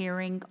Subcommittee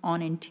hearing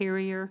on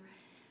Interior.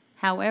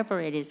 However,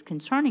 it is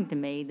concerning to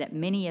me that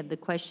many of the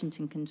questions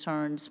and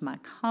concerns my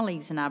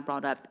colleagues and I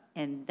brought up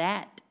in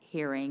that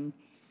hearing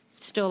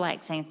still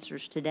lacks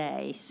answers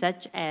today,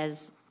 such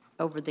as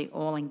over the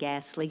oil and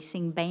gas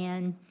leasing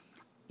ban.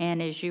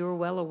 And as you are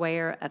well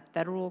aware, a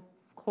federal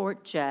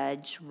court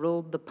judge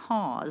ruled the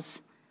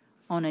pause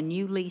on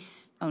new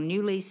leases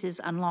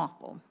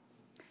unlawful.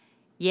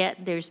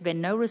 Yet there's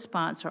been no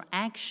response or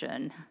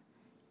action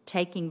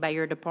taken by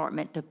your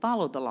department to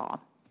follow the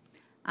law.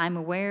 I'm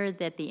aware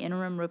that the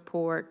interim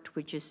report,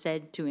 which is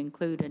said to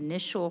include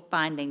initial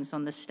findings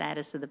on the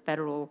status of the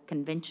federal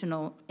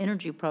conventional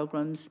energy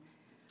programs,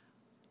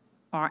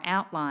 are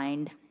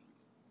outlined,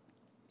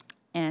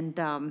 and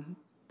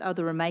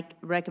other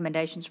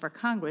recommendations for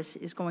Congress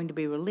is going to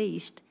be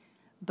released.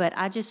 But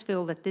I just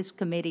feel that this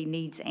committee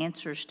needs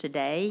answers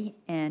today,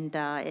 and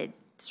it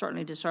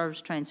certainly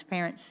deserves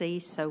transparency.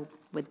 So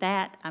with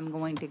that, I'm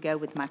going to go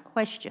with my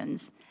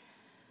questions.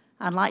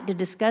 I'd like to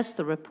discuss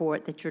the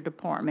report that your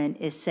department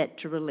is set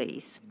to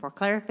release. For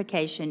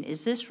clarification,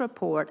 is this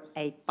report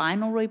a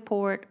final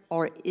report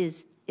or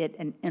is it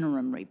an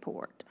interim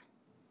report?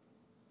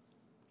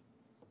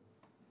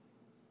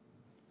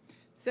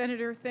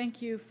 Senator,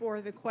 thank you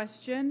for the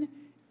question.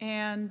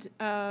 And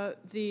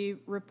the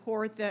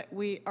report that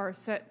we are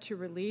set to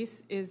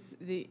release is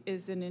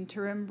an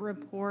interim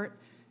report,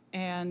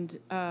 and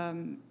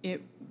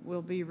it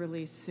will be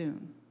released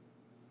soon.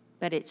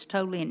 But it's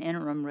totally an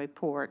interim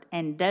report.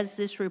 And does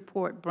this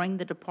report bring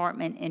the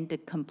department into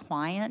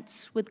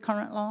compliance with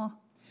current law?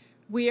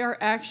 We are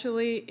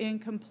actually in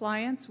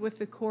compliance with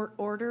the court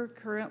order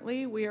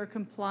currently. We are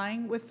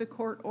complying with the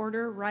court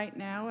order right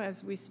now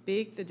as we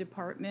speak. The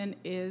department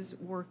is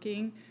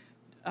working.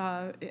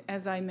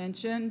 As I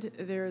mentioned,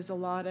 there's a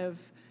lot of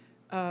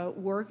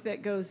work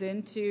that goes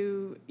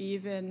into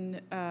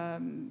even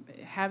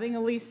having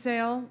a lease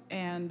sale,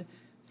 and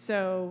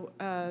so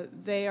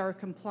they are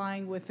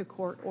complying with the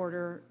court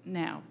order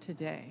now,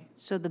 today.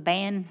 So the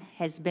ban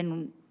has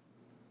been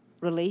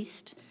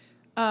released?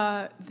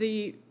 I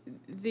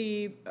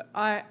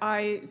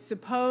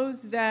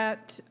suppose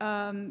that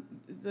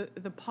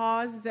the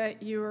pause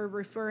that you are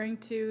referring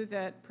to,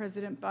 that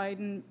President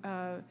Biden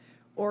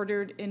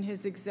ordered in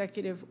his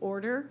executive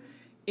order,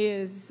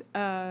 is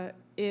I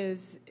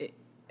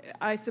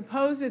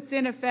suppose it's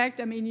in effect.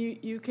 I mean,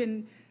 you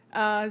can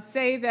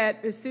say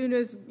that as soon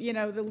as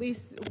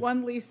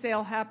one lease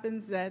sale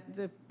happens, that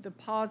the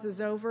pause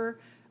is over,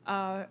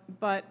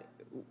 but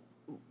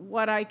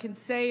what I can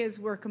say is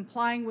we're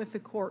complying with the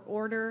court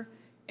order,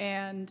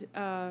 and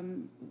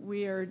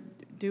we are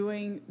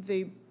doing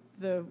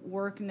the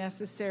work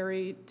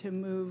necessary to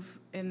move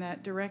in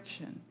that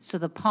direction. So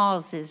the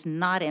pause is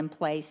not in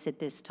place at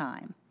this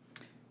time?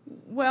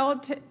 Well,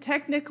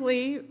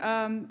 technically,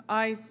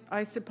 I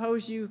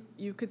suppose you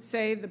could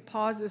say the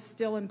pause is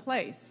still in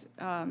place.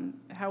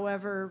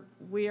 However,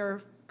 we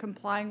are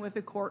complying with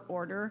the court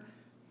order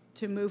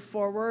to move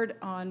forward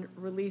on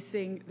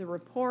releasing the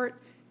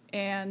report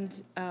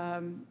and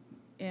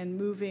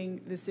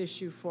moving this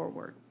issue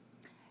forward.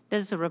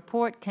 Does the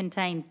report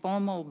contain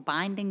formal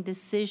binding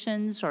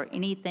decisions or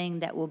anything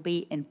that will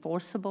be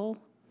enforceable?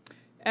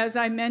 As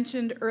I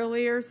mentioned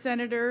earlier,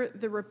 Senator,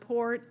 the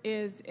report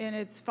is in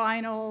its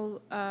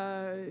final,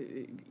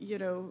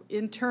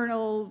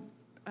 internal,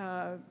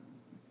 the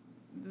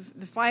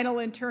final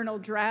internal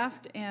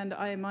draft, and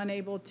I am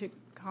unable to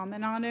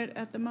comment on it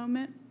at the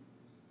moment.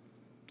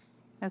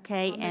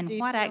 Okay, and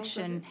what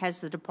action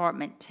has the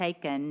department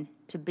taken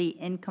to be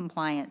in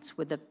compliance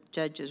with the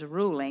judge's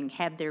ruling?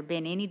 Have there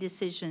been any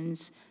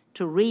decisions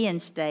to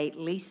reinstate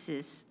lease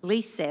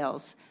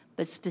sales?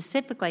 But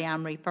specifically,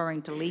 I'm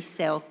referring to lease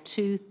sale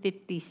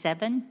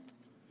 257.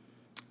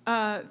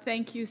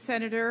 Thank you,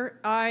 Senator.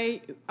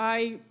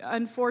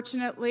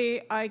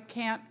 Unfortunately, I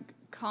can't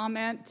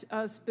comment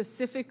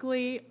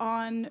specifically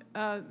on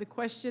the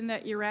question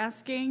that you're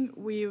asking.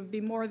 We would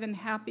be more than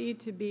happy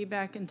to be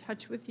back in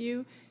touch with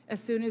you as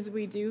soon as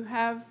we do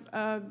have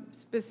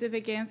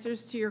specific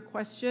answers to your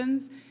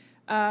questions.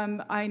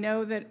 I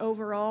know that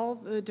overall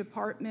the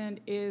department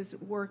is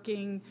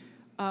working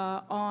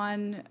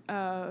on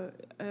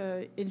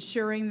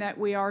ensuring that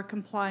we are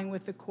complying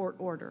with the court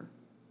order.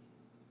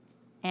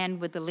 And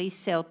with the lease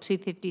sale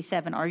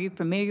 257, are you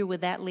familiar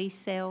with that lease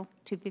sale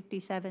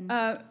 257?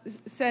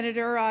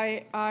 Senator,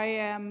 I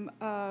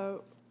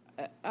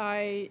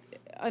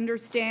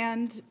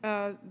understand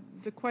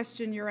the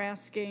question you're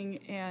asking,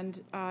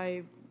 and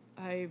I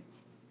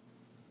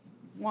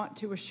want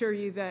to assure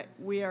you that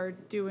we are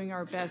doing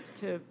our best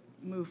to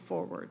move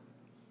forward.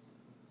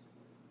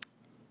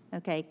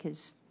 Okay,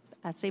 because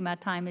I see my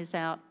time is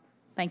out.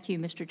 Thank you,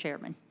 Mr.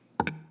 Chairman.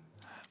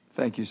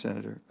 Thank you,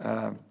 Senator.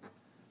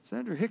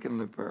 Senator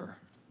Hickenlooper.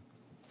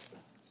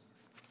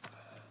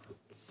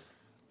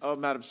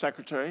 Madam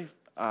Secretary,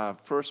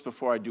 first,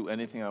 before I do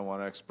anything, I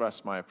want to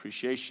express my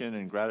appreciation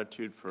and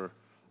gratitude for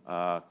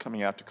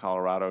coming out to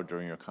Colorado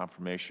during your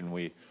confirmation.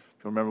 We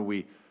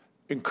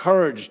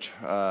encouraged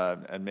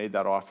and made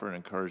that offer and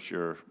encouraged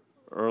your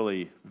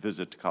early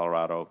visit to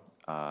Colorado,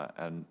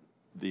 and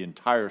the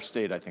entire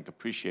state, I think,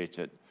 appreciates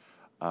it.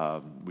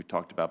 We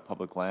talked about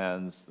public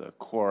lands, the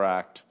CORE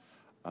Act,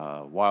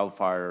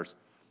 wildfires,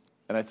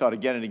 and I thought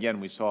again and again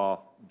we saw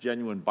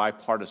genuine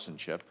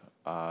bipartisanship,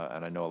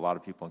 and I know a lot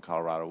of people in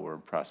Colorado were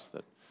impressed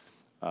that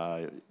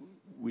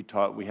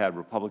we had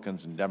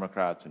Republicans and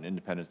Democrats and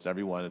independents and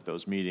everyone at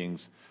those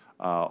meetings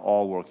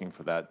all working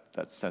for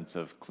that sense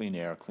of clean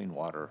air, clean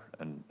water,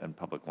 and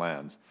public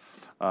lands.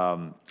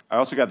 I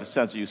also got the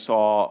sense that you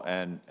saw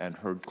and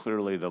heard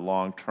clearly the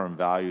long-term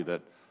value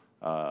that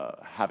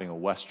having a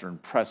Western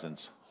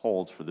presence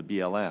holds for the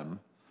BLM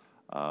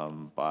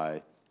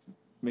by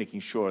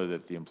making sure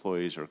that the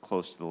employees are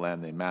close to the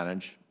land they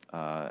manage.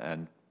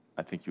 And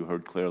I think you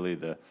heard clearly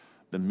the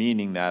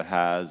meaning that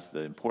has,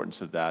 the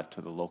importance of that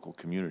to the local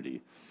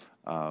community.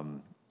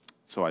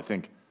 So I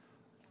think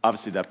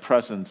obviously that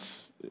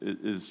presence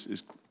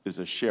is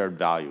a shared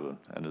value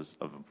and is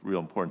of real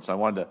importance. I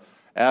wanted to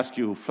ask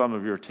you some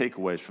of your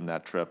takeaways from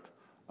that trip,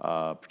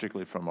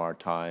 particularly from our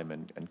time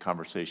and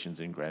conversations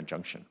in Grand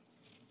Junction.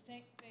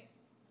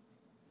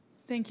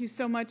 Thank you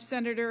so much,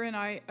 Senator, and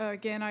I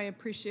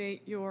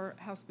appreciate your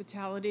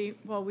hospitality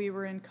while we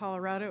were in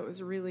Colorado. It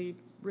was a really,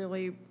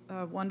 really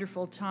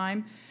wonderful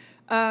time.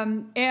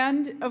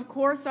 And of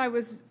course, I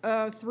was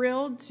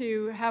thrilled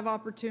to have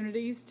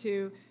opportunities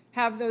to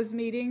have those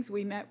meetings.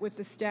 We met with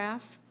the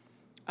staff,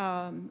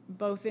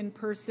 both in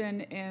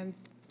person and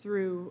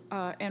through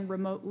and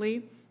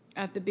remotely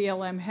at the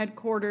BLM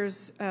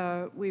headquarters.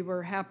 We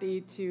were happy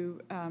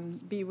to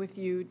be with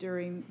you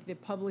during the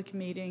public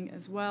meeting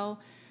as well.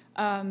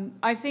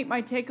 I think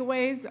my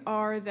takeaways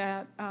are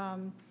that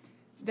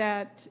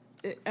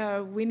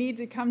we need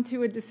to come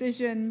to a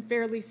decision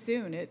fairly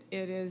soon.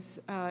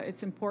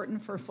 It's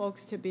important for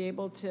folks to be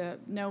able to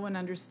know and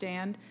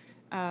understand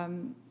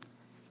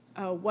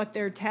what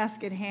their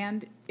task at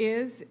hand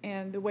is,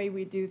 and the way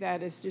we do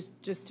that is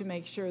just to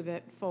make sure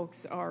that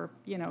folks are,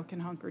 can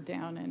hunker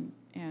down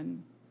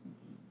and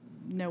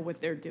know what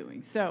they're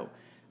doing. So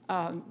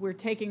we're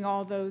taking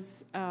all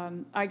those.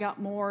 I got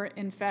more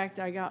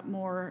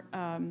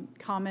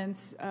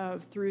comments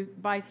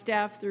by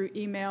staff through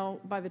email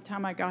by the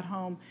time I got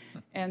home,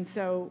 and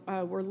so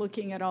we're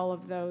looking at all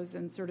of those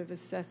and sort of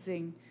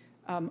assessing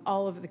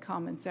all of the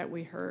comments that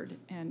we heard,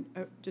 and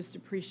just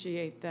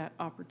appreciate that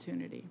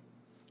opportunity.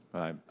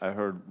 I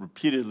heard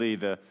repeatedly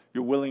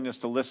your willingness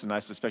to listen. I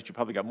suspect you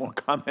probably got more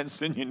comments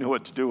than you knew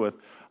what to do with.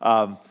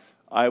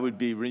 I would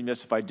be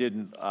remiss if I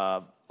didn't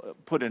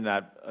put in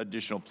that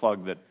additional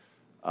plug that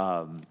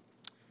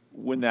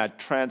when that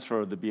transfer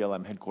of the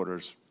BLM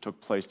headquarters took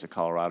place to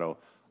Colorado,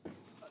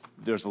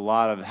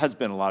 has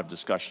been a lot of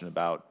discussion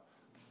about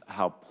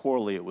how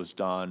poorly it was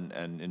done,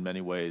 and in many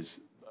ways,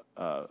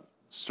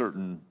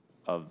 certain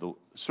of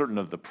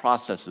the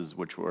processes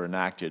which were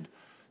enacted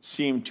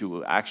seemed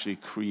to actually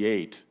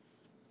create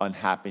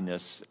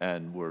unhappiness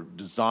and were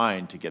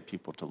designed to get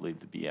people to leave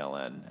the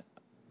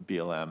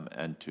BLM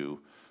and to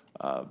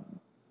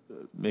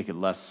make it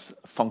less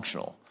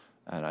functional.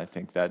 And I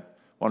think that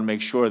I want to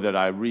make sure that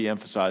I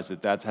re-emphasize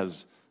that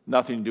has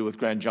nothing to do with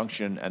Grand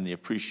Junction and the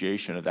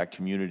appreciation of that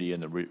community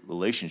and the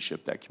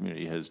relationship that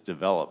community has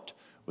developed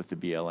with the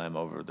BLM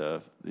over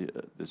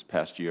this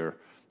past year,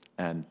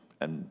 and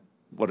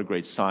what a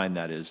great sign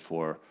that is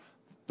for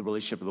the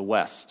relationship of the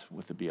West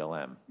with the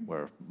BLM,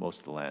 where most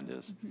of the land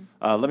is.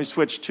 Let me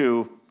switch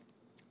to,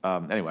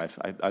 anyway,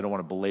 I don't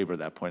want to belabor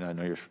that point. I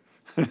know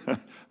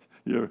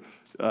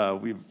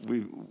we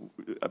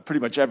pretty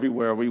much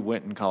everywhere we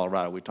went in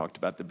Colorado, we talked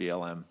about the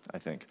BLM, I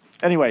think.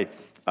 Anyway,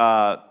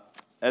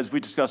 as we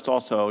discussed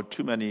also,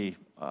 too many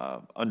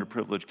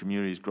underprivileged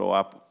communities grow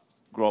up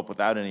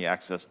without any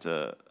access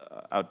to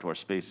outdoor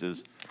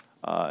spaces.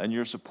 And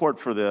your support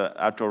for the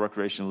Outdoor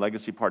Recreation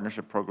Legacy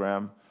Partnership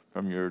Program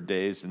from your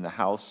days in the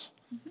House,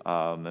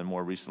 and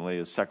more recently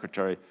as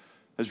Secretary,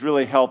 has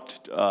really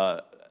helped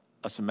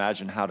us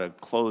imagine how to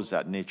close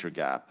that nature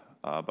gap.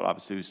 But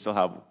obviously we still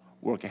have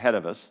work ahead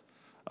of us.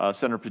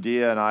 Senator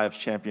Padilla and I have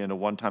championed a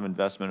one-time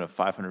investment of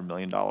 $500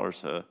 million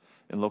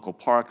in local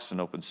parks and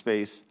open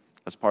space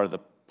as part of the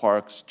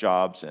Parks,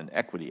 Jobs, and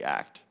Equity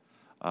Act.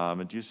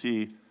 And do you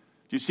see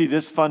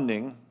this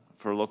funding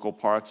for local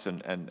parks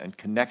and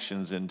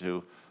connections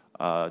into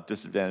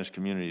disadvantaged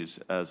communities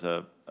as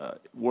a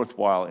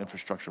worthwhile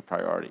infrastructure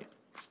priority?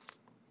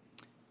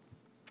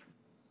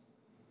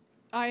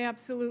 I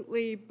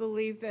absolutely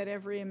believe that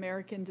every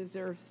American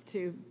deserves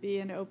to be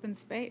in open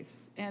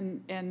space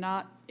and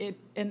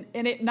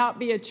it not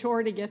be a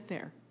chore to get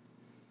there.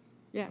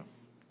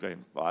 Yes. Great.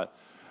 Well,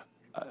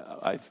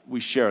 we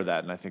share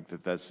that, and I think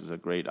that this is a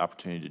great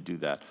opportunity to do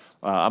that.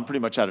 I'm pretty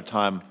much out of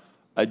time.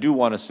 I do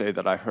want to say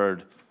that I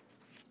heard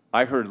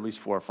at least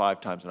 4 or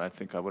 5 times, and I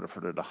think I would have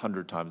heard it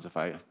 100 times if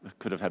I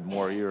could have had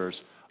more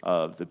ears.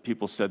 The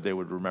people said they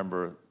would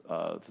remember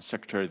the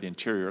Secretary of the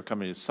Interior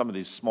coming to some of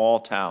these small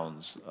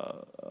towns,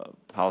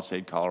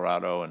 Palisade,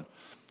 Colorado,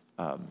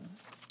 and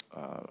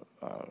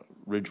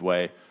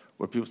Ridgeway,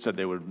 where people said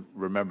they would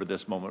remember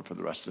this moment for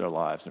the rest of their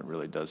lives, and it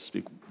really does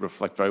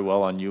reflect very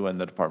well on you and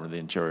the Department of the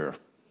Interior.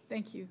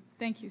 Thank you.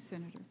 Thank you,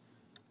 Senator.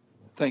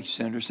 Thank you,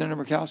 Senator.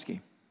 Senator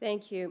Murkowski.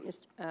 Thank you,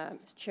 Mr.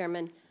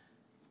 Chairman.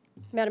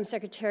 Madam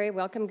Secretary,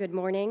 welcome. Good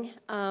morning.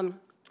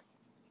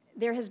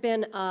 There has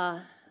been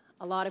a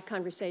lot of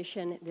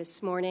conversation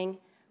this morning,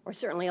 or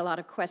certainly a lot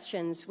of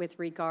questions with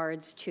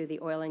regards to the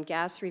oil and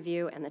gas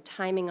review and the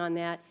timing on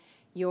that.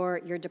 Your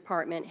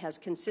department has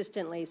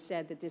consistently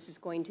said that this is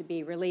going to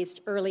be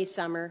released early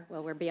summer.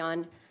 Well, we're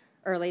beyond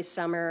early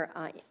summer.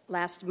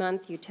 Last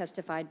month, you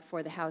testified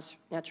before the House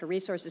Natural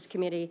Resources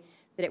Committee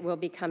that it will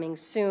be coming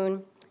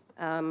soon.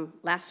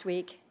 Last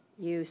week,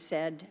 you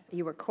said,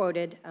 you were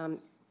quoted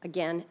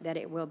again, that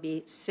it will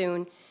be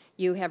soon.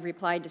 You have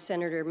replied to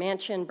Senator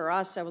Manchin,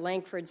 Barrasso,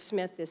 Lankford,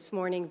 Smith this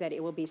morning that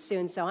it will be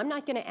soon. So I'm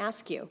not going to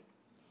ask you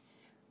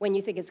when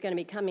you think it's going to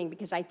be coming,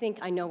 because I think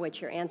I know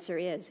what your answer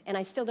is. And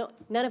I still don't,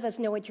 none of us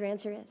know what your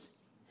answer is.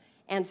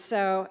 And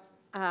so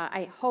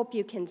I hope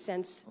you can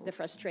sense the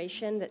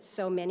frustration that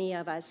so many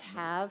of us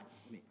have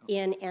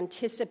in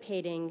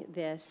anticipating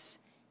this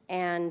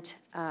and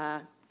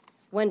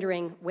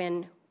wondering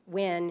when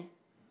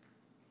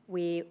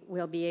we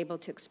will be able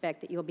to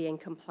expect that you'll be in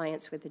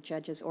compliance with the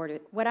judge's order.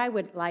 What I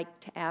would like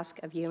to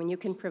ask of you, and you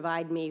can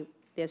provide me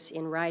this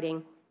in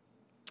writing,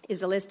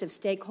 is a list of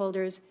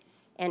stakeholders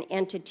and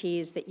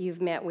entities that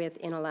you've met with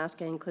in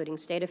Alaska, including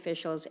state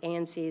officials,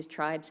 ANCs,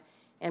 tribes,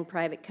 and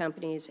private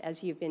companies,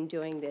 as you've been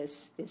doing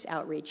this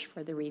outreach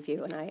for the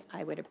review, and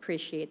I would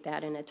appreciate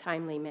that in a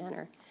timely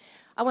manner.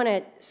 I want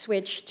to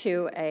switch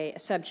to a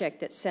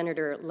subject that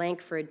Senator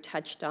Lankford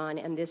touched on,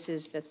 and this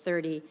is the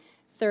 30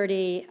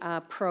 30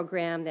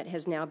 program that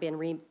has now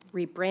been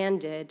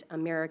rebranded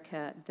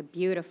America the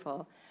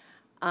Beautiful.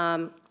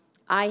 I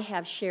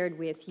have shared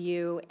with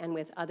you and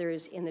with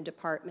others in the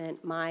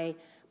department my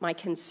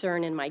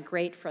concern and my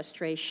great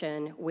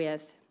frustration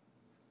with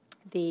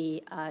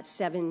the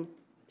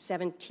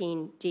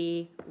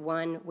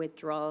 17D1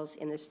 withdrawals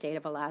in the state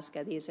of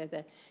Alaska. These are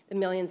the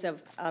millions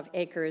of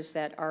acres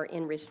that are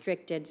in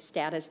restricted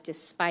status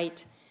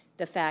despite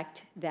the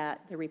fact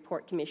that the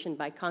report commissioned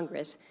by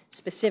Congress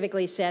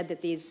specifically said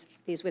that these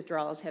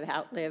withdrawals have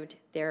outlived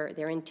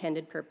their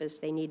intended purpose.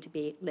 They need to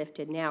be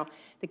lifted now.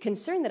 The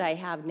concern that I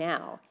have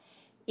now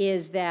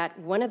is that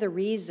one of the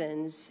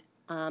reasons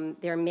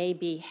there may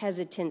be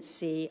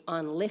hesitancy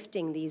on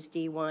lifting these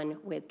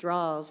D1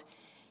 withdrawals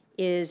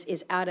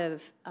is out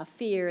of a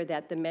fear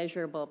that the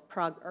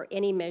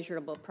any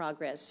measurable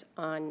progress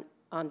on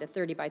the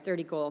 30 by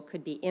 30 goal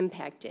could be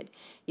impacted.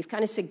 You've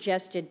kind of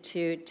suggested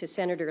to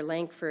Senator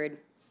Lankford in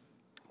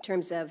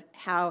terms of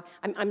how,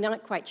 I'm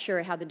not quite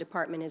sure how the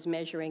department is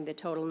measuring the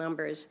total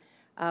numbers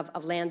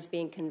of lands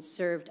being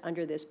conserved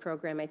under this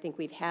program. I think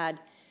we've had,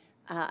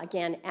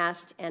 again,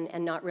 asked and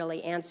not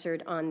really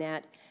answered on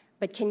that.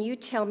 But can you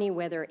tell me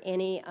whether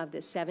any of the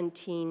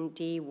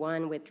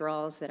 17D1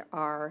 withdrawals that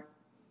are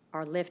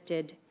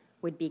lifted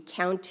would be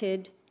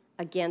counted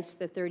against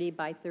the 30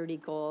 by 30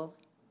 goal?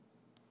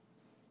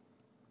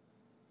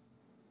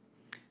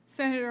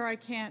 Senator, I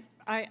can't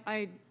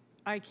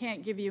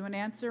give you an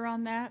answer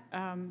on that.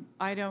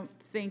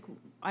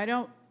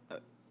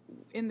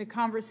 In the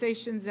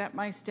conversations that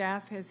my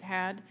staff has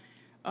had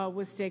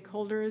with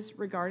stakeholders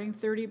regarding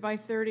 30 by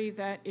 30,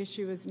 that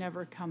issue has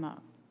never come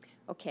up.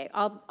 Okay,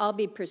 I'll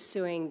be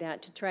pursuing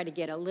that to try to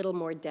get a little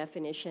more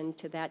definition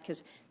to that,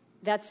 because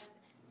that's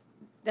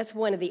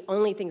one of the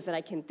only things that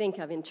I can think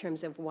of in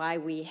terms of why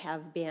we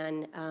have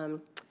been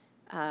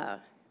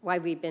why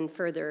we've been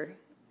further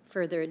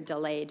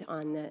delayed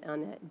on the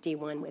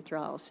D1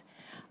 withdrawals.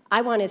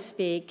 I want to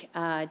speak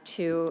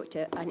to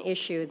an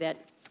issue that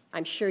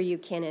I'm sure you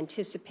can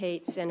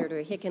anticipate.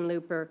 Senator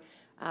Hickenlooper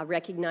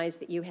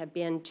recognized that you have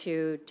been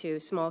to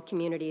small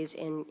communities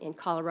in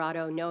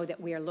Colorado, know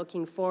that we are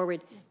looking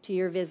forward to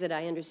your visit.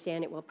 I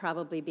understand it will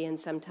probably be in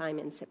sometime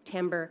in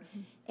September.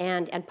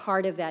 And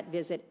part of that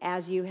visit,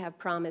 as you have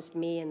promised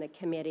me and the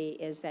committee,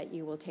 is that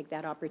you will take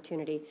that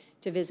opportunity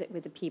to visit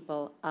with the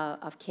people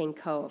of King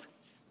Cove.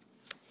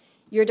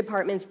 Your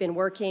department's been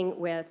working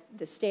with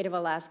the state of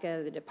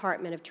Alaska, the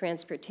Department of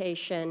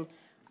Transportation,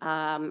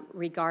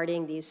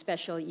 regarding these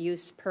special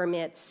use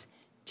permits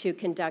to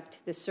conduct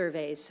the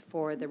surveys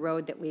for the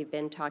road that we've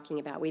been talking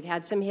about. We've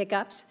had some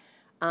hiccups,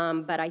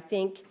 but I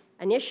think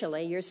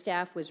initially your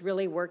staff was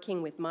really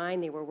working with mine.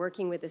 They were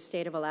working with the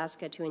state of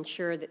Alaska to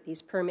ensure that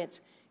these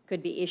permits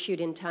could be issued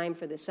in time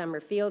for the summer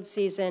field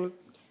season.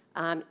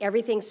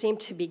 Everything seemed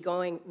to be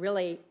going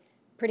really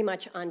pretty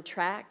much on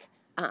track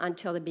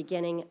until the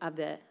beginning of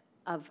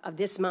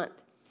this month.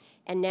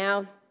 And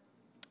now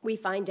we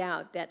find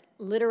out that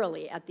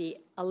literally at the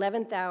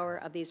 11th hour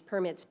of these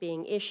permits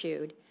being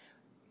issued,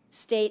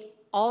 state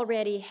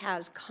already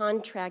has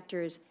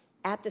contractors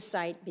at the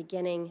site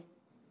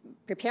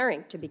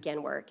preparing to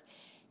begin work.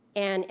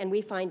 And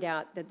we find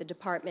out that the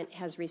department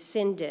has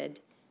rescinded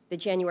the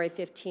January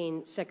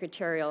 15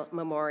 secretarial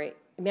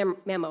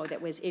memo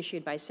that was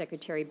issued by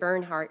Secretary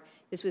Bernhardt.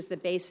 This was the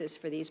basis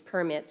for these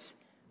permits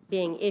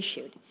being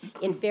issued.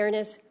 In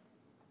fairness,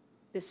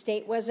 the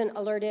state wasn't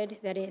alerted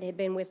that it had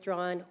been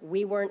withdrawn.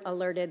 We weren't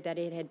alerted that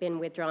it had been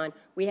withdrawn.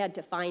 We had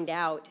to find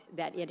out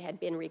that it had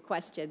been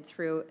requested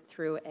through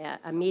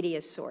a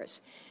media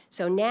source.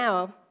 So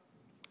now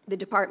the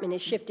department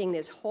is shifting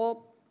this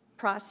whole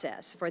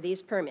process for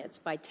these permits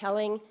by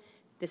telling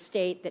the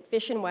state that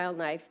Fish and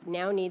Wildlife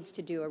now needs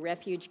to do a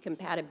refuge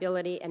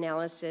compatibility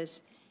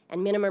analysis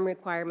and minimum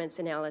requirements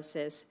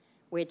analysis,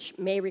 which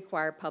may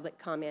require public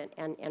comment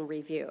and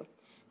review.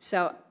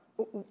 So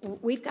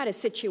we've got a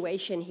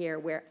situation here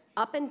where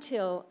up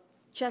until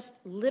just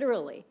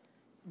literally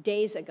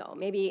days ago,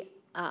 maybe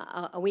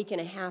a week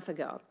and a half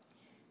ago,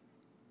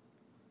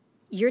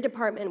 your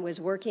department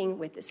was working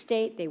with the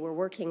state. They were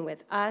working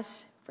with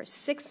us for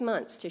 6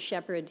 months to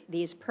shepherd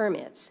these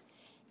permits.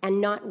 And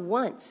not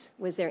once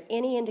was there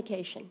any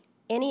indication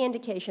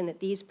that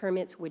these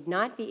permits would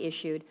not be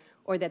issued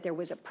or that there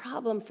was a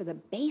problem for the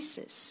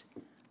basis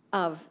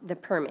of the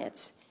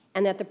permits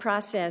and that the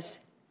process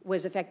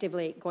was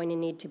effectively going to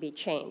need to be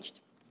changed.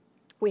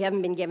 We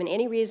haven't been given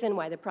any reason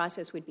why the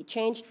process would be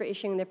changed for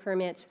issuing the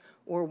permits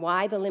or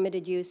why the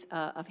limited use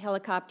of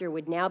helicopter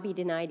would now be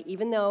denied,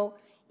 even though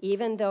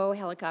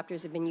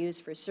helicopters have been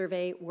used for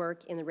survey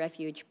work in the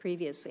refuge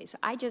previously. So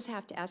I just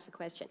have to ask the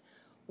question,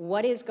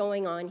 what is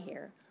going on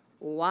here?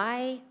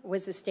 Why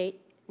was the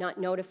state not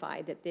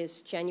notified that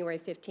this January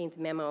 15th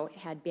memo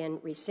had been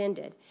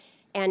rescinded?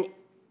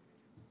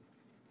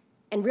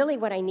 And really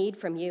what I need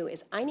from you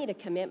is I need a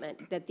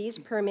commitment that these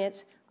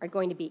permits are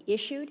going to be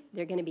issued.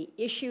 They're going to be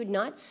issued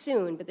not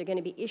soon, but they're going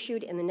to be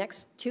issued in the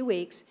next 2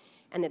 weeks,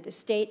 and that the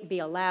state be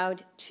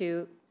allowed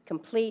to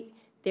complete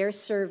their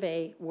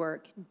survey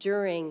work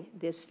during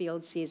this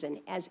field season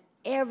as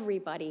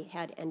everybody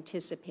had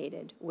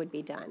anticipated would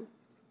be done.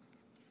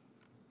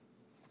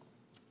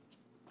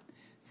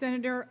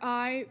 Senator,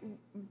 I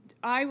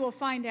will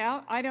find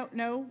out. I don't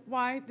know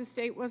why the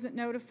state wasn't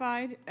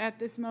notified at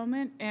this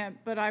moment,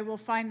 but I will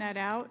find that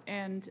out,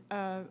 and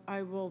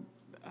I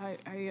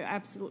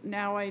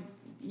absolutely,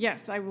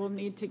 yes, I will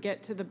need to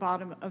get to the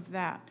bottom of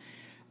that.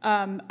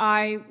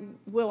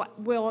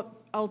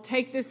 I'll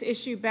take this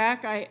issue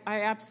back. I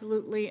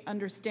absolutely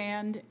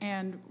understand,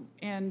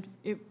 and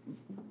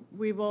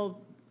we will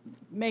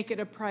make it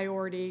a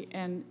priority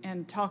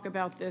and talk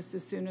about this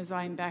as soon as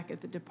I'm back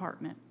at the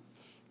department.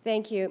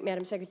 Thank you,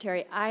 Madam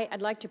Secretary.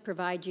 I'd like to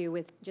provide you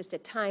with just a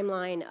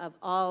timeline of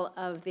all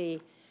of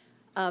the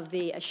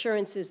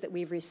assurances that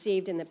we've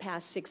received in the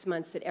past 6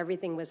 months that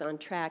everything was on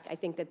track. I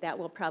think that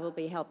will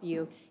probably help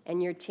you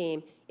and your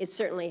team. It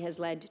certainly has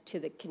led to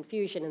the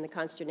confusion and the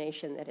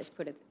consternation that has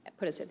put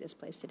us at this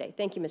place today.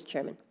 Thank you, Mr.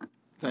 Chairman.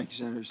 Thank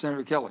you, Senator.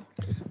 Senator Kelly.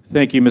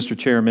 Thank you, Mr.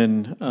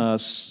 Chairman.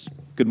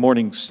 Good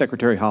morning,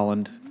 Secretary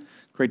Haaland.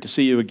 Great to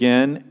see you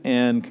again,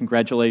 and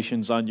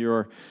congratulations on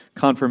your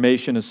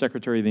confirmation as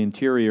Secretary of the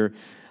Interior.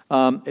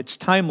 It's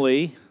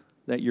timely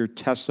that you're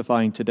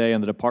testifying today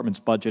on the department's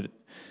budget.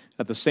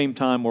 At the same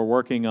time, we're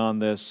working on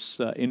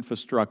this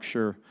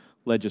infrastructure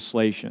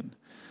legislation.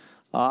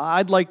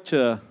 I'd like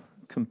to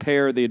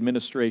compare the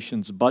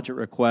administration's budget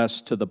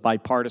request to the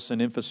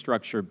bipartisan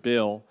infrastructure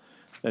bill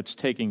that's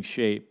taking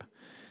shape,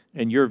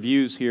 and your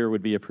views here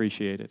would be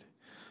appreciated.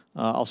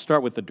 I'll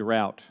start with the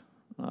drought.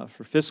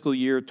 For fiscal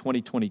year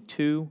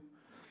 2022,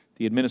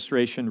 the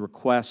administration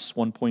requests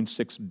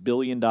 $1.6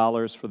 billion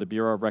for the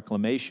Bureau of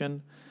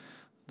Reclamation,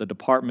 the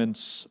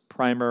department's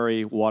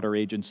primary water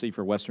agency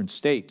for Western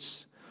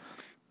states.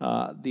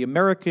 The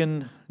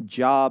American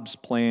Jobs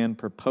Plan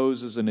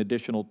proposes an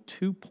additional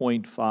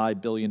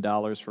 $2.5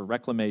 billion for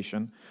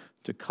reclamation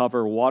to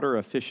cover water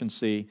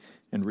efficiency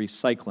and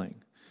recycling.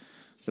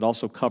 It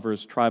also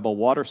covers tribal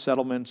water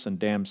settlements and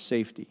dam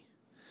safety.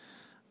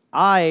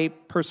 I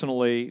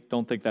personally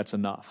don't think that's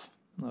enough.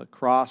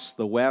 Across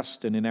the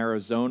West and in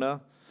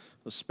Arizona,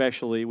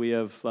 especially, we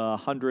have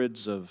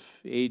hundreds of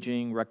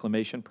aging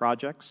reclamation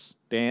projects,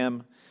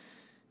 dam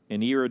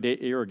and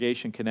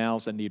irrigation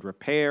canals that need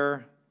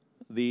repair.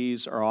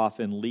 These are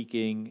often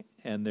leaking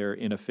and they're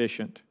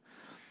inefficient.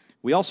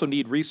 We also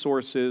need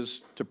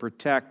resources to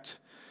protect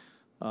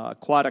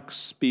aquatic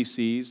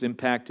species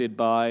impacted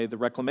by the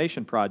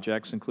reclamation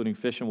projects, including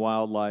fish and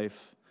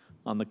wildlife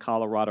on the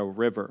Colorado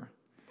River.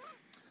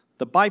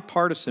 The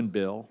bipartisan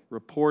bill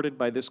reported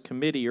by this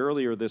committee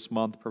earlier this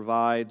month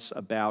provides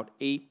about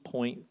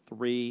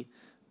 $8.3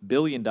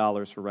 billion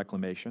for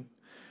reclamation.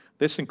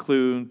 This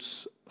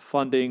includes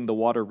funding the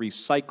water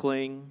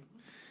recycling,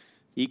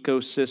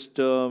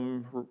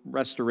 ecosystem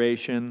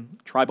restoration,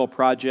 tribal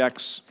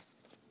projects,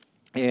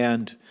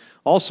 and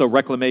also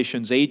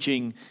reclamation's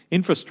aging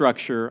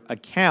infrastructure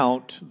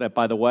account that,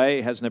 by the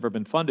way, has never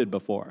been funded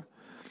before.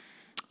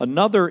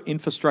 Another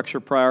infrastructure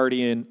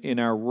priority in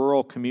our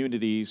rural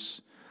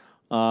communities,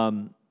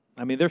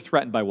 they're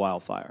threatened by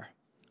wildfire.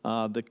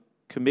 The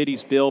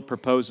committee's bill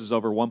proposes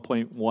over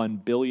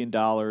 $1.1 billion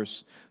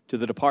to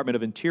the Department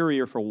of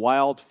Interior for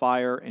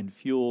wildfire and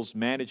fuels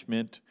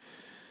management,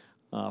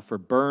 for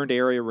burned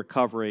area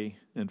recovery,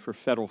 and for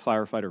federal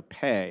firefighter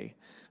pay.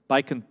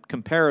 By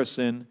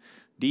comparison,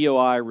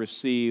 DOI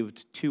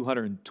received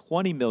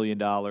 $220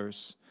 million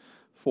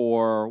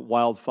for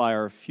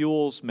wildfire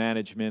fuels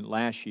management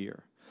last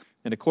year.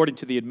 And according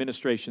to the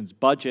administration's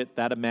budget,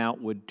 that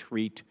amount would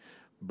treat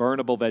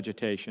burnable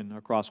vegetation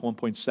across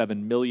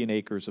 1.7 million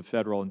acres of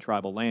federal and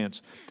tribal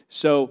lands.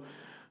 So,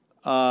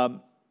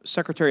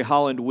 Secretary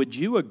Haaland, would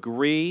you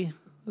agree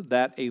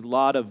that a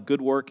lot of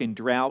good work in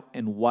drought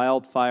and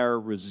wildfire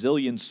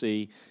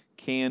resiliency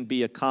can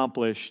be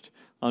accomplished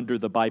under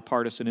the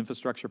bipartisan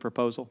infrastructure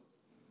proposal?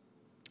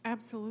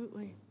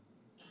 Absolutely.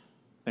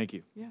 Thank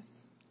you.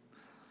 Yes.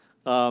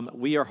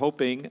 We are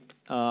hoping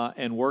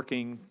and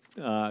working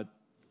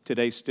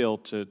today still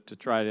to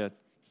try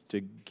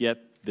to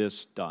get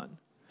this done.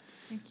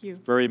 Thank you.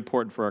 Very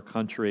important for our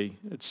country.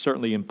 It's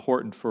certainly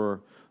important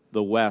for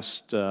the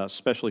West,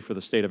 especially for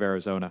the state of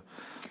Arizona.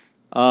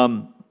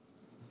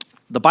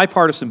 The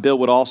bipartisan bill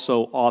would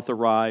also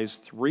authorize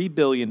 $3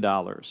 billion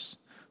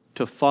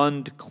to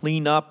fund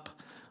cleanup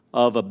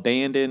of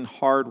abandoned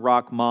hard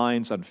rock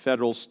mines on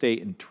federal,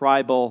 state, and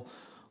tribal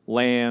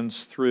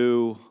lands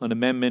through an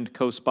amendment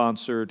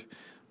co-sponsored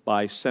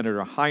by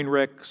Senator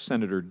Heinrich,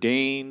 Senator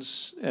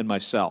Daines, and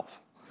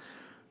myself.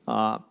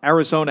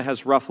 Arizona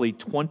has roughly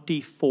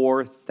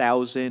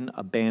 24,000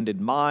 abandoned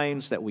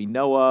mines that we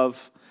know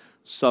of.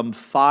 Some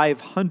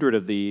 500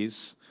 of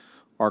these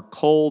are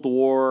Cold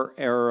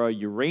War-era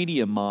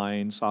uranium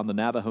mines on the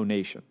Navajo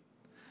Nation.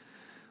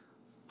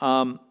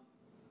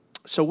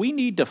 So we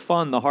need to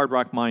fund the hard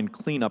rock mine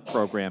cleanup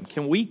program.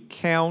 Can we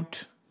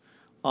count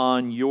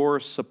on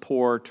your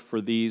support for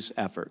these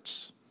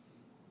efforts?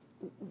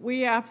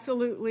 We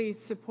absolutely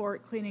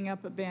support cleaning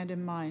up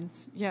abandoned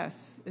mines.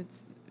 Yes,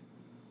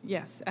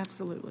 yes,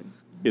 absolutely.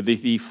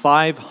 The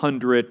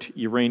 500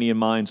 uranium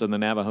mines on the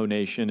Navajo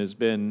Nation has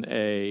been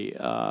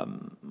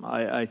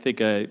I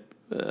think, a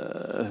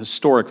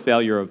historic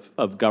failure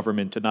of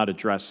government to not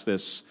address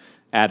this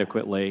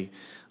adequately.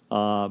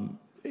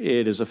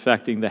 It is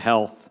affecting the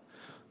health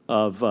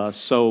of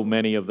so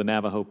many of the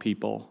Navajo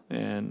people,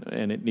 and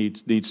it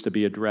needs to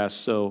be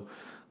addressed. So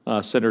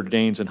Senator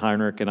Daines and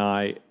Heinrich and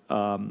I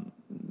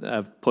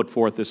have put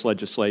forth this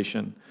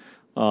legislation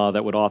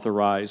that would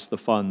authorize the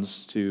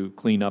funds to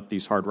clean up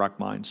these hard rock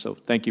mines. So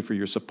thank you for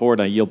your support.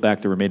 I yield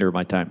back the remainder of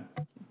my time.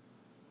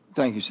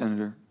 Thank you,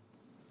 Senator.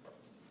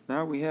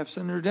 Now we have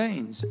Senator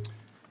Daines.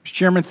 Mr.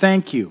 Chairman,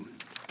 thank you.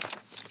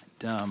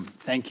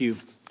 Thank you,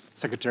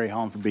 Secretary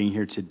Haaland, for being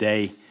here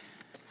today.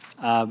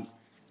 I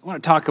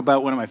want to talk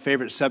about one of my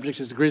favorite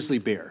subjects, is the grizzly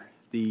bear.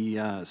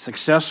 The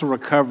successful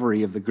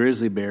recovery of the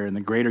grizzly bear in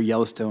the greater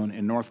Yellowstone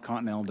and North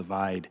Continental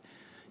Divide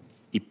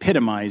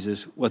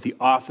epitomizes what the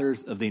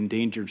authors of the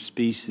Endangered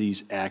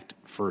Species Act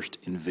first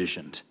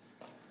envisioned.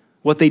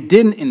 What they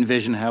didn't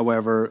envision,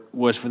 however,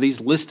 was for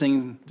these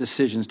listing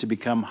decisions to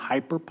become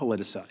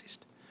hyper-politicized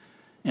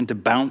and to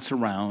bounce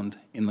around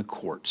in the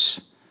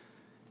courts.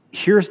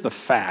 Here's the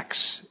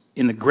facts.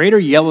 In the greater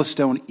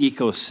Yellowstone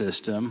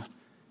ecosystem,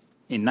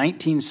 in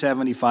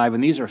 1975,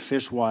 and these are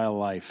Fish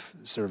Wildlife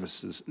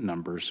Services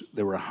numbers,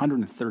 there were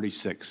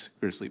 136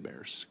 grizzly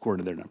bears,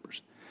 according to their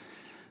numbers.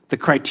 The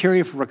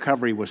criteria for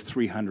recovery was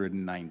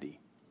 390.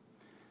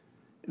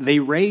 They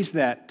raised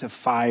that to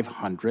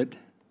 500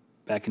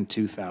 back in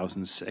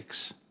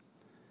 2006.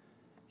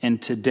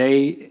 And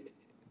today,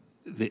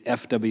 the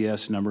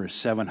FWS number is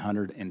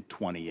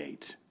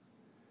 728,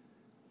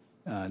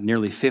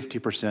 nearly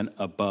 50%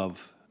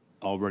 above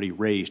already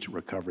raised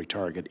recovery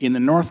target. In the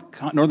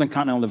Northern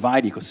Continental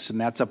Divide ecosystem,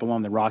 that's up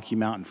along the Rocky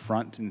Mountain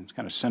front in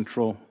kind of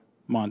central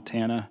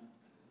Montana,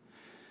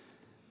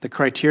 the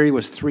criteria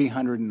was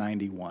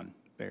 391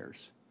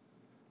 bears.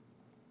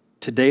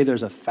 Today,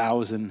 there's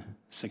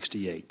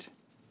 1,068.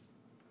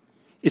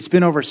 It's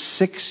been over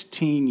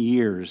 16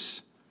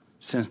 years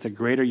since the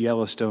greater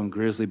Yellowstone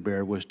grizzly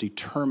bear was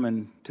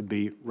determined to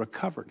be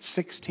recovered.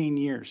 16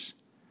 years.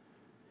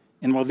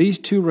 And while these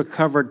two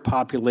recovered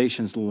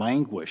populations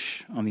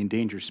languish on the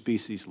endangered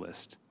species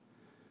list,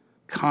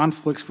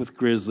 conflicts with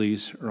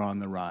grizzlies are on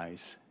the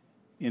rise.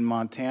 In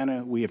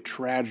Montana, we have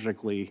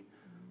tragically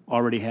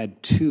already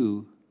had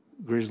 2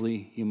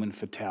 grizzly human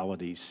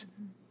fatalities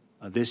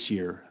this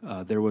year.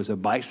 There was a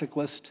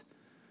bicyclist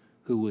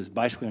who was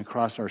bicycling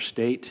across our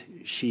state.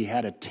 She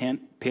had a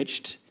tent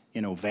pitched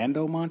in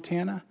Ovando,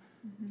 Montana,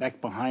 back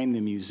behind the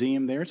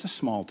museum there. It's a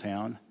small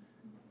town.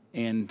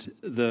 And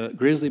the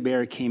grizzly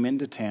bear came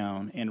into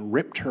town and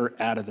ripped her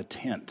out of the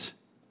tent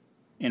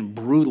and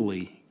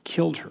brutally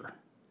killed her.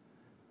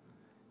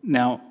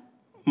 Now,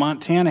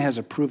 Montana has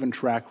a proven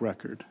track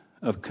record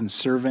of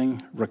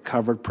conserving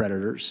recovered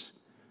predators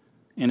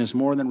and is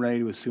more than ready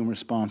to assume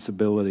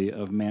responsibility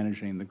of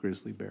managing the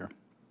grizzly bear.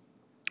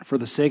 For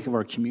the sake of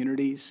our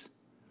communities,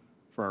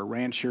 for our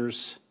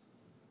ranchers,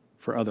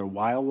 for other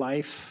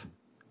wildlife,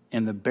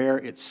 and the bear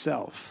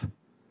itself,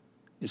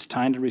 it's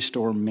time to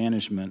restore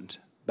management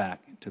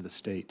back to the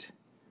state.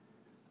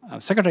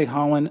 Secretary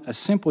Haaland, a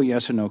simple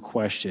yes or no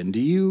question.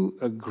 Do you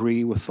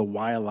agree with the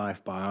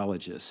wildlife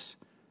biologists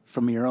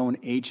from your own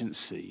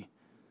agency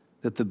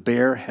that the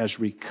bear has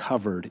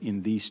recovered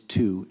in these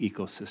 2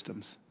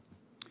 ecosystems?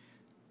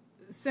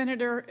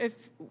 Senator,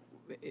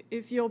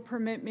 if you'll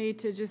permit me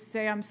to just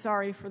say I'm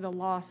sorry for the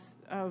loss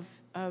of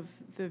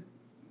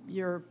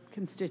your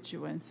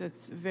constituents.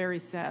 It's a very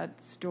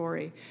sad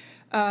story.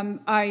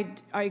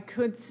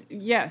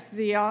 Yes,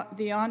 the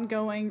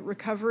ongoing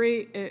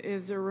recovery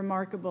is a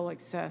remarkable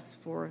success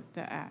for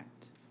the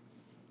Act.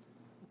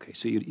 Okay,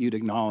 so you'd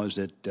acknowledge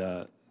that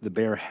the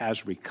bear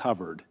has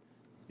recovered,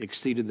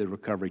 exceeded the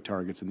recovery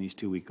targets in these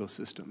 2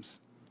 ecosystems.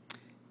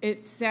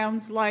 It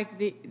sounds like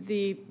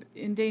the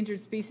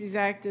Endangered Species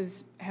Act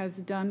has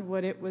done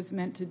what it was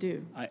meant to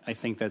do. I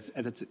think that's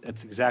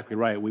exactly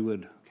right. We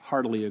would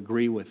heartily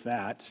agree with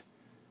that.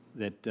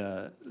 That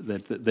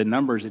the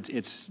numbers,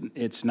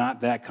 it's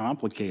not that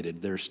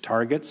complicated. There's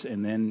targets,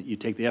 and then you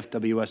take the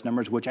FWS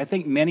numbers, which I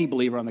think many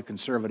believe are on the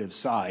conservative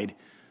side,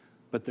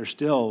 but they're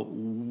still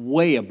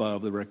way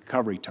above the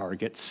recovery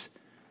targets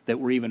that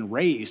were even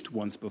raised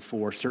once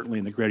before, certainly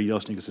in the greater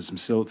Yellowstone ecosystem.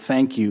 So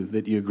thank you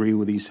that you agree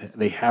with these.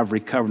 They have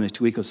recovered in these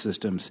 2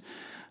 ecosystems.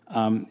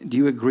 Do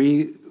you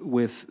agree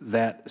with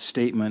that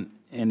statement?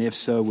 And if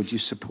so, would you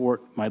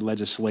support my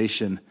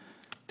legislation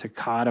to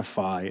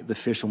codify the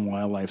Fish and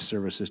Wildlife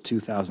Service's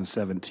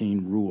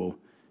 2017 rule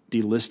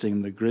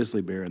delisting the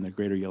grizzly bear in the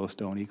greater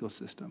Yellowstone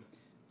ecosystem?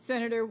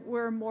 Senator,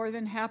 we're more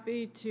than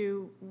happy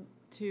to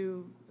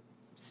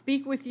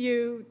speak with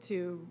you,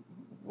 to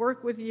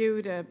work with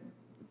you,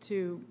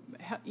 to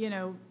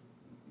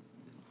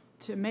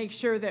make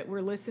sure that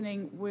we're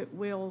listening.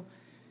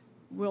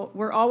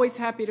 We're always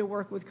happy to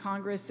work with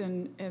Congress,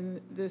 and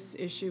this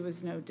issue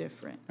is no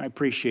different. I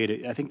appreciate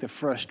it. I think the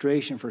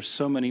frustration for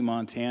so many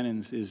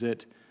Montanans is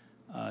that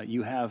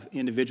you have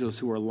individuals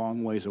who are a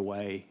long ways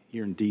away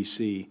here in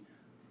D.C.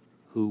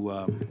 who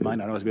might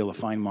not always be able to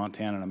find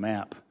Montana on a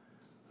map,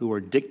 who are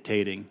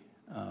dictating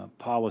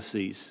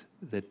policies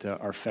that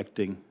are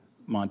affecting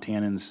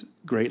Montanans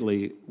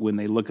greatly when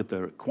they look at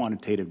the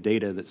quantitative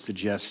data that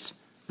suggests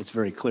it's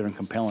very clear and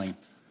compelling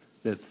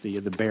that the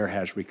bear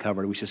has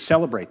recovered. We should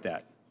celebrate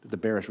that the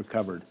bear has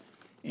recovered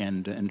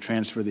and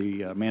transfer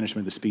the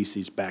management of the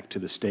species back to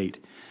the state.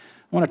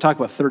 I want to talk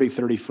about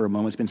 30-30 for a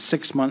moment. It's been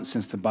 6 months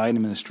since the Biden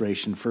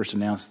administration first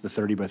announced the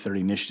 30-by-30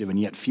 initiative, and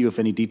yet few, if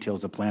any,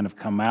 details of the plan have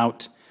come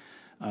out.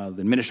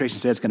 The administration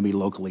said it's going to be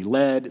locally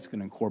led, it's going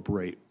to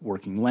incorporate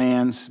working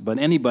lands, but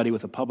anybody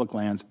with a public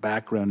lands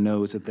background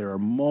knows that there are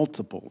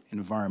multiple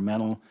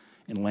environmental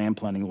and land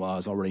planning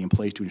laws already in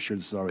place to ensure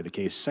this is already the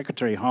case.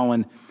 Secretary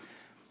Haaland,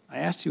 I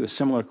asked you a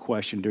similar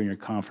question during your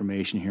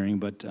confirmation hearing,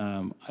 but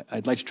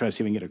I'd like to try to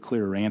see if I can get a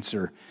clearer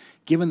answer.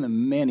 Given the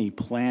many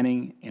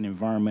planning and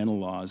environmental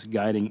laws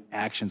guiding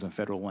actions on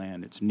federal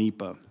land, it's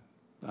NEPA,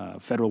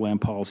 Federal Land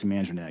Policy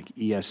Management Act,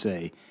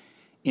 ESA,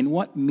 in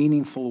what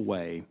meaningful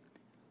way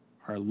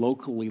are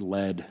locally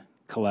led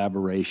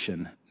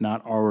collaboration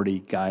not already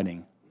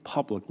guiding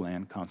public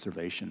land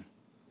conservation?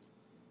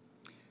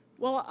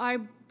 Well, I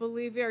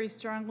believe very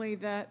strongly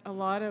that a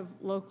lot of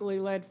locally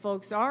led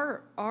folks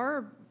are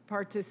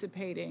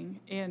participating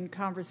in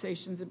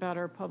conversations about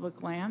our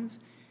public lands,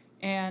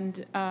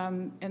 and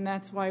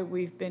that's why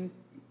we've been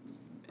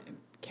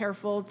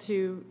careful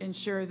to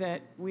ensure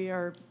that we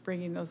are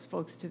bringing those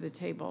folks to the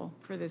table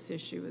for this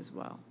issue as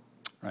well.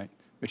 Right.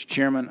 Mr.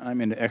 Chairman,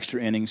 I'm into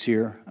extra innings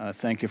here.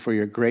 Thank you for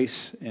your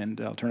grace, and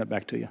I'll turn it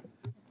back to you.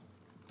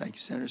 Thank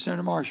you, Senator.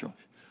 Senator Marshall.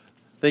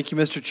 Thank you,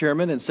 Mr.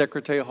 Chairman, and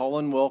Secretary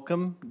Haaland,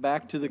 welcome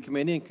back to the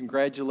committee, and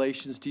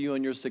congratulations to you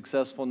on your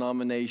successful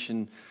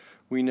nomination.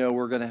 We know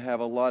we're going to have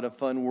a lot of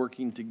fun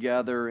working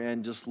together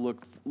and just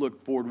look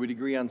forward. We'd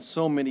agree on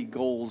so many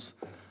goals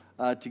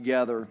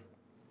together.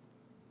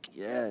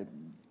 Yeah,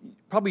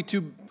 probably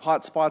two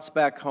hot spots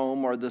back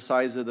home are the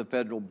size of the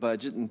federal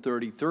budget and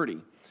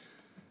 30-30.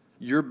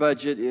 Your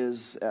budget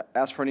is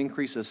asked for an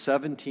increase of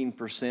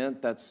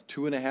 17%. That's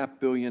 $2.5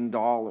 billion.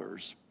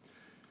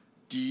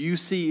 Do you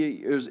see,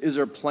 is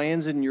there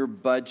plans in your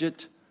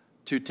budget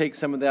to take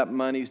some of that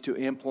monies to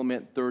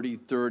implement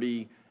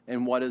 30-30,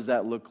 and what does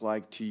that look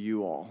like to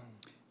you all?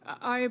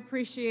 I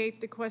appreciate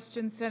the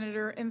question,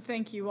 Senator, and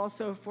thank you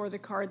also for the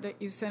card that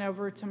you sent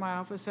over to my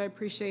office. I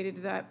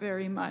appreciated that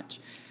very much.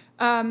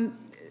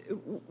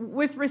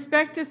 With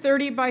respect to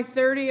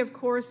 30-by-30, of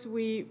course,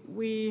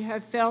 we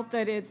have felt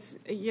that it's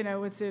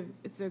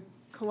a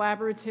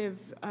collaborative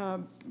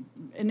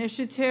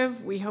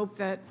initiative. We hope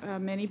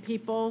that many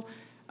people,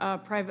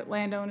 private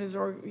landowners,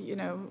 or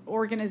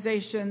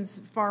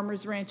organizations,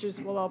 farmers, ranchers,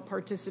 will all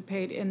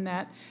participate in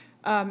that.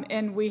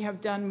 And we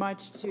have done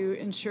much to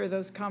ensure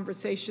those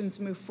conversations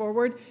move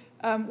forward.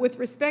 With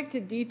respect to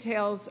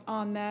details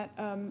on that,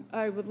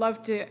 I would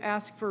love to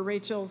ask for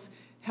Rachel's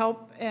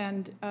help,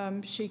 and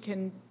she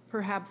can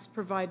perhaps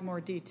provide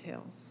more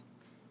details.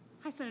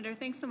 Hi, Senator.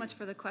 Thanks so much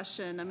for the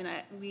question. I mean,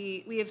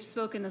 we have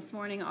spoken this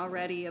morning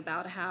already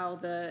about how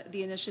the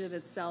initiative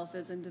itself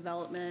is in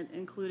development,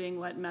 including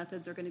what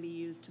methods are going to be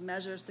used to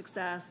measure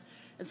success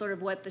and sort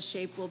of what the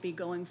shape will be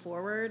going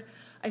forward.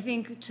 I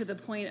think to the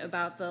point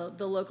about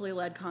the locally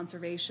led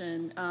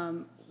conservation,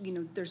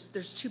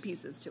 there's two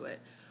pieces to it.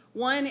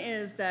 One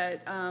is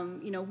that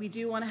we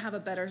do want to have a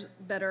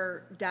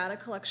better data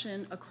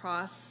collection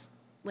across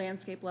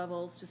landscape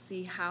levels to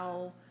see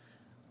how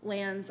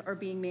lands are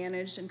being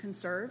managed and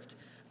conserved.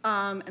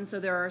 And so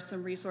there are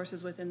some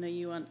resources within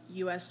the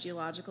U.S.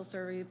 Geological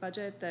Survey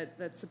budget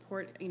that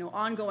support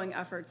ongoing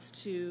efforts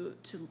to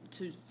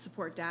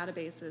support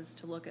databases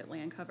to look at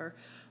land cover.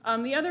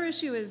 The other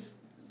issue is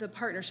the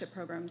partnership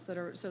programs that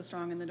are so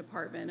strong in the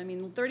department. I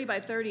mean,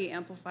 30-by-30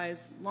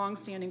 amplifies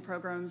longstanding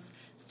programs,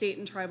 state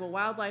and tribal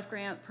wildlife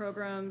grant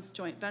programs,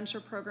 joint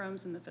venture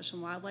programs in the Fish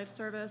and Wildlife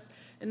Service,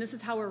 and this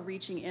is how we're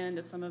reaching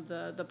into some of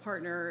the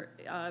partner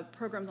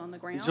programs on the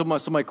ground.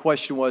 So my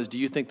question was, do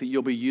you think that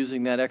you'll be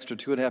using that extra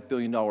 $2.5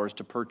 billion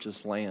to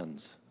purchase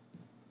lands?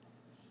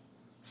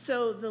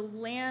 So the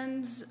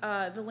land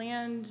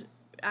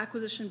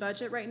acquisition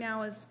budget right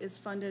now is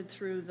funded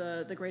through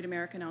the Great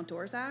American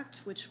Outdoors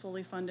Act, which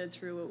fully funded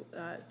through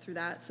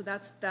that. So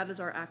that is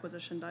our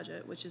acquisition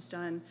budget, which is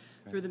done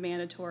through the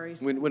mandatory.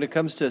 When it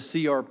comes to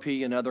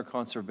CRP and other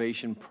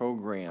conservation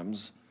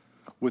programs,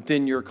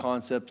 within your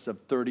concepts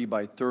of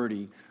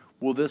 30-by-30,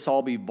 will this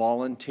all be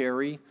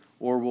voluntary,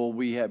 or will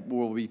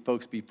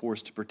folks be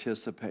forced to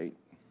participate?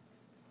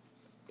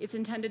 It's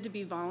intended to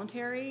be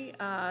voluntary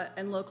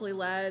and locally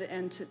led,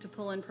 and to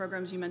pull in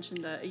programs. You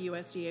mentioned a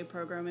USDA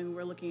program, and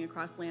we're looking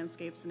across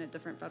landscapes and at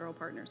different federal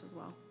partners as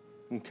well.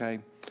 Okay.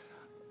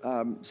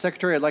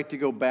 Secretary, I'd like to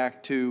go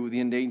back to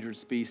the Endangered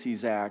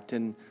Species Act,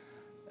 and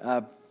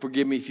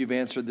forgive me if you've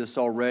answered this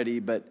already,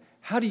 but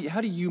how do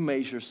you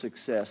measure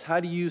success? How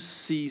do you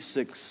see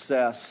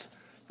success,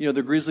 You know,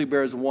 the grizzly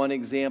bear is one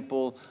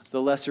example. The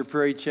lesser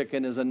prairie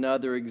chicken is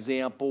another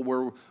example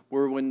where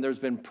when there's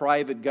been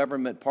private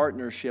government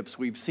partnerships,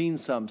 we've seen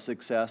some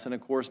success. And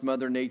of course,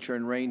 Mother Nature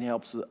and rain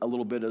helps a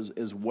little bit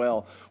as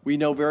well. We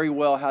know very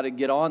well how to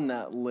get on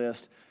that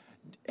list.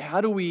 How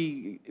do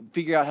we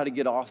figure out how to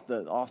get off the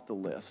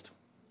list?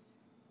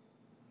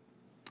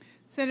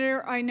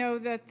 Senator, I know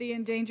that the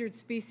Endangered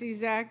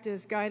Species Act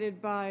is guided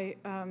by,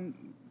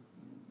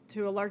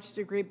 to a large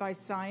degree, by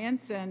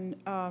science, and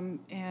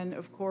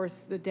of course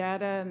the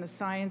data and the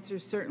science are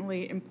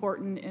certainly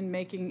important in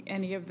making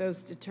any of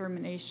those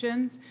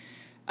determinations.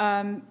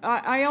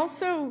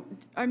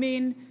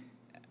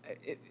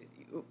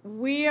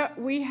 We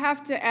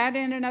have to add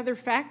in another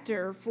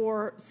factor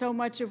for so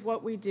much of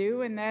what we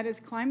do, and that is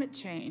climate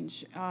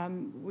change.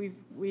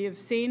 We have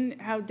seen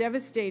how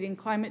devastating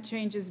climate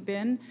change has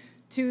been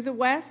to the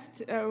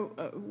West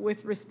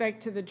with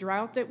respect to the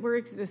drought that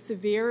the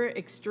severe,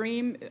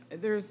 extreme.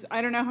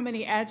 I don't know how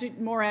many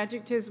more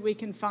adjectives we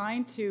can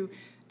find to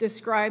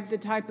describe the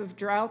type of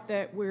drought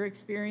that we're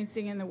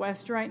experiencing in the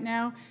West right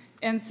now.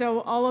 And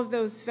so all of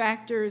those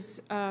factors,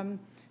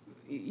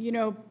 you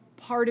know,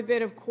 part of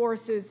it, of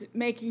course, is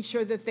making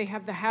sure that they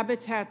have the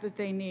habitat that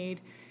they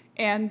need.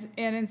 And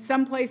in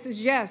some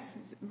places, yes,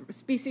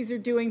 species are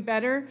doing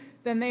better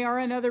than they are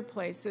in other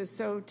places.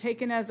 So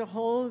taken as a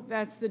whole,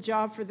 that's the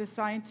job for the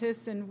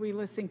scientists, and we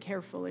listen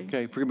carefully.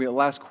 Okay, forgive me,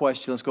 last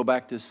question. Let's go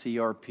back to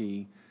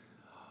CRP.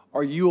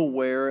 Are you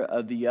aware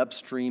of the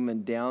upstream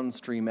and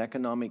downstream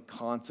economic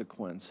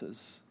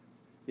consequences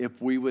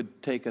if we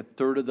would take a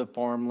third of the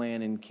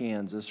farmland in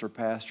Kansas or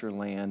pasture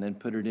land and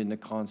put it into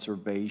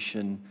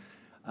conservation,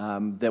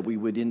 that we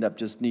would end up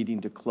just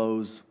needing to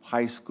close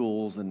high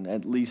schools and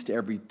at least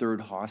every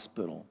third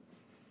hospital?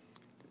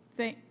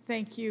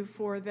 Thank you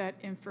for that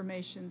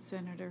information,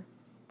 Senator.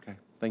 Okay,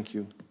 thank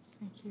you.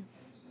 Thank you.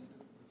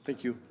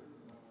 Thank you.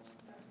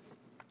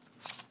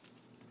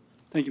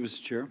 Thank you,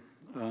 Mr. Chair.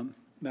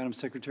 Madam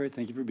Secretary,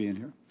 thank you for being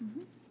here.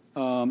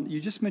 Mm-hmm.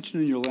 You just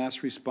mentioned in your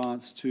last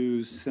response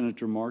to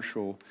Senator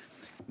Marshall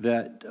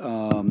that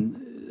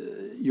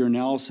your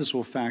analysis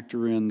will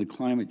factor in the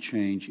climate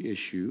change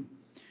issue.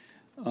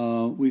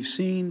 We've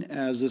seen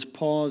as this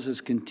pause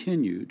has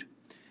continued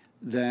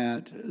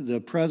that the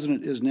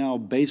president is now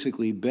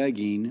basically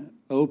begging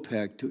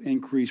OPEC to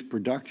increase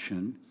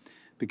production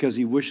because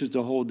he wishes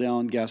to hold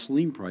down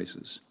gasoline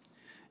prices.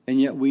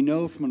 And yet we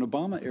know from an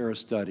Obama-era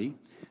study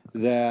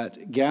that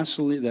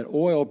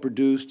oil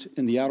produced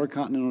in the outer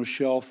continental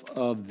shelf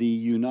of the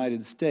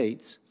United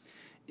States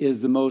is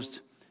the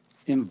most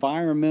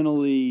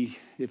environmentally,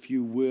 if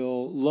you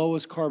will,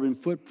 lowest carbon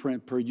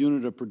footprint per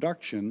unit of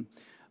production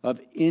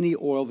of any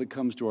oil that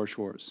comes to our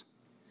shores.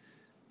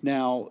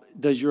 Now,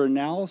 does your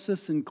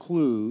analysis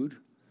include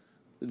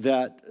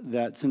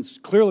that since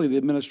clearly the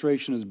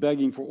administration is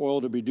begging for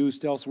oil to be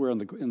produced elsewhere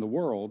in the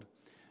world,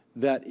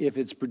 that if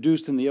it's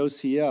produced in the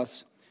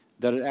OCS,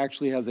 that it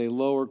actually has a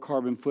lower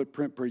carbon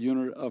footprint per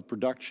unit of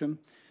production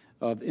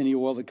of any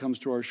oil that comes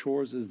to our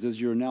shores? Does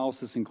your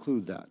analysis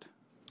include that?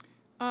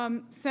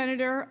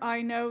 Senator,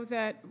 I know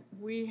that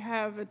we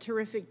have a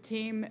terrific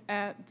team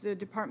at the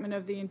Department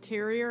of the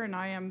Interior, and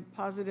I am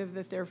positive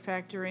that they're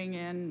factoring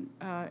in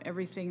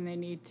everything they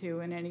need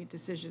to in any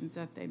decisions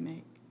that they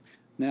make.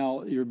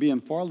 Now, you're being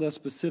far less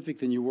specific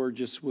than you were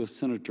just with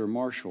Senator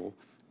Marshall,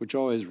 which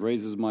always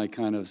raises my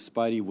kind of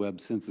spidey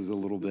web senses a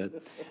little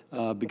bit,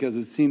 because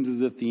it seems as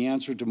if the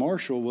answer to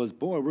Marshall was,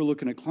 boy, we're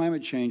looking at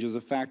climate change as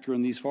a factor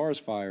in these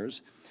forest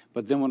fires.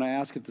 But then when I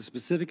ask if the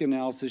specific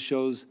analysis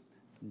shows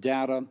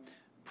data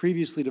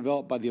previously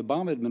developed by the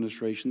Obama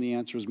administration, the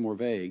answer is more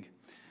vague.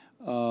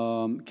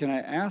 Can I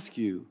ask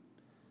you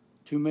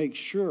to make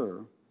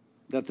sure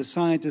that the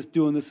scientists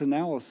doing this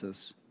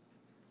analysis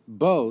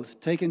both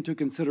take into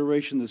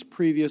consideration this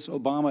previous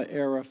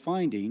Obama-era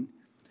finding,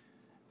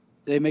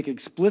 they make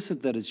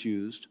explicit that it's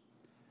used,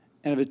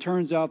 and if it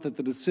turns out that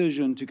the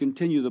decision to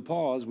continue the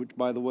pause, which,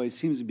 by the way,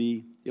 seems to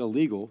be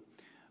illegal,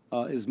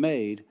 is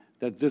made,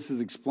 that this is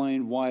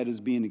explained why it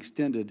is being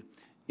extended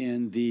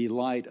in the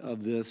light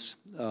of this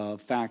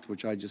fact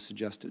which I just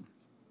suggested?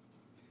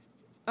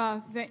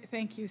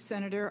 Thank you,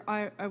 Senator.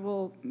 I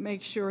will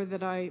make sure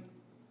that I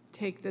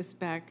take this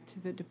back to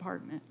the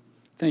department.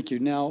 Thank you.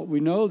 Now, we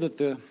know that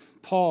the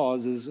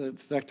pause is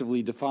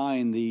effectively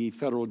defying the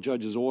federal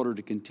judge's order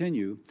to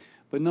continue,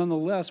 but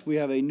nonetheless, we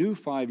have a new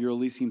 5-year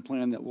leasing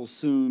plan that will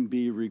soon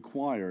be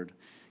required.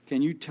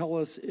 Can you tell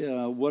us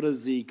what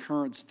is the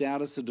current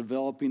status of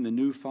developing the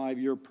new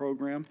 5-year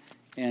program?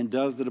 And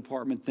does the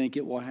department think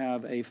it will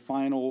have a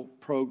final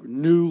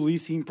new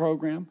leasing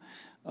program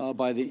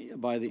by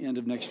the end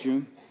of next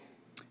June?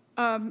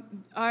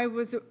 I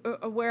was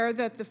aware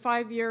that the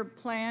 5-year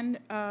plan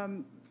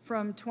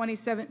from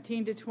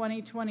 2017 to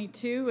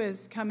 2022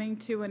 is coming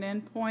to an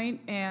end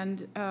point,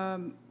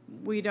 and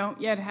we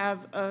don't yet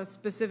have a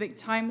specific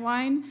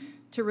timeline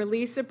to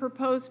release a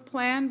proposed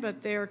plan,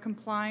 but they are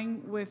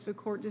complying with the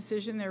court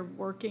decision. They're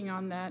working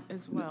on that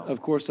as well.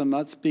 Of course, I'm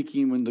not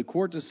speaking when the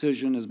court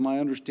decision, as my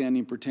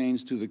understanding,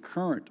 pertains to the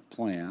current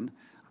plan.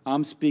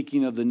 I'm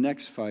speaking of the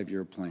next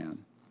 5-year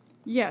plan.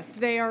 Yes,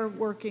 they are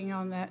working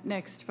on that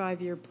next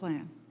 5-year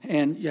plan.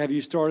 And have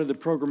you started the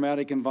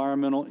programmatic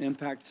environmental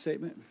impact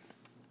statement?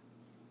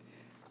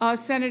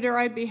 Senator,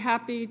 I'd be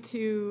happy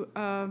to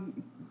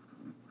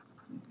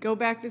go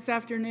back this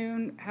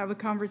afternoon, have a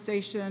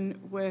conversation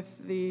with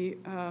the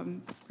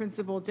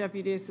Principal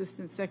Deputy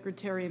Assistant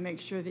Secretary, and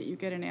make sure that you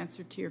get an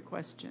answer to your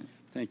question.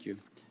 Thank you.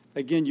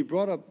 Again, you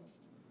brought up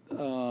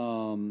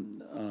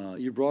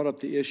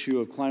the issue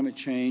of climate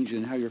change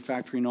and how you're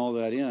factoring all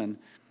that in.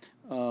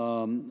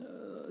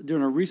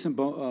 During a recent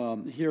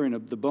hearing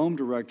of the BOEM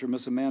director,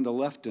 Ms. Amanda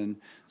Lefton,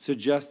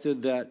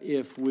 suggested that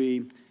if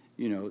we,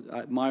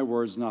 my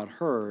words, not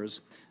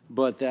hers,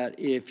 but that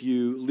if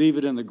you leave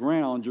it in the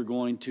ground, you're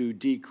going to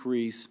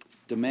decrease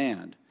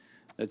demand.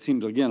 That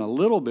seems, again, a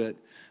little bit.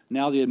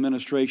 Now the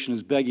administration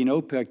is begging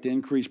OPEC to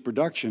increase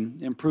production,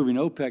 improving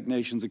OPEC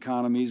nations'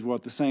 economies, while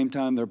at the same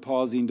time they're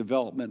pausing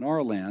development in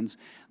our lands.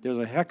 There's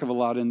a heck of a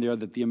lot in there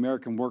that the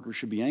American worker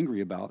should be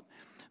angry about.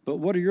 But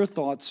what are your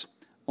thoughts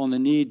on the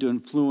need to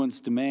influence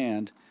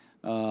demand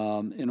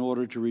in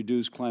order to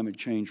reduce climate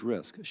change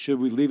risk? Should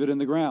we leave it in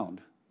the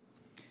ground?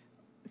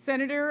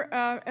 Senator,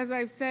 as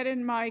I've said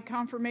in my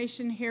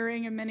confirmation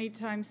hearing and many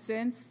times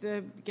since,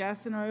 the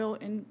gas and oil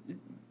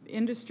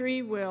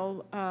industry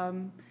will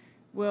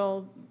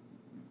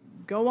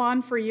go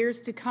on for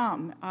years to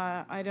come.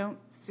 I don't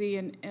see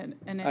an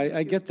end.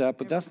 I get that,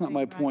 but that's not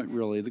my point,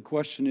 really. The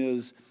question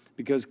is,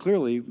 because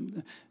clearly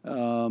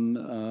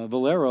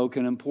Valero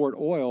can import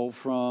oil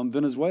from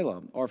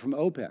Venezuela or from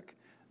OPEC.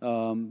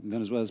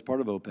 Venezuela is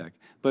part of OPEC,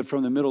 but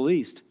from the Middle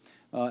East,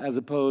 as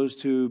opposed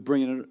to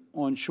bringing it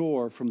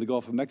onshore from the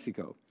Gulf of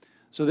Mexico.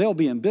 So they'll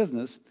be in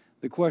business.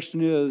 The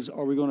question is,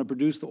 are we going to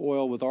produce the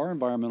oil with our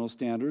environmental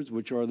standards,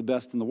 which are the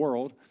best in the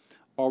world?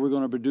 Or are we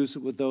going to produce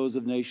it with those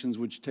of nations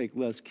which take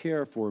less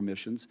care for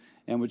emissions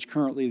and which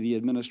currently the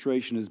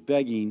administration is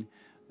begging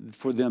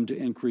for them to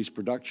increase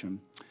production?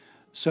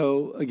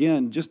 So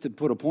again, just to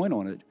put a point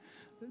on it,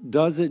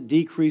 does it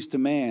decrease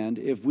demand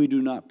if we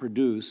do not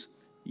produce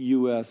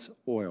U.S.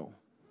 oil?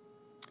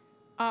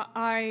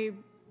 I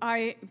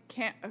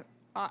can't.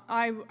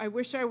 I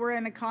wish I were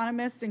an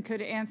economist and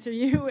could answer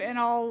you in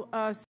all